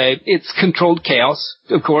 It's controlled chaos.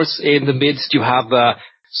 Of course, in the midst you have the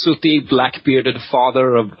sooty, black-bearded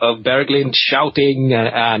father of Berglind shouting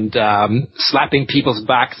and slapping people's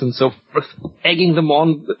backs and so forth, egging them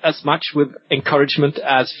on as much with encouragement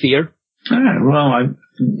as fear. Well, I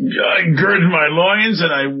gird my loins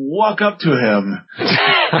and I walk up to him.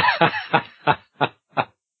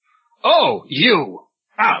 Oh, you!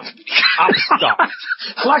 Stop.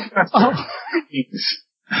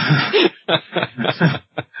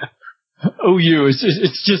 Oh, you!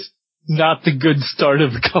 It's just not the good start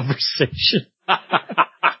of the conversation.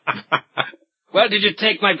 Where did you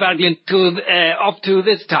take my Berglind off to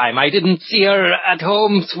this time? I didn't see her at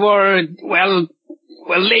home for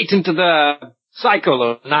late into the cycle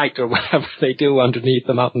or night or whatever they do underneath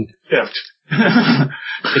the mountain. Shift.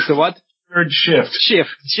 It's the what? Third shift.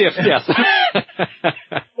 Shift, yes.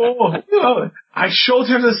 I showed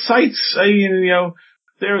her the sights.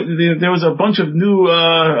 There was a bunch of newly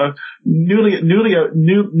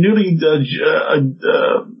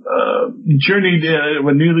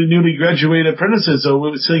graduated apprentices, so we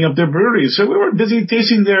were setting up their breweries. So we were busy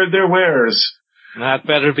tasting their wares. That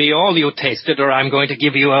better be all you tasted, or I'm going to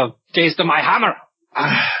give you a taste of my hammer.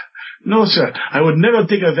 No, sir. I would never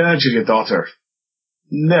take advantage of your daughter.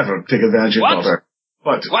 Never take advantage of your daughter.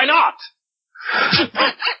 But why not?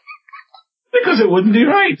 Because it wouldn't be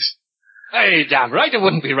right. Hey, damn right it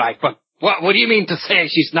wouldn't be right, but what do you mean to say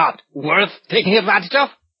she's not worth taking advantage of?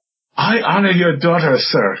 I honor your daughter,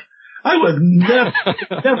 sir. I would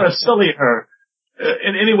never sully her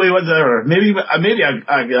in any way whatsoever. Maybe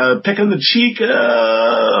I peck on the cheek,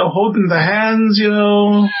 holding the hands,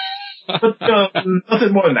 but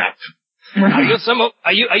nothing more than that.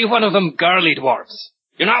 Are you one of them girly dwarfs?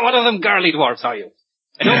 You're not one of them girly dwarfs, are you?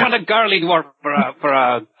 I don't want a girly dwarf for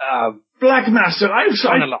a Black Master. I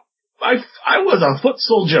was a foot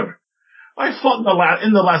soldier. I fought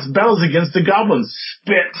in the last battles against the goblins.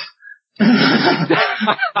 Spit.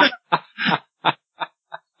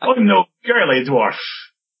 Oh no, girly dwarf.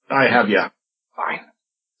 I have ya. Fine.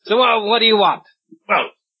 So what do you want?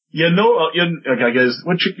 Well, I guess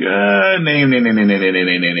what's your name?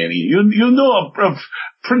 You know of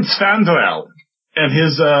Prince Fandorel and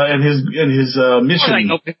his mission. I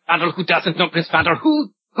know Prince Fandorel. Who doesn't know Prince Fandorel?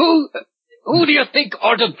 Who do you think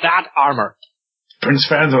ordered that armor? Prince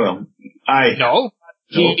Fandorel. No.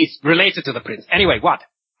 He's related to the prince. Anyway, what?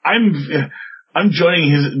 I'm joining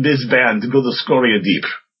his band to go to Scoria Deep.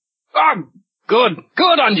 Oh,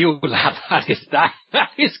 good on you, lad.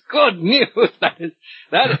 That is good news.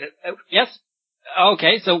 Yes.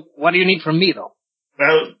 Okay, so what do you need from me, though?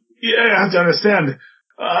 Well, you have to understand.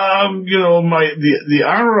 The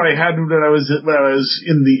armor I had when I was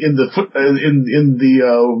in the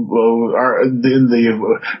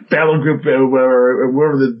battle group,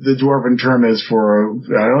 wherever the dwarven term is for, I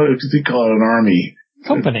don't know if you call it an army.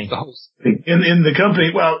 Company. In the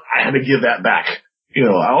company, well, I had to give that back.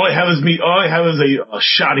 All I have is a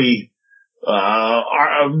shoddy,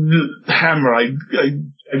 hammer I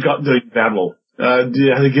got during battle. I had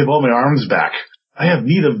to give all my arms back. I have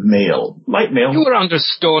need of mail. Light mail. You were under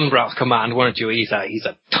Stonebrow's command, weren't you? He's a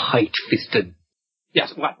tight-fisted...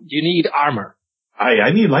 Yes, what? You need armor.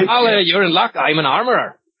 I need light mail. You're in luck. I'm an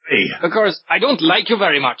armorer. Hey. Of course, I don't like you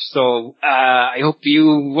very much, so I hope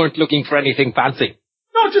you weren't looking for anything fancy.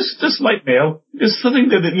 No, just light mail. Just something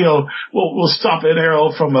that, will stop an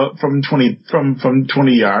arrow from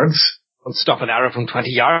 20 yards. Will stop an arrow from 20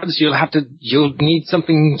 yards? You'll need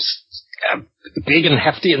something... big and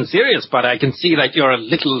hefty and serious, but I can see that you're a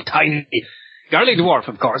little tiny girly dwarf,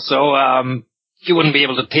 of course, so you wouldn't be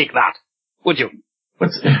able to take that, would you?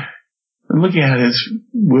 I'm looking at his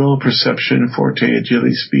will, perception, forte,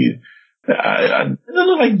 agility, speed. I don't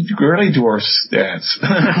look like girly dwarf stats.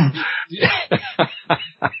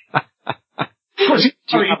 Of course,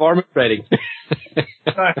 you have armor training.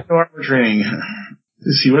 I have no armor training.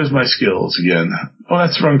 Let's see, where's my skills again? Oh,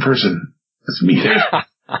 that's the wrong person. That's me.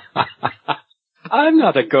 I'm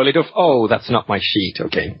not a girly dwarf. Oh, that's not my sheet.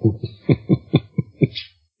 Okay.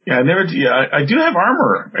 Yeah, I do have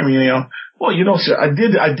armor. I mean, sir, I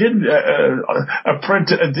did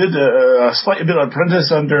a slight bit of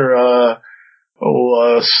apprentice under,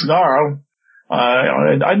 Snarl.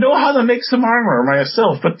 I know how to make some armor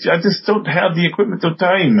myself, but I just don't have the equipment or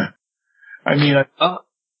time. I mean,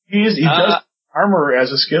 he does armor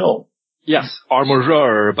as a skill. Yes,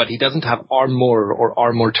 armorer, but he doesn't have armor or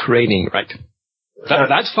armor training, right?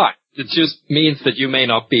 That's fine. It just means that you may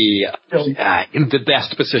not be in the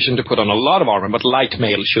best position to put on a lot of armor, but light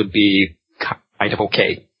mail should be kind of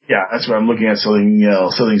okay. Yeah, that's why I'm looking at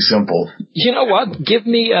something simple. You know what? Give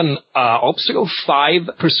me an obstacle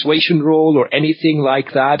 5 persuasion roll or anything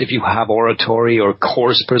like that if you have oratory or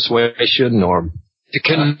coarse persuasion or to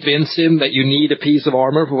convince him that you need a piece of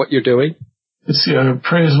armor for what you're doing. Let's see,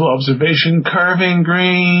 appraisal, observation, carving,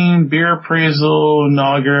 green, beer appraisal,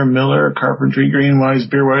 Nogger, Miller, carpentry, green-wise,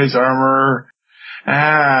 beer-wise, armor.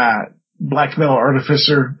 Blackmail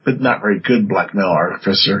artificer, but not very good blackmail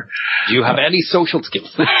artificer. Do you have any social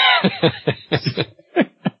skills?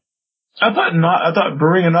 I thought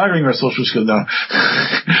brewing and noggering were social skills now.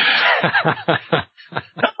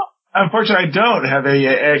 Unfortunately, I don't have any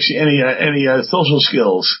social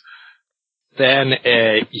skills. Then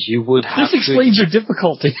you would have This explains your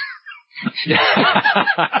difficulty.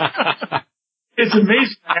 It's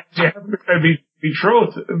amazing. I actually haven't been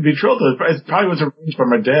betrothed. It probably was arranged by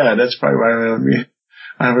my dad. That's probably why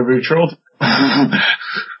I have a betrothed.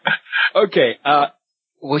 Okay.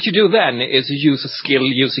 What you do then is you use a skill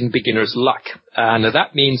using beginner's luck. And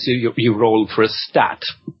that means you roll for a stat.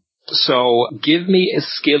 So give me a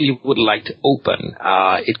skill you would like to open.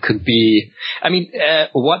 It could be, how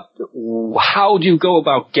do you go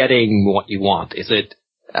about getting what you want? Is it,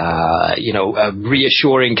 a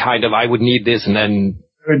reassuring kind of, I would need this and then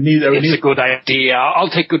it's a good idea. I'll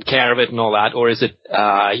take good care of it and all that. Or is it,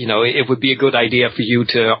 it would be a good idea for you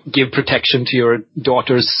to give protection to your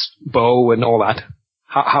daughter's bow and all that?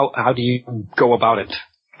 How do you go about it?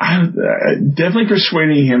 I'm definitely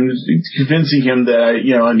persuading him, convincing him that I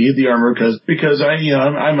need the armor because I'm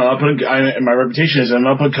my reputation is I'm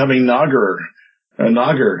up and coming Nogger.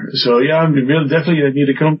 So yeah, I'm definitely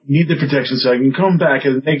need the protection so I can come back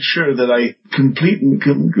and make sure that I complete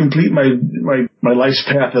my life's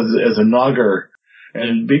path as a Nogger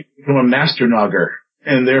and become a master Nogger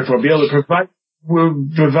and therefore be able to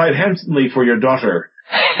provide handsomely for your daughter.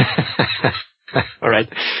 All right.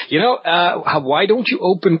 Why don't you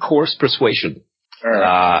open coarse persuasion? All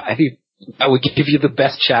right. I think I would give you the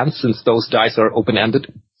best chance since those dice are open-ended.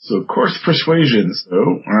 So coarse persuasion. So,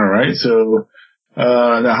 all right. So,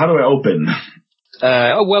 now how do I open?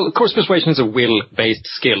 Coarse persuasion is a will-based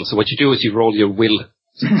skill. So what you do is you roll your will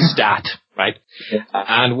stat, right? Yeah.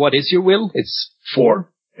 And what is your will? It's 4.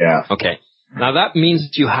 Yeah. Okay. Now that means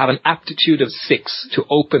you have an aptitude of 6 to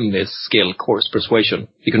open this skill, coarse persuasion.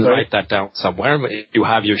 You can write that down somewhere. If you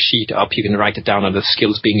have your sheet up, you can write it down under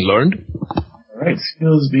skills being learned. All right,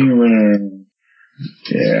 skills being learned.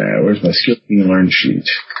 Yeah, where's my skills being learned sheet?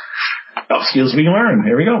 Oh, skills being learned.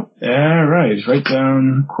 Here we go. All right, write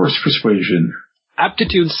down coarse persuasion.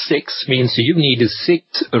 Aptitude 6 means you need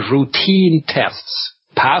 6 routine tests,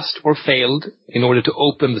 passed or failed, in order to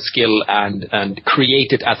open the skill and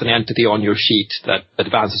create it as an entity on your sheet that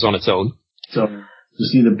advances on its own. So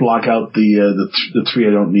just need to block out the 3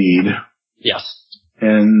 I don't need. Yes.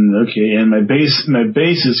 And okay, and my base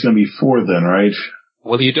is going to be 4 then, right?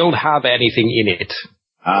 Well, you don't have anything in it.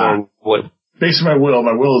 Or what? Base of my will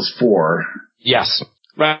is 4. Yes.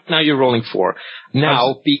 Right now you're rolling 4.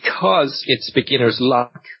 Now, because it's beginner's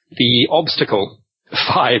luck, the obstacle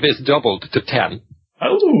 5 is doubled to 10.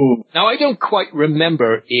 Oh. Now, I don't quite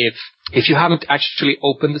remember if you haven't actually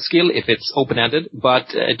opened the skill, if it's open-ended, but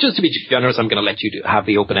just to be generous, I'm going to let you have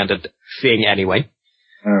the open-ended thing anyway.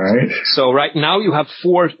 All right. So right now you have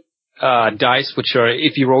 4 dice, which are,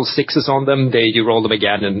 if you roll 6s on them, you roll them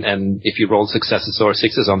again, and if you roll successes or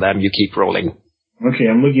 6s on them, you keep rolling. Okay,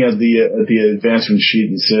 I'm looking at the advancement sheet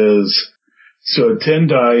and says, so 10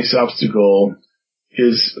 dice obstacle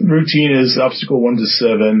is routine is obstacle 1 to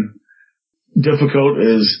 7. Difficult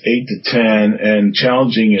is 8 to 10, and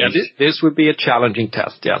challenging is... Yeah, this would be a challenging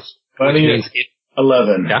test, yes. Funny is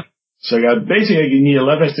 11. Yeah. So you need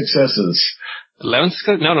 11 successes. 11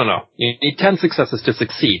 successes? No. You need 10 successes to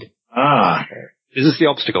succeed. Ah. This is the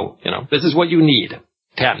obstacle, This is what you need.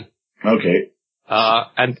 10. Okay.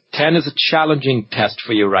 And 10 is a challenging test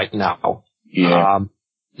for you right now. Yeah.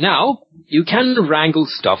 Now, you can wrangle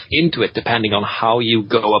stuff into it depending on how you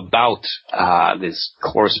go about this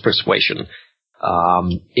coarse persuasion.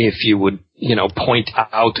 If you would, point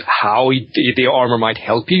out how the armor might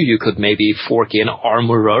help you, you could maybe fork in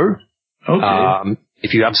armorer. Okay.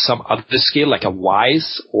 If you have some other skill, like a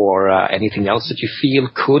wise or anything else that you feel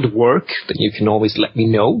could work, then you can always let me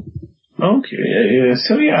know. Okay.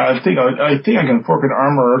 So I think I can fork an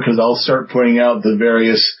armorer because I'll start pointing out the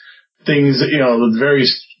various things, the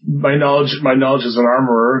various my knowledge as an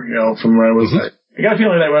armorer, from when I was. Mm-hmm. I got a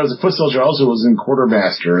feeling that when I was a foot soldier, I also was in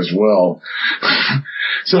quartermaster as well.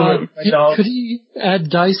 So could he add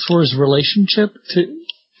dice for his relationship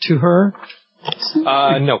to her?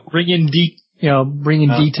 No. Bring in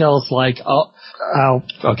details like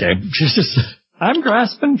okay. I'm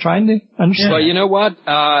grasping, trying to understand. Well, you know what?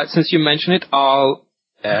 Since you mention it, I'll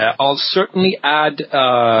certainly add.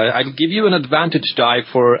 I'll give you an advantage die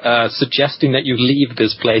for suggesting that you leave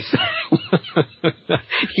this place.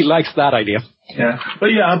 He likes that idea. Yeah, but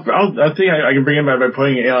I think I can bring it by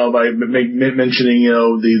pointing, by mentioning,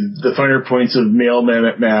 the finer points of mail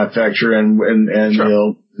manufacture and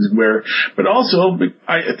sure. Where, but also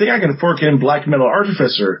I think I can fork in black metal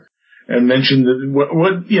artificer and mention that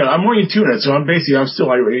I'm only 2 in it, so I'm still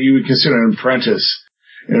you would consider an apprentice.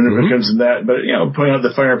 And when it comes to that, but pointing out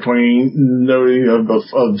the finer point, noting of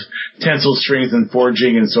tensile strength and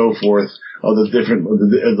forging and so forth, of the different of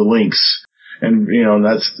the links. And,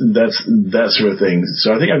 that's that sort of thing.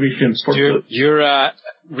 So I think we can... You're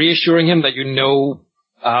reassuring him that you know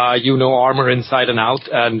armor inside and out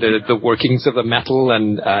and the workings of the metal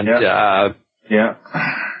and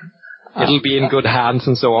it'll be in good hands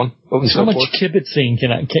and so on. How much kibitzing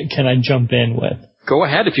can I jump in with? Go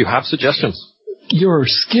ahead if you have suggestions. Your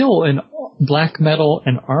skill in black metal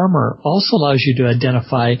and armor also allows you to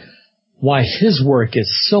identify why his work is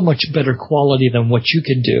so much better quality than what you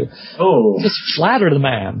can do. Oh. Just flatter the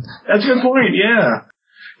man. That's a good point, yeah.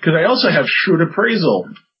 Because I also have shrewd appraisal.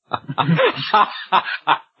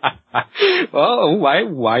 Well,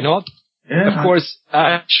 why not? Yeah. Of course,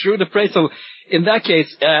 shrewd appraisal. In that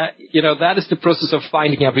case, that is the process of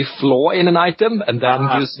finding every flaw in an item and then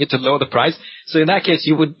using it to lower the price. So in that case,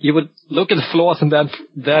 you would look at the flaws and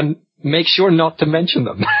then make sure not to mention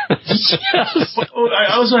them. Yes. I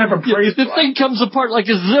also have appraisal. The thing comes apart like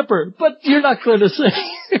a zipper, but you're not going to say.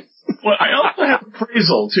 Well, I also have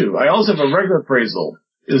appraisal too. I also have a regular appraisal.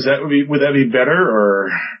 Would that be better or?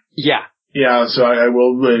 Yeah. Yeah, so I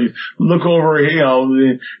will look over,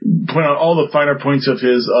 point out all the finer points of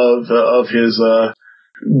his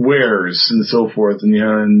wares and so forth,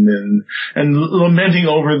 and lamenting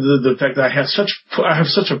over the fact that I have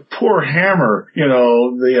such a poor hammer. It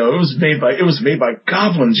was made by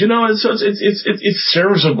goblins. It's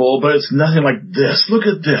serviceable, but it's nothing like this. Look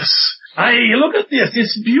at this. Look at this.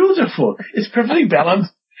 It's beautiful. It's perfectly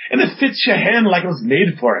balanced, and it fits your hand like it was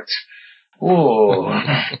made for it. Oh,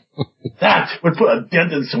 that would put a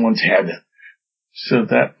dent in someone's head. So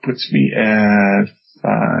that puts me at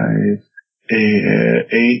 5,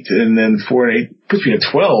 8, and then 4 and 8 puts me at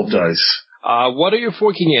 12 dice. What are you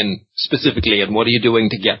forking in specifically, and what are you doing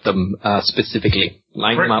to get them specifically?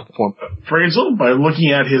 Line them out for appraisal by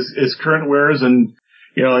looking at his current wares and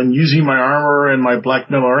using my armor and my black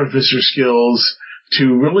metal artificer skills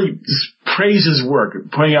to really praise his work,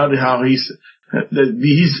 pointing out how he's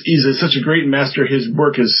such a great master. His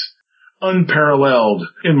work is unparalleled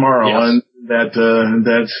in Marl, yes. And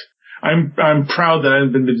that I'm proud that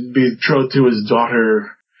I've been betrothed to his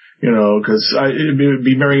daughter, because I'd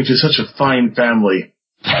be married to such a fine family.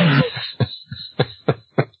 I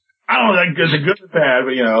don't know if it's good or bad,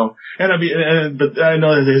 but I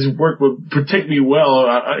know that his work would protect me well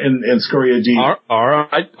in Scoria D. All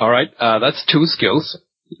right. That's 2 skills.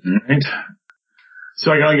 Right. So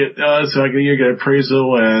I gotta get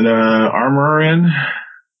appraisal and armor in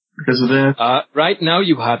because of that. Right now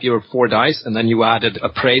you have your 4 dice, and then you added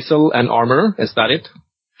appraisal and armor. Is that it?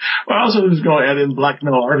 Well, I also was going to add in black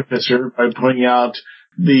metal artificer by pointing out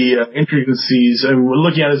the intricacies and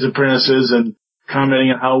looking at his apprentices and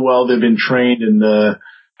commenting on how well they've been trained. And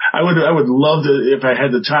I would love to, if I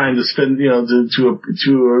had the time, to spend to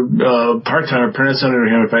a part-time apprentice under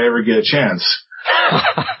him if I ever get a chance.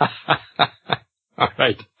 All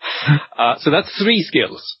right. So that's 3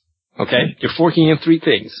 skills. Okay? You're forking in 3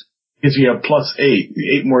 things. Gives you a plus 8.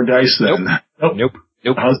 8 more dice then. Nope.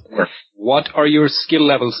 How's that work? What are your skill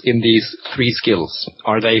levels in these 3 skills?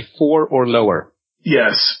 Are they 4 or lower?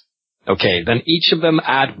 Yes. Okay, then each of them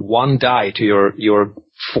add 1 die to your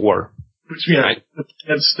 4. Puts me at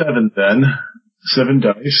 7 then. 7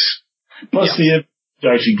 dice. Plus the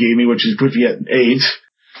dice you gave me, which is puts me at 8.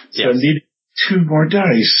 So I need 2 more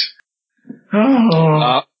dice.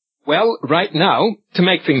 Oh. Well, right now, to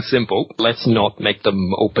make things simple, let's not make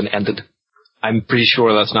them open-ended. I'm pretty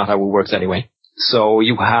sure that's not how it works anyway. So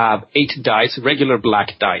you have 8 dice, regular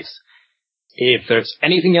black dice. If there's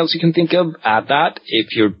anything else you can think of, add that.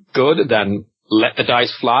 If you're good, then let the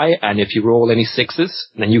dice fly. And if you roll any 6s,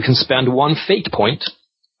 then you can spend 1 fate point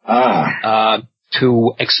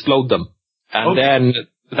to explode them. And then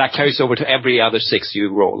that carries over to every other 6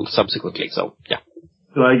 you roll subsequently. So, yeah.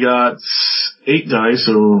 So I got 8 dice,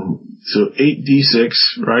 so 8d6,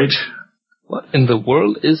 right? What in the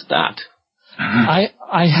world is that? I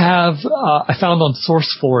found on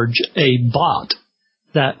SourceForge a bot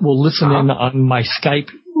that will listen in on my Skype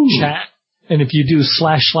chat, and if you do /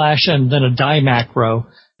 and then a die macro,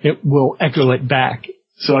 it will echo it back.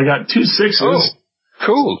 So I got 2 6s. Oh,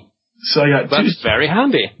 cool. So I got That's very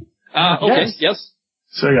handy. Okay, yes.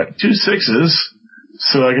 So I got 2 6s.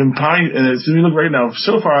 So I can find, and it's, let me look right now.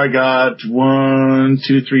 So far I got 1,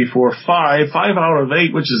 2, 3, 4, 5. 5 out of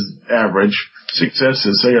 8, which is average.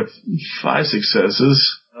 Successes. So I got 5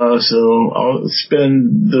 successes. So I'll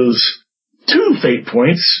spend those 2 fate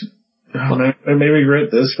points. I may regret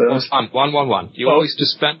this, but... One. You always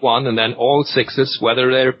just spend 1, and then all 6s, whether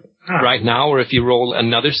they're right now or if you roll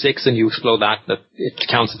another 6 and you explode that it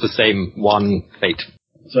counts as the same 1 fate.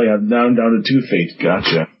 So I got down to 2 fate.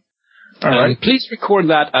 Gotcha. All right. Please record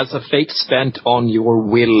that as a fate spent on your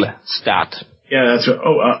will stat. Yeah, that's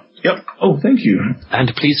right. Yep. Oh, thank you.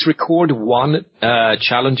 And please record 1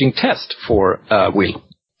 challenging test for will.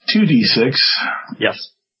 2d6.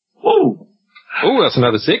 Yes. Whoa. Oh, that's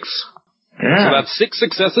another 6. Yeah. So that's 6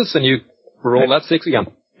 successes, and you roll that 6 again.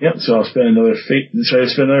 Yep, so I'll spend another fate. Should I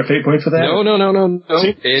spend another fate point for that? No.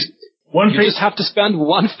 You just have to spend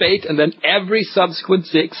 1 fate, and then every 6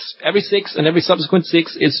 and every subsequent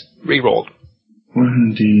 6 is re-rolled.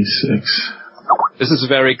 1d6. This is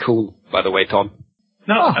very cool, by the way, Tom.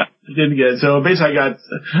 No, I didn't get it. So basically I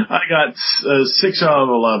got 6 out of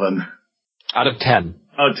 11. Out of 10.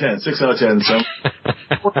 Out of 10. 6 out of 10, so.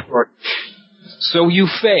 So you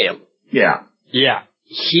fail. Yeah. Yeah.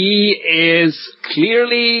 He is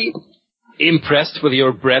clearly impressed with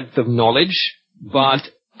your breadth of knowledge, but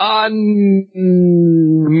unmoved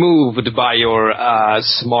by your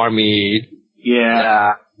smarmy,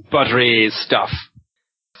 buttery stuff.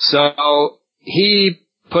 So he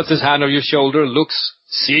puts his hand on your shoulder, looks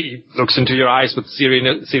into your eyes with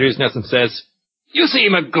seriousness and says, "You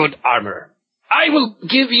seem a good armor. I will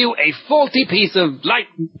give you a faulty piece of light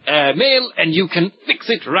mail, and you can fix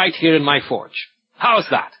it right here in my forge. How's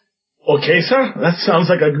that?" Okay, sir. That sounds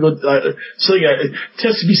like a good... so,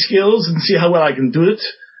 test me skills and see how well I can do it.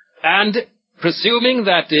 And presuming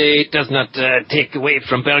that it does not take away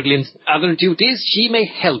from Berglin's other duties, she may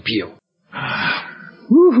help you.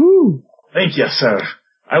 Woohoo! Thank you, sir.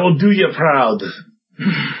 I will do you proud.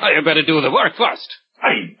 You better do the work first.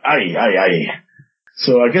 Aye.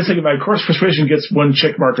 So I guess my course persuasion gets 1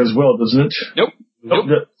 check mark as well, doesn't it? Nope.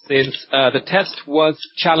 Since the test was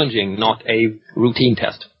challenging, not a routine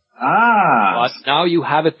test. But now you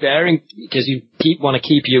have it there because you want to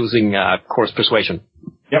keep using course persuasion.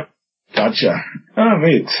 Yep. Gotcha. Oh,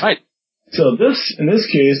 wait. Right. So in this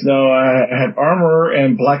case, now I have armor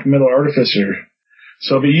and black metal artificer.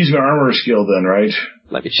 So I'll be using my armor skill then, right?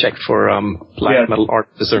 Let me check for black metal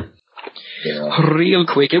artificer. Yeah. Real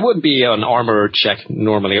quick, it would be an armor check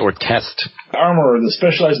normally, or test. Armor, the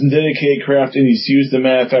specialized and dedicated craft and is used to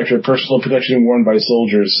manufacture personal protection worn by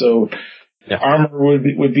soldiers. So armor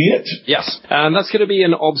would be it. Yes, and that's going to be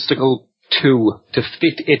an obstacle 2 to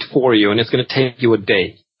fit it for you, and it's going to take you a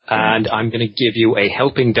day. And I'm going to give you a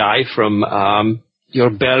helping die from your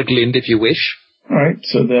Berglind, if you wish. All right,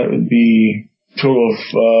 so that would be a total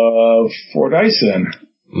of 4 dice then.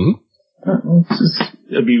 Mm-hmm.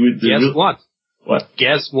 Guess what? What?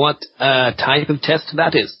 Guess what type of test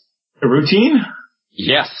that is? A routine?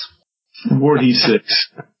 Yes. 4d6.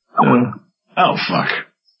 Oh, fuck.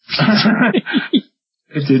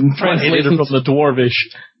 It didn't translate it from the Dwarvish.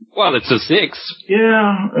 Well, it's a 6. Yeah,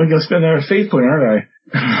 I'm going to spend another fate point, aren't I?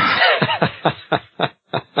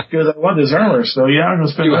 Because I want this armor, so I'm going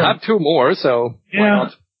to spend... You have 2 more, so why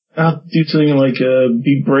not? I'll do something like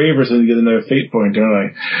be brave or something to get another fate point, don't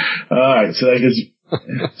I? Alright, so that gives...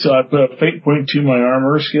 so I put a fate point to my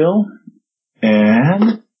armor skill,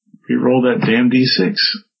 and re-roll that damn d6.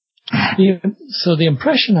 So the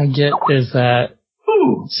impression I get is that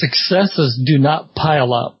successes do not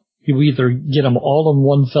pile up. You either get them all in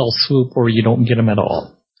one fell swoop, or you don't get them at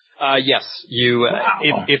all. Yes, you.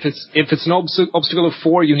 If it's an obstacle of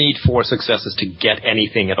 4, you need 4 successes to get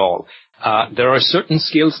anything at all. There are certain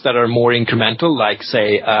skills that are more incremental, like,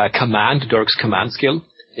 say, command, Dirk's command skill.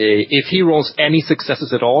 If he rolls any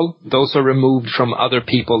successes at all, those are removed from other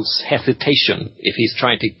people's hesitation if he's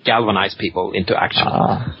trying to galvanize people into action.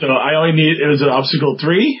 So I only need, it was an obstacle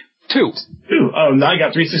 3? 2. 2. Oh, now I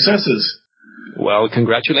got 3 successes. Well,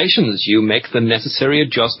 congratulations. You make the necessary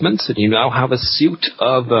adjustments, and you now have a suit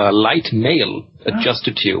of light mail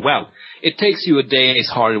adjusted to you. Well, it takes you a day's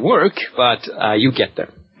hard work, but you get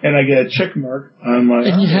there. And I get a check mark on my...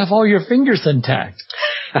 And you have all your fingers intact.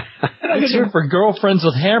 It's here for girlfriends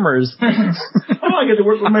with hammers. Oh, I get to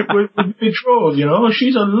work with my betrothed, you know.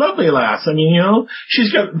 She's a lovely lass. I mean, you know,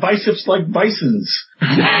 she's got biceps like bisons.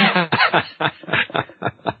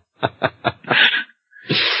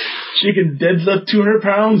 She can deadlift 200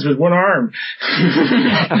 pounds with one arm.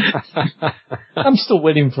 I'm still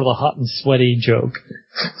waiting for the hot and sweaty joke.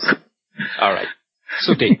 All right.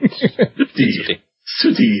 Sooty.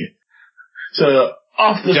 Sooty. So,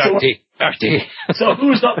 off the Dirty. So,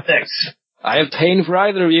 who's up next? I have pain for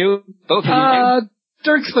either of you. Both of you.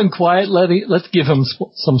 Dirk's been quiet. Let's give him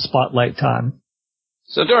some spotlight time.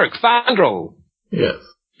 So, Dirk, Fandral. Yes.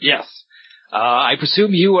 Yes. I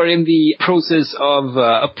presume you are in the process of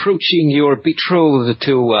approaching your betrothed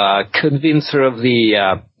to convince her of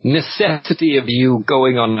the necessity of you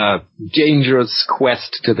going on a dangerous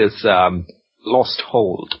quest to this lost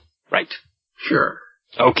hold, right? Sure.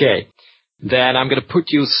 Okay. Then I'm going to put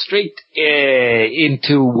you straight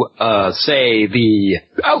into, say, the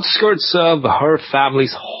outskirts of her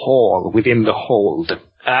family's hall within the hold.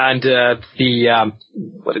 And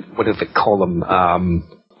what do they call them?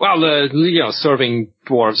 Serving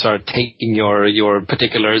dwarves are taking your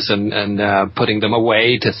particulars and putting them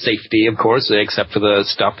away to safety, of course, except for the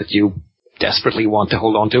stuff that you desperately want to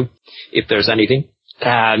hold on to, if there's anything.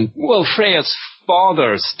 And, well, Freya's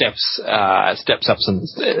father steps up and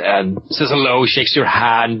says hello, shakes your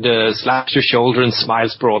hand, slaps your shoulder and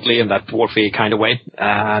smiles broadly in that dwarfy kind of way.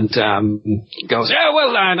 And, goes, yeah,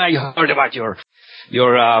 well, and I heard about your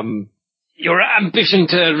ambition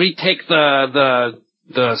to retake the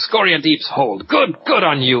Scoria Deep's hold. Good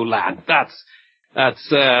on you, lad. That's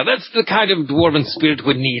the kind of dwarven spirit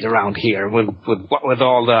we need around here with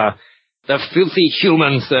all the filthy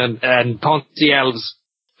humans and Ponzi elves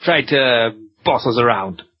try to boss us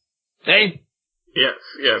around. Eh? Yes.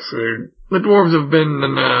 The dwarves have been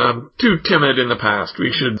too timid in the past.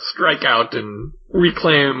 We should strike out and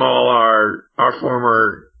reclaim all our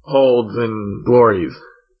former holds and glories.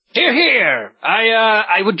 Hear, hear!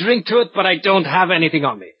 I would drink to it, but I don't have anything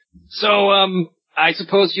on me. So, I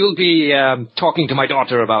suppose you'll be talking to my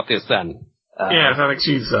daughter about this then. Yes, I think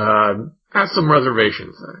she's has some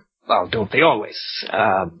reservations. Well, don't they always?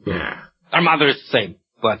 Yeah. Our mother's the same,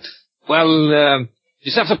 but, well, you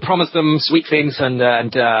just have to promise them sweet things and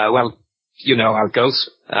well, you know how it goes.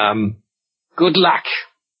 Good luck.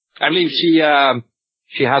 I believe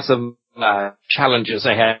she has some challenges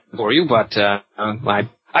ahead for you, but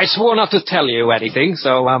I swore not to tell you anything,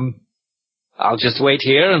 so I'll just wait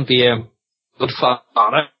here and be a good father.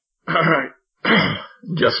 All right.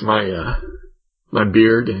 Just my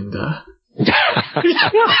beard and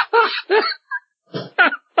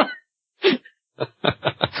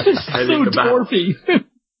So dwarfy.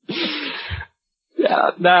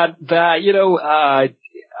 Yeah, that you know,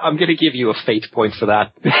 I'm gonna give you a fate point for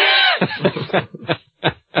that.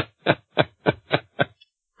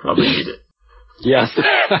 Probably need it. Yes.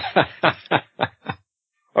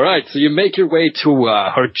 All right, so you make your way to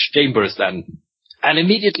her chambers then. And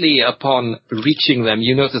immediately upon reaching them,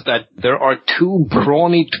 you notice that there are 2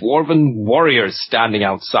 brawny dwarven warriors standing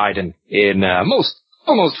outside in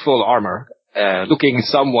almost full armor, looking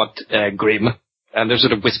somewhat grim. And they're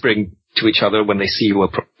sort of whispering to each other when they see you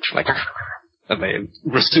approach, like, and they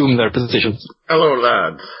resume their positions. Hello,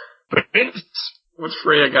 lads. What's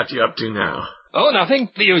Freya got you up to now? Oh, nothing.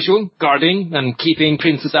 The usual. Guarding and keeping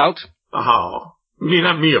princes out. Oh.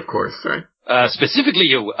 Not me, of course, right? Specifically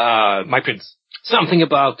you, my prince. Something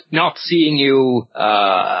about not seeing you,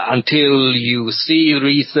 until you see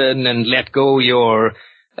reason and let go your,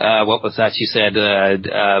 what was that you said,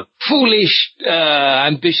 foolish,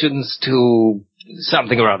 ambitions to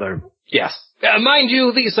something or other. Yes. Mind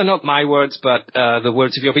you, these are not my words, but, the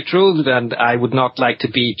words of your betrothed, and I would not like to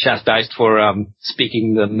be chastised for,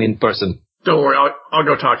 speaking them in person. Don't worry, I'll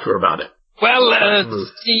go talk to her about it. Well,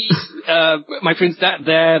 see, my prince,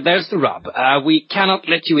 there's the rub. We cannot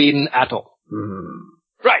let you in at all.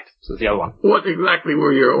 Right, says the other one. What exactly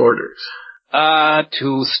were your orders?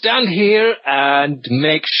 To stand here and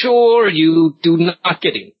make sure you do not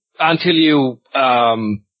get in until you,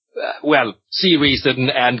 see reason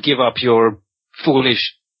and give up your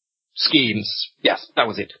foolish schemes. Yes, that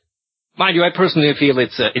was it. Mind you, I personally feel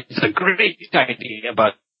it's a great idea,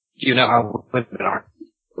 but you know how women are.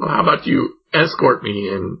 Well, how about you escort me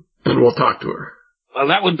and we'll talk to her? Well,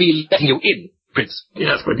 that would be letting you in, Prince.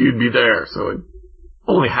 Yes, but you'd be there, so it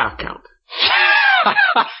only half count.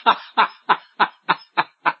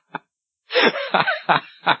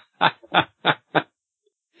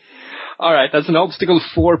 All right, that's an obstacle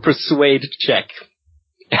 4 persuade check.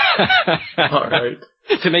 All right.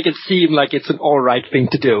 To make it seem like it's an all right thing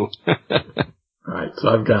to do. All right, so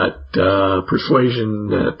I've got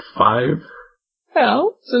persuasion at 5.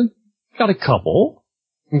 Well, so got a couple.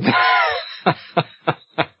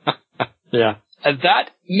 Yeah.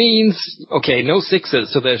 That means, okay, no 6s,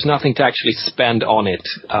 so there's nothing to actually spend on it.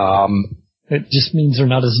 It just means they're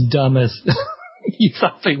not as dumb as you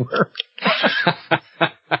thought they were.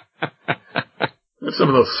 Some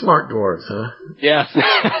of those smart dwarves, huh? Yes.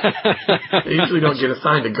 They usually don't get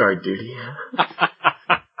assigned to guard duty.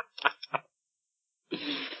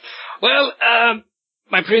 Well,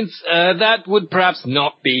 my prince, that would perhaps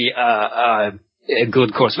not be a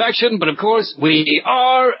good course of action, but of course we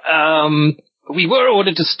were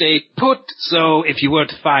ordered to stay put, so if you were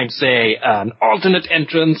to find, say, an alternate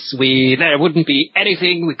entrance, there wouldn't be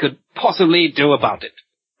anything we could possibly do about it.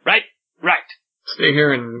 Right? Right. Stay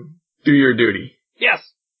here and do your duty. Yes.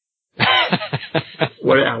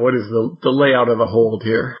 What is the layout of the hold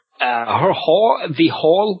here? The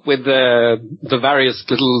hall with the various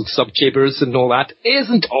little subchambers and all that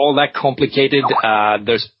isn't all that complicated.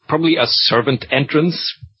 There's probably a servant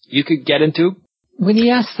entrance you could get into. When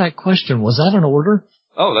he asked that question, was that an order?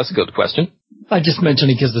 Oh, that's a good question. I just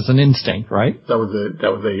mentioned it because it's an instinct, right? That was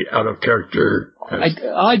a out of character.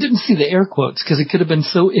 I didn't see the air quotes because it could have been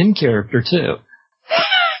so in character too.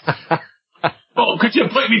 Oh, could you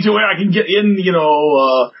point me to where I can get in,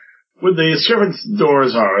 where the servants'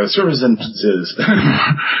 doors are, servants' entrances?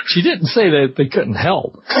 She didn't say that they couldn't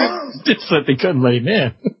help. Just that they couldn't let him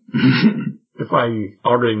in. If I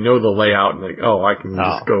already know the layout and I can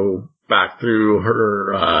just go back through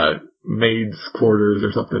her maid's quarters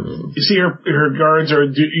or something. You see, her guards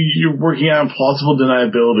you're working on plausible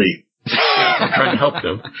deniability. I'm trying to help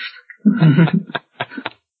them.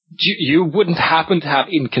 You wouldn't happen to have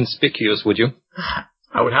inconspicuous, would you?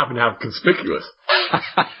 I would happen to have conspicuous.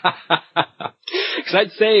 Because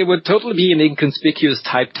I'd say it would totally be an inconspicuous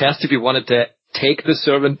type test if you wanted to take the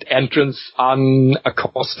servant entrance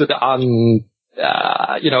unaccosted,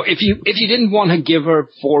 if you didn't want to give her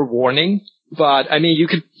forewarning. But, I mean,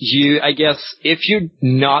 I guess, if you're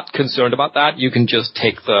not concerned about that, you can just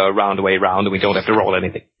take the roundaway round and we don't have to roll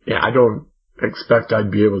anything. Yeah, I don't expect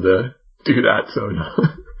I'd be able to do that, so no.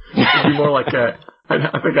 It'd be more like I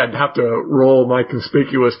think I'd have to roll my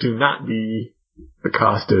conspicuous to not be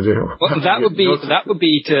accosted. Well, that would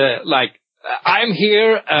be to, like, I'm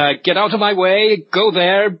here, get out of my way, go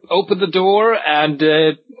there, open the door, and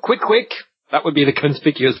quick. That would be the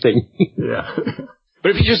conspicuous thing. Yeah.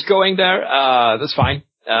 But if you're just going there, that's fine.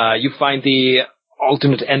 You find the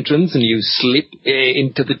alternate entrance and you slip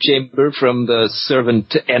into the chamber from the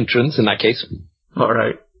servant entrance in that case. All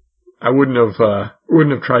right. I wouldn't have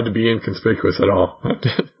tried to be inconspicuous at all.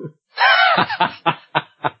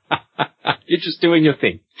 You're just doing your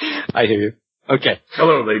thing. I hear you. Okay.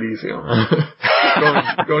 Hello, ladies.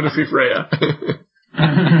 Going to see Freya.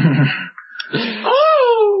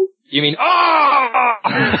 Oh! You mean, oh!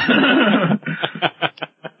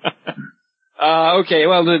 Okay,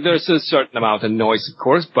 well, there's a certain amount of noise, of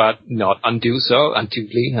course, but not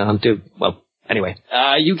anyway.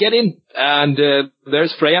 You get in, and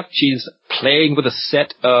there's Freya. She's playing with a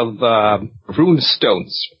set of rune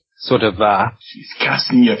stones. Sort of, she's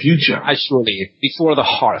casting a future. Actually, before the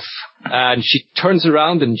hearth. And she turns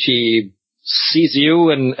around and she sees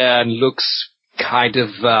you and looks kind of,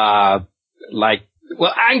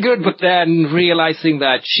 angered, but then realizing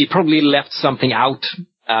that she probably left something out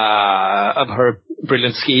of her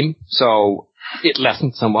brilliant scheme, so it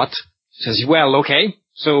lessened somewhat. She says, well, okay,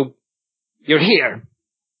 so you're here.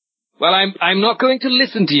 Well, I'm not going to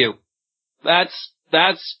listen to you. That's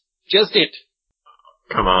just it.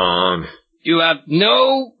 Come on. You have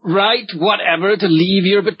no right whatever to leave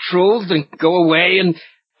your betrothed and go away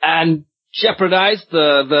and jeopardize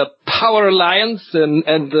the power alliance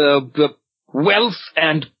and the wealth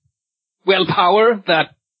and willpower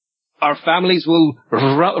that our families will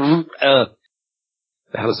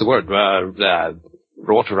how's the word?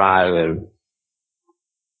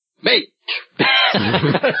 Make.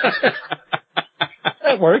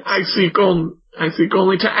 That works. I seek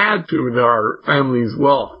only to add to our family's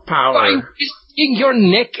wealth, power. By risking your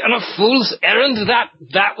neck on a fool's errand,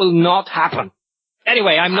 that will not happen.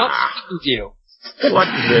 Anyway, I'm not speaking to you. What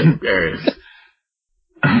risk there is?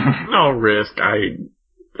 No risk.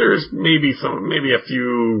 There's maybe a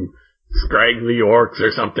few scraggly orcs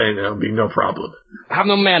or something. There'll be no problem. I have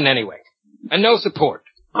no men anyway, and no support.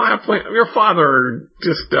 Your father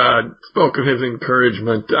just spoke of his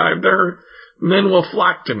encouragement. Their men will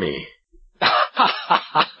flock to me.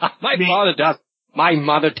 My father does. My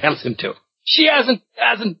mother tells him to. She hasn't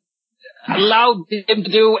allowed him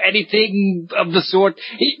to do anything of the sort.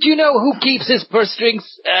 Do you know who keeps his purse strings?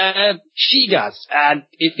 She does. And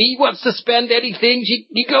if he wants to spend anything,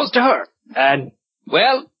 he goes to her. And,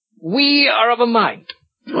 well, we are of a mind.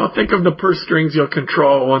 Well, think of the purse strings you'll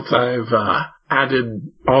control once I've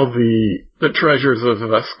added all the treasures of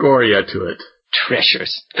Scoria to it.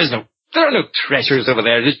 Treasures? There are no treasures over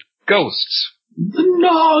there. Just ghosts. The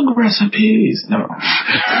nog recipes. No.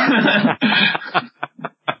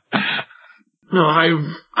 No,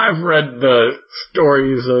 I've read the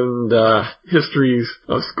stories and histories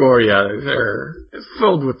of Scoria. It's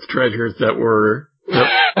filled with treasures that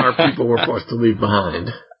our people were forced to leave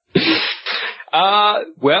behind. How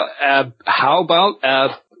about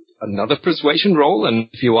another persuasion roll? And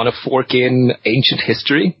if you want to fork in ancient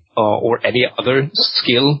history or any other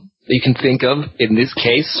skill that you can think of in this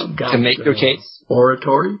case to make your case.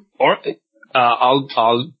 Oratory? Or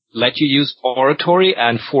I'll let you use oratory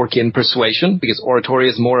and fork in persuasion, because oratory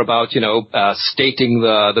is more about, stating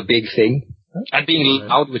the big thing and being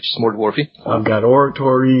loud, which is more dwarfy. I've got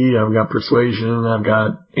oratory, I've got persuasion, I've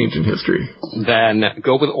got ancient history. Then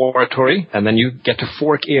go with oratory, and then you get to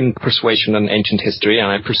fork in persuasion and ancient history,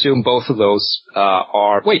 and I presume both of those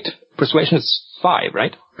are... Wait, persuasion is 5,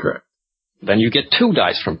 right? Correct. Then you get 2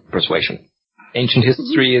 dice from persuasion. Ancient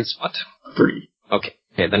history is what? 3. Okay,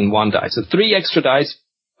 then 1 die. So 3 extra dice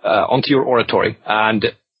onto your oratory, and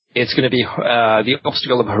it's going to be the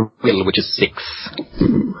obstacle of her will, which is 6.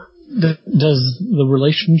 Does the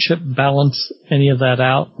relationship balance any of that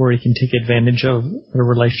out, where you can take advantage of the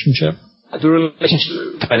relationship? The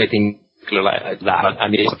relationship, if anything like that, I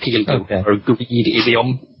mean, it's appeal to or greed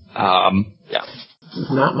idiom. Yeah.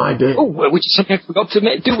 Not my day. Oh, which is something I forgot to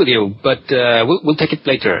do with you, but we'll take it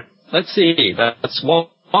later. Let's see. That's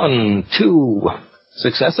 1, 2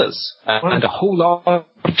 successes and a whole lot of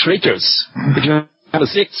traitors. Would you have a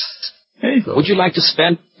 6? Hey. Would you like to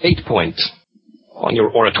spend 8 points on your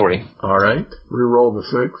oratory? All right. Reroll the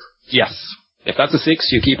 6. Yes. If that's a 6,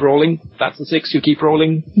 you keep rolling. If that's a 6, you keep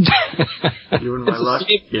rolling. Given my luck,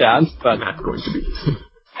 chance, but not going to be.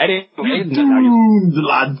 Anyway, doomed,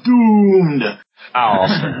 lad, doomed. Oh.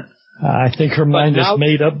 I think her mind is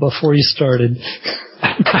made up before you started.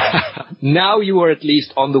 Now you are at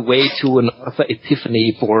least on the way to an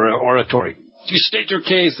epiphany for oratory. You state your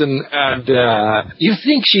case, and you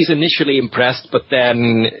think she's initially impressed, but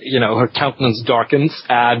then, her countenance darkens,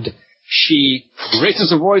 and she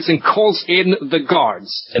raises her voice and calls in the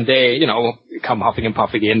guards. And they, come huffing and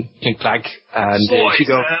puffing in, clink-clank, and she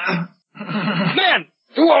goes, "Men,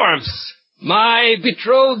 dwarves, my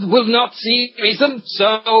betrothed will not see reason,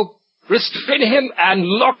 so restrain him and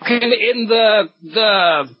lock him in the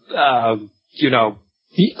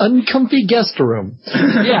uncomfy guest room."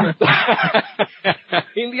 Yeah.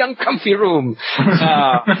 In the uncomfy room.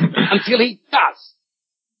 Until he does.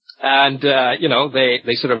 And,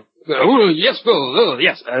 they sort of, "Oh, yes, oh,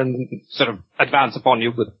 yes," and sort of advance upon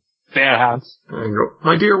you with bare hands. I go,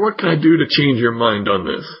 "My dear, what can I do to change your mind on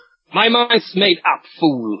this?" "My mind's made up,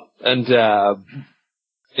 fool." And,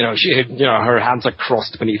 she, her hands are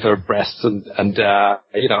crossed beneath her breasts, and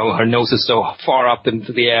her nose is so far up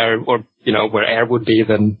into the air, or, where air would be,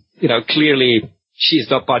 then, clearly she's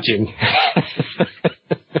not budging.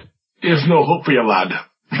 There's no hope for you, lad.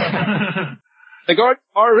 The guards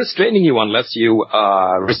are restraining you unless you,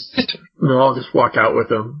 resist. No, I'll just walk out with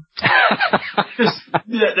them.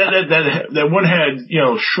 that one head,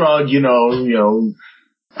 shrug, you don't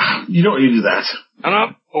need to do that.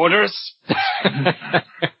 No, orders.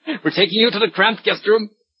 We're taking you to the cramped guest room,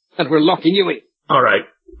 and we're locking you in. All right,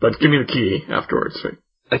 but give me the key afterwards. Right?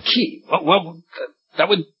 The key? Well, that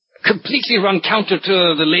would completely run counter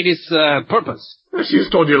to the lady's purpose. Well, she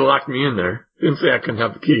just told you to lock me in there. Didn't say I couldn't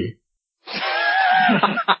have the key.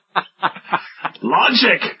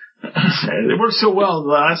 Logic! It worked so well the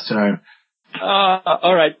last time.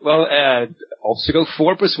 All right, well, obstacle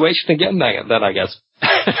 4 persuasion again, then I guess.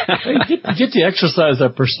 Get the exercise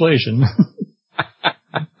that persuasion.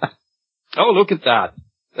 Oh, look at that.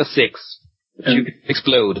 A 6. You could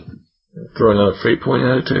explode. Throw another fate point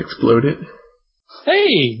at it to explode it.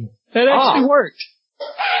 Hey, that actually worked.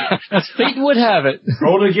 As fate would have it.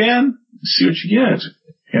 Roll it again. See what you get.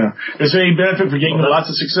 Yeah. Is there any benefit for getting lots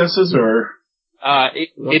of successes, or?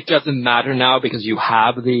 It doesn't matter now because you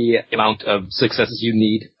have the amount of successes you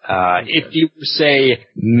need. If you say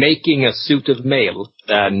making a suit of mail,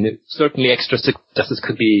 then certainly extra successes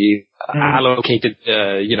could be allocated,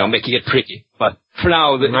 making it tricky. But for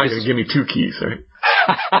now... You're not going to give me 2 keys, right?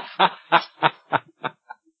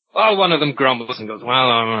 Well, one of them grumbles and goes, well,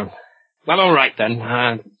 all right then.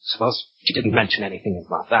 I suppose she didn't mention anything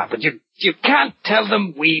about that, but you can't tell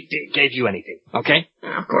them we gave you anything, okay?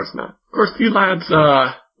 Yeah, of course not. Of course, you lads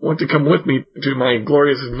want to come with me to my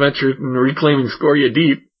glorious adventure in reclaiming Scoria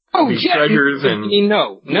Deep. Oh, these yeah. treasures and...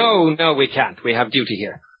 No, we can't. We have duty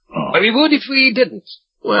here. Oh. But we would if we didn't.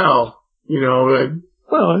 Well,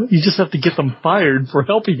 Well, you just have to get them fired for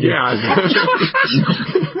helping you. Yeah.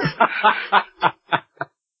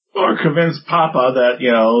 Or convince Papa that,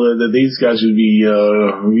 that these guys would be,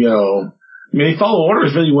 they follow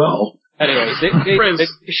orders really well. Anyway, they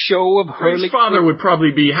show of hurling. His father would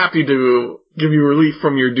probably be happy to give you relief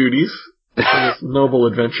from your duties in this noble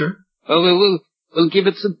adventure. Well, we'll give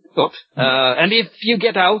it some thought. And if you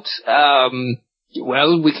get out,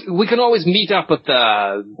 we can always meet up at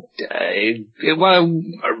around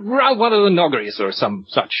one of the noggeries or some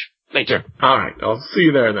such later. All right, I'll see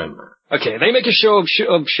you there then. Okay, they make a show of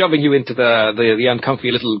shoving you into the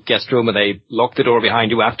uncomfy little guest room, and they lock the door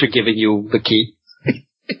behind you after giving you the key.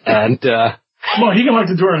 And well, he can lock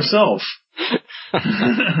the door himself.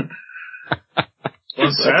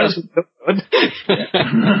 What's that?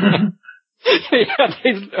 Yeah,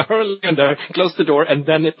 they hurl in there, close the door, and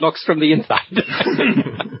then it locks from the inside.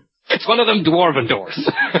 It's one of them dwarven doors.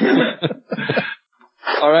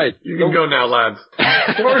 All right. You can go now, lads.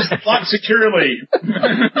 Doors locked securely.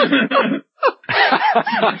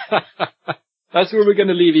 That's where we're going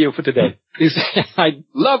to leave you for today. I'd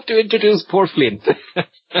love to introduce poor Flint. Poor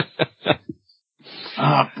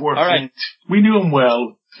All Flint. Right. We knew him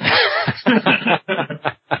well.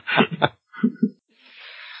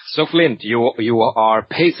 So, Flint, you are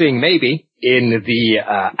pacing maybe in the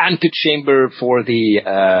antechamber for the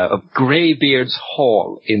Greybeard's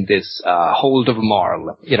Hall in this Hold of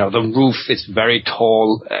Marl. The roof is very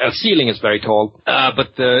tall, ceiling is very tall,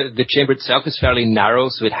 but the chamber itself is fairly narrow,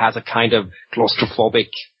 so it has a kind of claustrophobic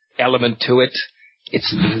element to it.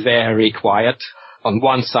 It's very quiet. On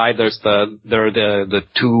one side, there are the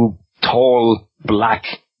 2 tall black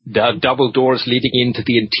double doors leading into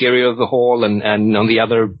the interior of the hall, and on the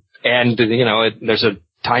other end, there's a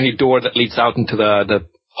tiny door that leads out into the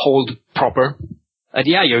hold proper. And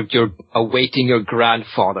yeah, you're awaiting your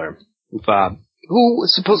grandfather, who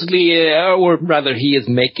supposedly, or rather, he is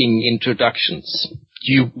making introductions.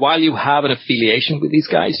 While you have an affiliation with these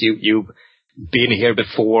guys, you've been here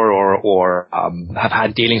before or have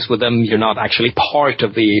had dealings with them. You're not actually part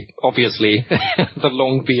of obviously, the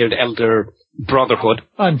Longbeard Elder Brotherhood.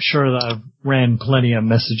 I'm sure that I've ran plenty of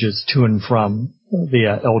messages to and from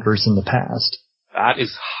the elders in the past. That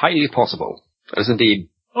is highly possible. That is indeed.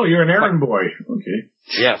 Oh, you're an errand boy. Okay.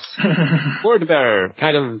 Yes. Word bearer,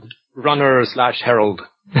 kind of runner / herald.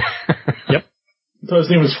 Yep. I thought his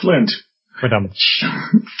name was Flint.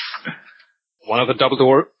 One of the double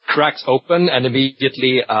door cracks open, and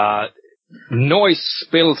immediately noise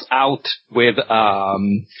spills out with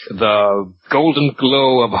the golden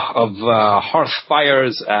glow of hearth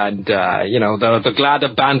fires and the glad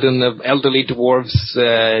abandon of elderly dwarves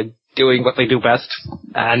doing what they do best.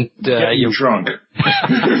 And you're drunk.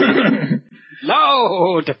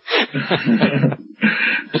 Loud.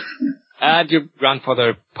 And your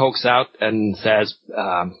grandfather pokes out and says,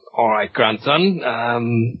 "All right, grandson,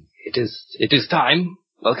 it is time.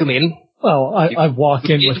 Welcome in." Well, I walk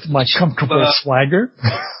in with my comfortable swagger.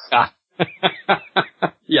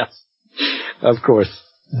 Yes, of course.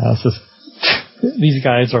 These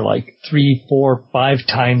guys are like 3, 4, 5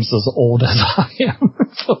 times as old as I am.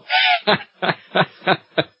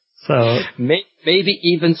 so maybe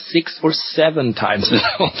even 6 or 7 times as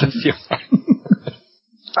old as you are.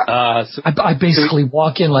 I basically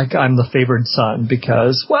walk in like I'm the favored son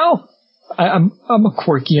because, well, I'm a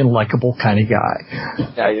quirky and likable kind of guy.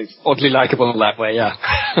 Yeah, you're oddly likable in that way, yeah.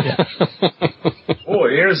 Oh,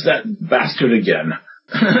 here's that bastard again.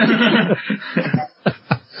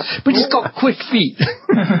 But he's got quick feet.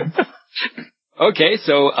 Okay,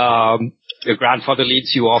 so your grandfather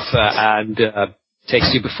leads you off and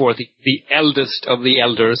takes you before the eldest of the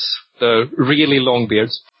elders, the really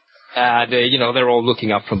Longbeards. And, they're all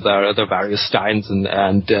looking up from their various steins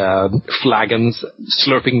and flagons,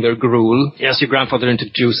 slurping their gruel. Yes, your grandfather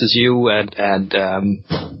introduces you and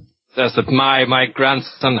says that my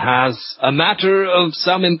grandson has a matter of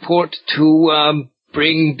some import to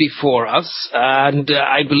bring before us, and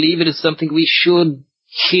I believe it is something we should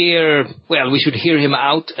we should hear him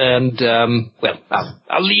out, and,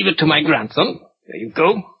 I'll leave it to my grandson. There you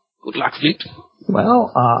go. Good luck, Flint.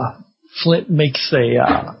 Well, Flint makes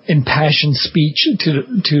a impassioned speech to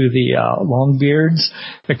the Longbeards,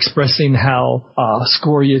 expressing how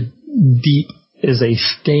Scoria Deep is a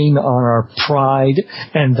stain on our pride,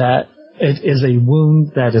 and that it is a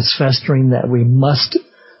wound that is festering that we must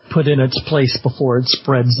put in its place before it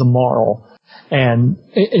spreads tomorrow. And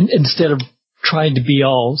instead of trying to be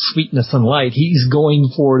all sweetness and light, he's going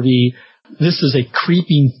for this is a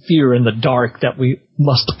creeping fear in the dark that we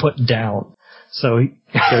must put down. So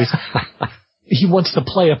he wants to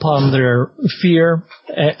play upon their fear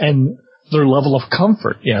and their level of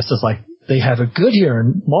comfort. Yes, it's like they have it good here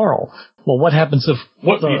in Marl. Well, what happens if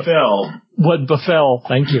what befell? What befell?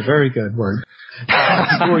 Thank you, very good word.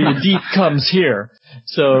 Scoria Deep comes here.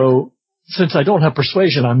 So since I don't have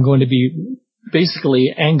persuasion, I'm going to be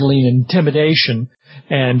basically angling intimidation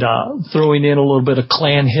and throwing in a little bit of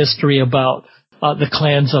clan history about the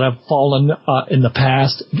clans that have fallen in the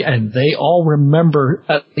past, and they all remember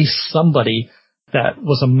at least somebody that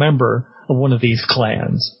was a member of one of these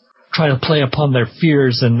clans. Try to play upon their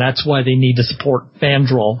fears, and that's why they need to support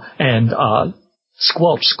Fandral and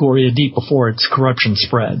squelch Scoria Deep before its corruption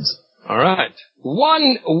spreads. All right.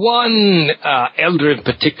 One elder in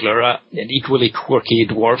particular, an equally quirky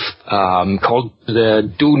dwarf, called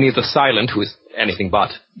the Dooney the Silent, who is anything but,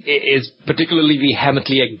 is particularly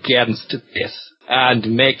vehemently against this,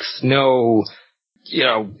 and makes no,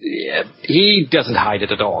 he doesn't hide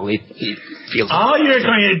it at all. He feels all you're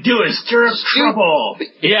going to do is stir up trouble.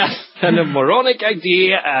 Yes, and a moronic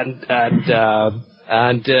idea, and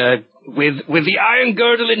with the Iron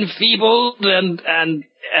Girdle enfeebled and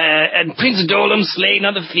Prince Dolam slain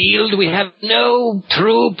on the field, we have no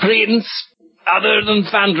true prince other than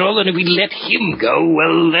Fandral, and if we let him go,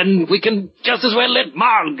 well, then we can just as well let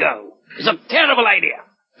Marl go. It's a terrible idea.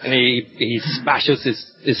 And he smashes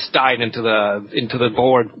his stein into the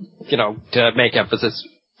board, to make emphasis.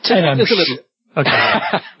 Just a little.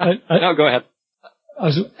 Okay. No, go ahead.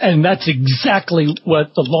 And that's exactly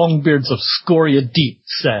what the Longbeards of Scoria Deep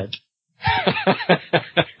said.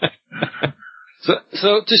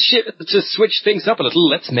 So to switch things up a little,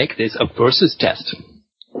 let's make this a versus test.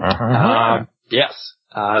 Yes.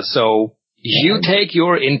 So you take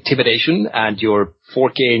your intimidation and you're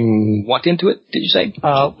forking what into it, did you say?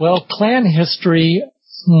 Well, clan history,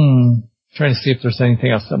 trying to see if there's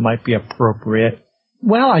anything else that might be appropriate.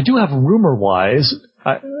 Well, I do have rumor-wise.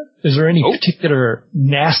 Is there any particular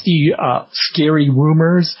nasty, scary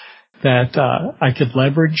rumors that I could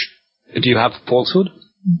leverage? Do you have falsehood?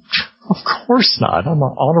 Of course not. I'm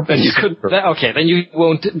an honorable. Then you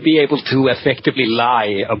won't be able to effectively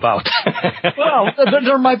lie about. Well,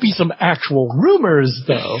 there might be some actual rumors,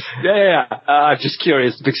 though. Yeah. I'm just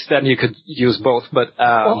curious because then you could use both. But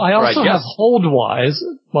I also have hold-wise.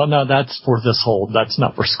 Well, no, that's for this hold. That's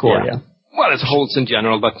not for Scoria. Yeah. Well, it's holds in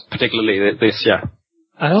general, but particularly this, yeah.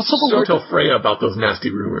 I also tell Freya about those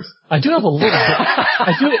nasty rumors. I do have a little bit.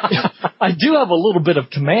 I do have a little bit of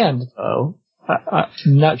command, though. I'm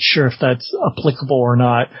not sure if that's applicable or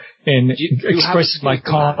not in expressing my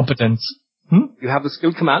competence. You have the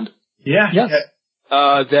skill command? Yeah. Yes.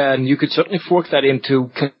 Then you could certainly fork that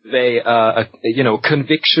into convey,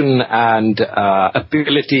 conviction and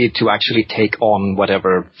ability to actually take on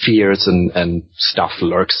whatever fears and stuff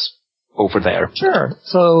lurks over there. Sure.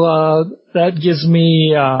 So that gives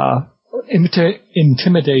me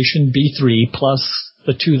intimidation B3 plus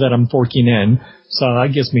the 2 that I'm forking in. So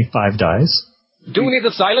that gives me 5 dice. Dooney the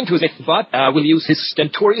Silent, who is will use his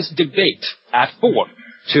Stentorious Debate at 4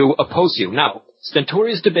 to oppose you. Now,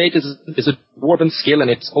 Stentorious Debate is a dwarven skill, and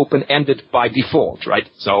it's open-ended by default, right?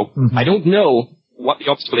 So I don't know what the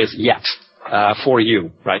obstacle is yet for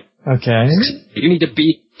you, right? Okay. You need to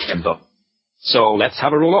beat him, though. So let's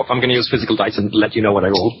have a roll off. I'm going to use physical dice and let you know what I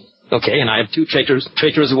roll. Okay, and I have 2 traitorous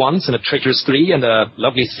 1s and a traitorous 3 and a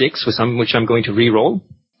lovely 6, which I'm going to re-roll.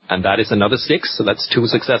 And that is another 6, so that's 2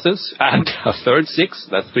 successes. And a third 6,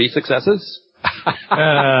 that's 3 successes.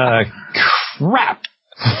 Crap!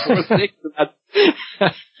 4, 6, that's...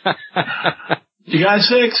 You got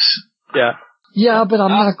 6? Yeah. Yeah, but I'm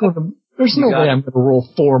not going to... There's no way I'm going to roll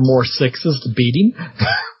 4 more 6s to beat him.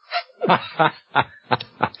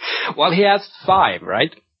 Well, he has 5,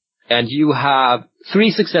 right? And you have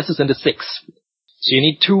 3 successes and a 6. So you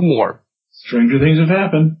need 2 more. Stranger things have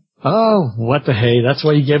happened. Oh, what the hey. That's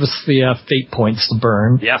why you gave us the fate points to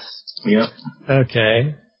burn. Yes. Yep.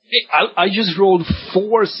 Okay. I just rolled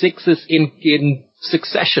 4 6s in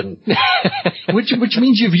succession. which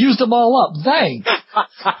means you've used them all up. Thanks.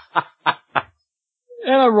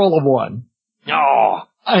 And I roll a 1. Oh,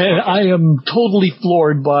 I am totally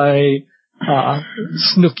floored by Dooney's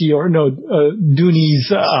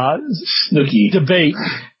Snooky. debate,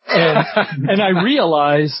 and I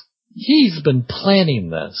realize he's been planning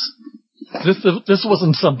this. This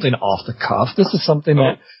wasn't something off the cuff. This is something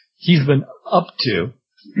that he's been up to.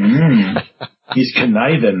 He's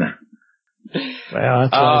conniving. Well,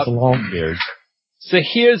 that's why it's a long beard. So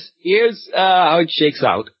here's how it shakes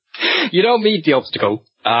out. You don't meet the obstacle,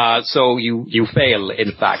 so you fail,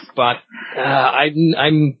 in fact. But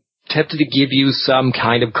I'm tempted to give you some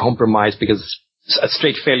kind of compromise because a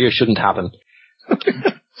straight failure shouldn't happen.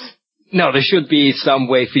 No, there should be some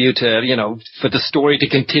way for you to, for the story to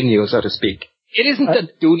continue, so to speak. It isn't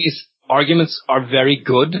that Dooney's arguments are very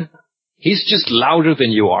good. He's just louder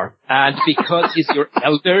than you are. And because he's your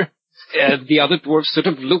elder, the other dwarves sort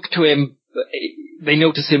of look to him, they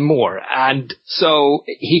notice him more. And so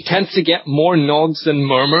he tends to get more nods and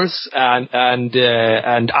murmurs and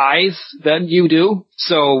eyes than you do.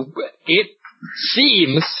 So it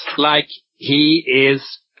seems like he is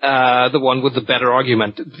the one with the better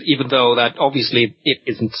argument, even though that obviously it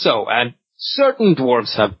isn't so. And certain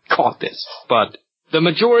dwarves have caught this, but the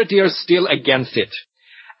majority are still against it.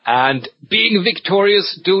 And being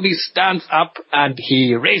victorious, Dooney stands up and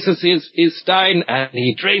he raises his stein and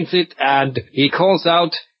he drains it and he calls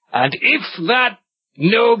out, and if that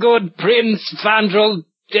no-good Prince Fandral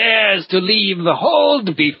dares to leave the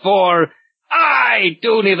hold before I,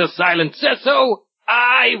 Dooney the Silent, says so,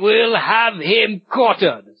 I will have him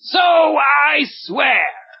quartered. So I swear.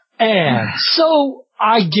 And so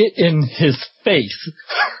I get in his face.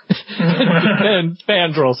 And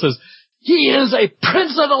Fandral says, he is a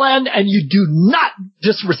prince of the land, and you do not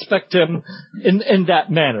disrespect him in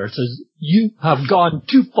that manner. Says, you have gone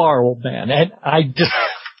too far, old man. And I just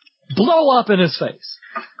blow up in his face.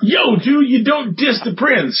 Yo, dude, you don't diss the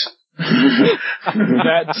prince.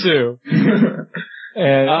 That too.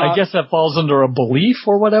 And I guess that falls under a belief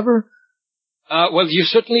or whatever. Well,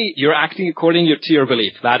 you're acting according to your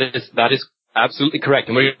belief. That is absolutely correct,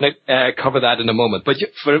 and we're going to cover that in a moment. But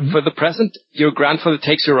for the present, your grandfather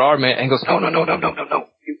takes your arm and goes, no.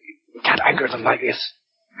 You can't anger them like this.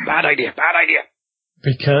 Bad idea.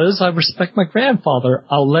 Because I respect my grandfather,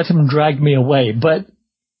 I'll let him drag me away. But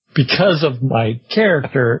because of my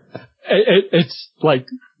character, it's like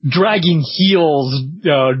dragging heels,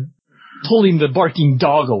 pulling the barking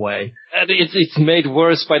dog away. And it's made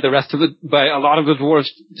worse by by a lot of the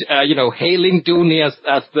dwarves, hailing Dooney as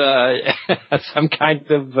some kind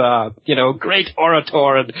of, great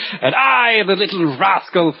orator, and I, the little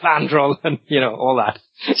rascal Fandral, and, all that.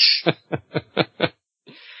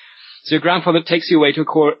 So your grandfather takes you away to a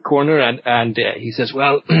corner and he says,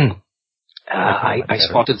 well, I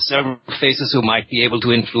spotted several faces who might be able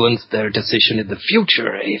to influence their decision in the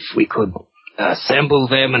future. If we could assemble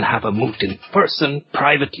them and have a moot in person,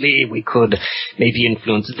 privately, we could maybe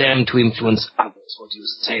influence them to influence others. What do you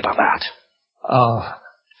say about that?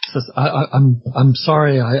 I'm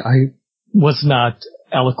sorry, I was not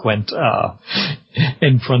eloquent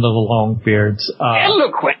in front of the Longbeards.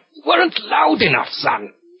 Eloquent? You weren't loud enough,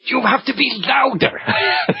 son. You have to be louder.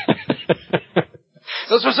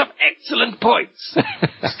 Those were some excellent points.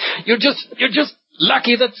 You're just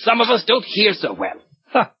lucky that some of us don't hear so well.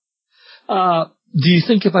 Do you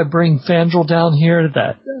think if I bring Fandral down here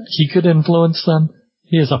that he could influence them?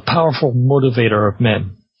 He is a powerful motivator of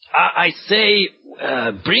men. I say,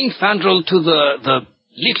 bring Fandral to the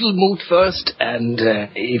little moot first, and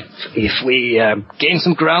if we gain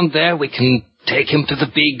some ground there, we can take him to the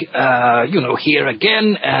big, here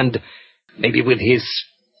again, and maybe with his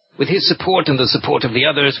support and the support of the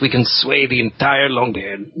others, we can sway the entire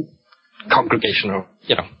Longbeard congregation, or,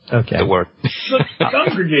 the word.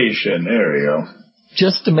 Congregation, there we go.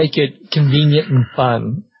 Just to make it convenient and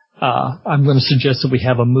fun, I'm going to suggest that we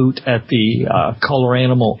have a moot at the Color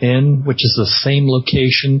Animal Inn, which is the same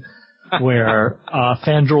location where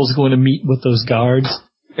Fandral's going to meet with those guards.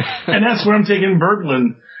 And that's where I'm taking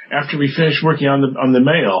Berglund after we finish working on the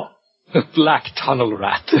mail. Black tunnel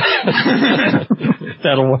rat.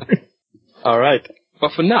 That'll work. All right.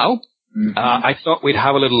 But for now, I thought we'd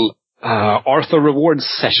have a little Arthur Rewards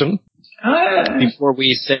session before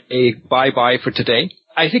we say bye-bye for today.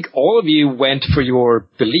 I think all of you went for your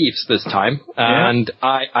beliefs this time, and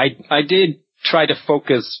I did try to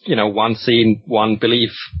focus, one scene, one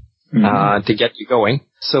belief to get you going.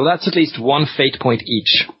 So that's at least one fate point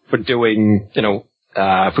each for doing,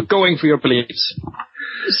 for going for your beliefs.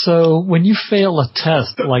 So when you fail a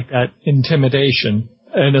test like that intimidation,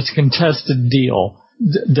 and it's a contested deal,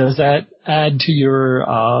 does that add to your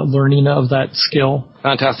learning of that skill?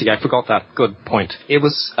 Fantastic. I forgot that. Good point. It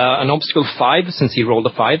was an obstacle 5, since he rolled a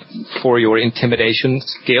 5, for your intimidation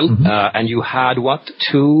skill. And you had what?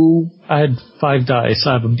 2? I had 5 dice.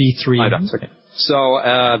 I have a B3. 5 dice, okay. So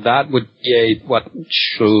that would be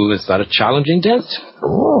is that a challenging test?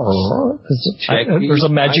 Oh, there's a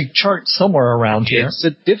magic chart somewhere around here. It's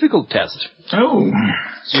a difficult test. Oh.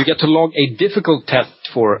 So you get to log a difficult test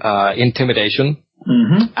for intimidation.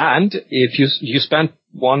 And if you spent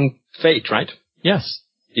 1 fate, right? Yes.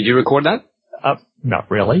 Did you record that? Not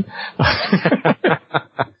really.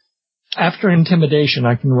 After intimidation,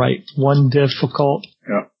 I can write 1 difficult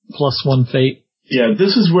plus 1 fate. Yeah,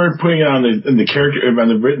 this is where putting it on the character, on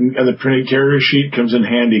the printed character sheet comes in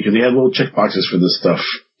handy, because they had little checkboxes for this stuff.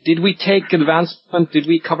 Did we take advancement? Did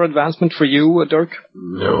we cover advancement for you, Dirk?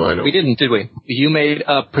 No, I don't. We didn't, did we? You made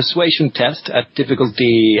a persuasion test at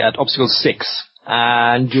obstacle 6.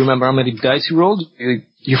 And do you remember how many dice you rolled?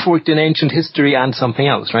 You forked in ancient history and something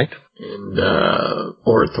else, right? And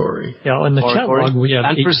oratory. Yeah, in the chat log we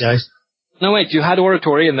have 8 dice. No, wait, you had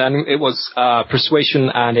oratory, and then it was persuasion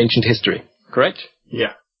and ancient history, correct?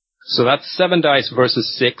 Yeah. So that's 7 dice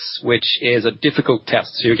versus 6, which is a difficult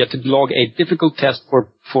test. So you get to log a difficult test for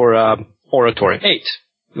oratory. 8.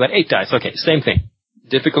 You had 8 dice. Okay, same thing.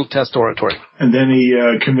 Difficult test oratory. And then he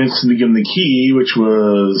convinced him to give him the key, which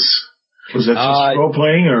was that just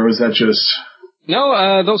role-playing, or was that just...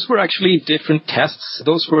 No, those were actually different tests.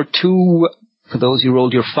 Those were 2, for those you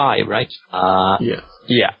rolled your 5, right? Yeah.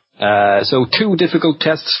 Yeah. So 2 difficult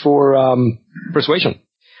tests for persuasion.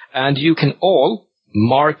 And you can all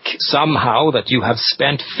mark somehow that you have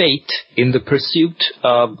spent fate in the pursuit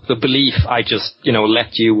of the belief I just,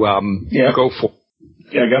 let you go for.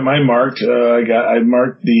 Yeah, I got mine marked. I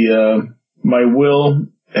marked my will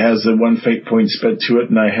has a 1 fate point spent to it,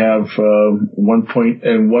 and I have 1 point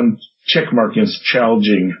and 1 check mark against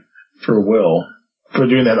challenging for will. For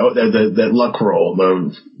doing that luck roll,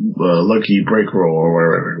 the lucky break roll, or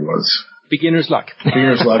whatever it was. Beginner's luck.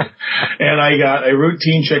 Beginner's luck. And I got a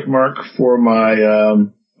routine check mark for my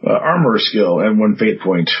armor skill and 1 fate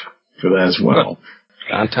point for that as well.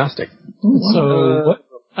 Fantastic. So,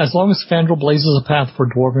 as long as Fandral blazes a path for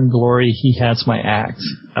Dwarven glory, he has my axe.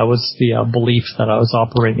 That was the belief that I was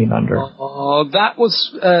operating under. That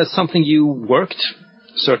was something you worked,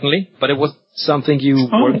 certainly, but it was something you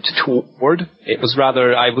worked toward. It was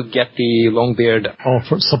rather, I would get the Longbeard.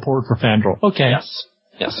 For support for Fandral. Okay.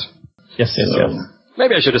 Yes. Yes.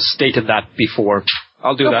 Maybe I should have stated that before.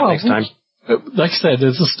 I'll do that next time. Like I said,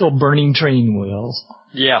 this is still burning training wheels.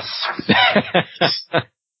 Yes.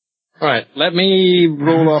 All right, let me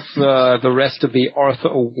roll off the rest of the Arthur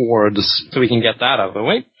Awards so we can get that out of the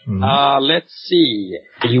way. Let's see.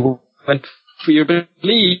 You went for your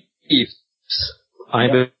beliefs. I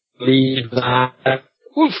believe that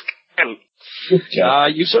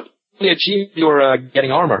you certainly achieved your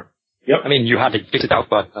getting armor. Yep. I mean, you had to fix it out,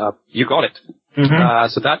 but you got it.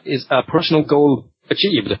 So that is a personal goal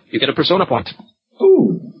achieved. You get a persona point.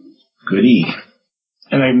 Ooh, goody.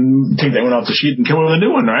 And I take that one off the sheet and come up with a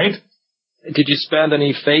new one, right? Did you spend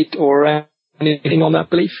any fate or anything on that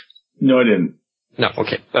belief? No, I didn't. No,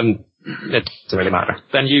 okay. Then it doesn't really matter.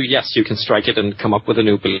 Then you can strike it and come up with a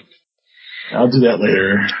new belief. I'll do that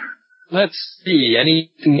later. Let's see.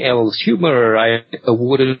 Anything else? Humor. I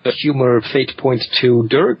awarded a humor fate point to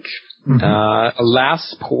Dirk.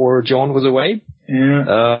 Alas, poor John was away.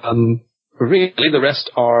 Yeah. Really, the rest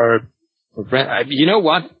are... You know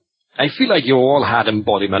what? I feel like you all had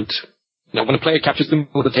embodiment. When a player captures them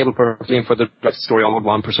with the table perfectly and for the right story, all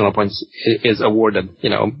 1 persona points is awarded.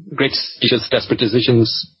 Great decisions, desperate decisions,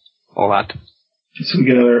 all that.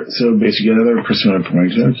 So basically another persona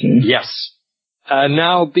point. Okay. Yes.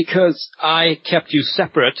 Now, because I kept you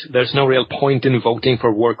separate, there's no real point in voting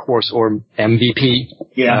for Workhorse or MVP.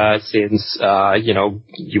 Yeah. Since,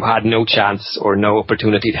 you had no chance or no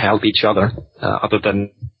opportunity to help each other, other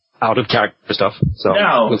than out of character stuff. So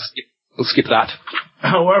now, we'll skip that.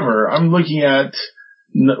 However, I'm looking at,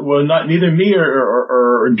 neither me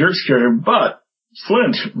or Dirk's character, but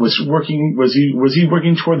Flint was he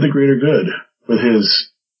working toward the greater good with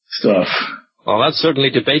his stuff? Well, that's certainly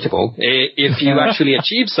debatable. If you actually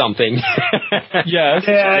achieve something. Yes.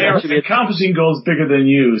 Yeah, accomplishing goals bigger than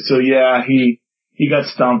you. So yeah, he got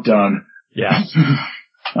stomped on. Yeah.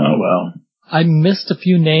 Oh well. I missed a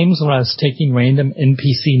few names when I was taking random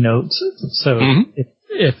NPC notes. So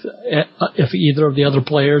if either of the other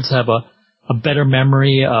players have a better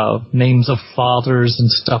memory of names of fathers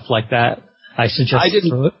and stuff like that, I suggest I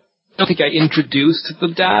don't think I introduced the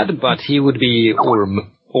dad, but he would be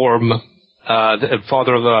Orm. the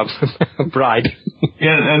father of a bride.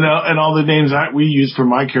 Yeah, and all the names we used for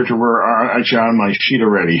my character are actually on my sheet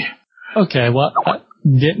already. Okay, well, I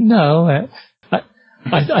didn't know.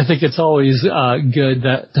 I think it's always good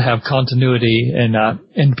to have continuity in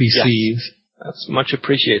NPCs. Yes, that's much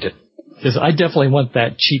appreciated. Because I definitely want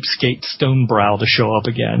that cheapskate Stonebrow to show up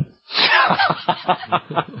again.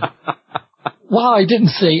 Wow, I didn't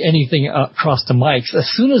say anything across the mics. As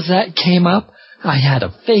soon as that came up, I had a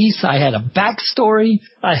face, I had a backstory,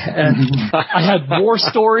 I had war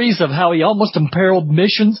stories of how he almost imperiled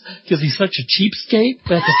missions because he's such a cheapskate.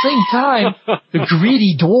 But at the same time, the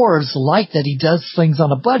greedy dwarves like that he does things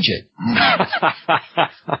on a budget.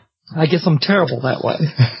 I guess I'm terrible that way.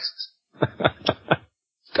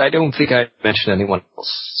 I don't think I mentioned anyone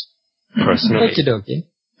else personally. Okie dokie.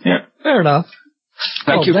 Yeah. Fair enough.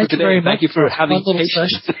 Thank you for today. Very Thank you for having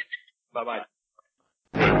patience. Bye-bye.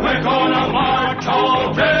 We're gonna march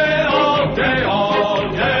all day, all day,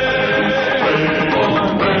 all day.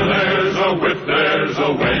 Where there's a whip, there's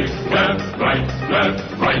a way. Left, right,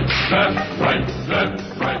 left, right, left, right,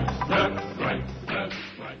 left, right, left, right, left,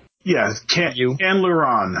 right. Yes, Candler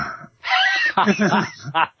on.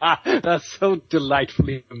 That's so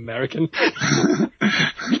delightfully American.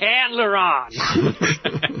 Candler on.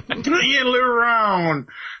 Candler on.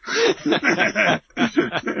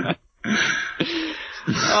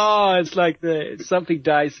 Oh, it's like something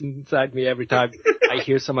dies inside me every time I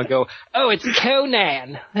hear someone go, "Oh, it's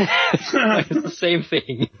Conan." It's the same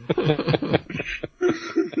thing.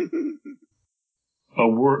 A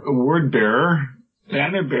word bearer,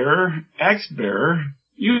 banner bearer, axe bearer.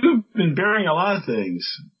 You've been bearing a lot of things.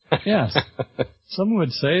 Yes. Some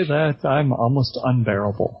would say that I'm almost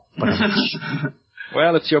unbearable.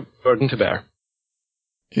 Well, it's your burden to bear.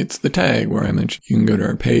 It's the tag where I mentioned you can go to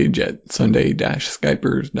our page at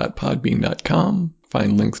sunday-skypers.podbean.com,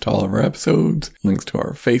 find links to all of our episodes, links to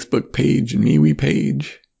our Facebook page and MeWe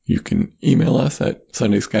page. You can email us at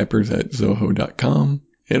sundayskypers@zoho.com.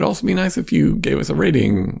 It'd also be nice if you gave us a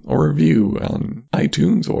rating or review on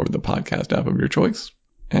iTunes or the podcast app of your choice.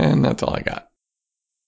 And that's all I got.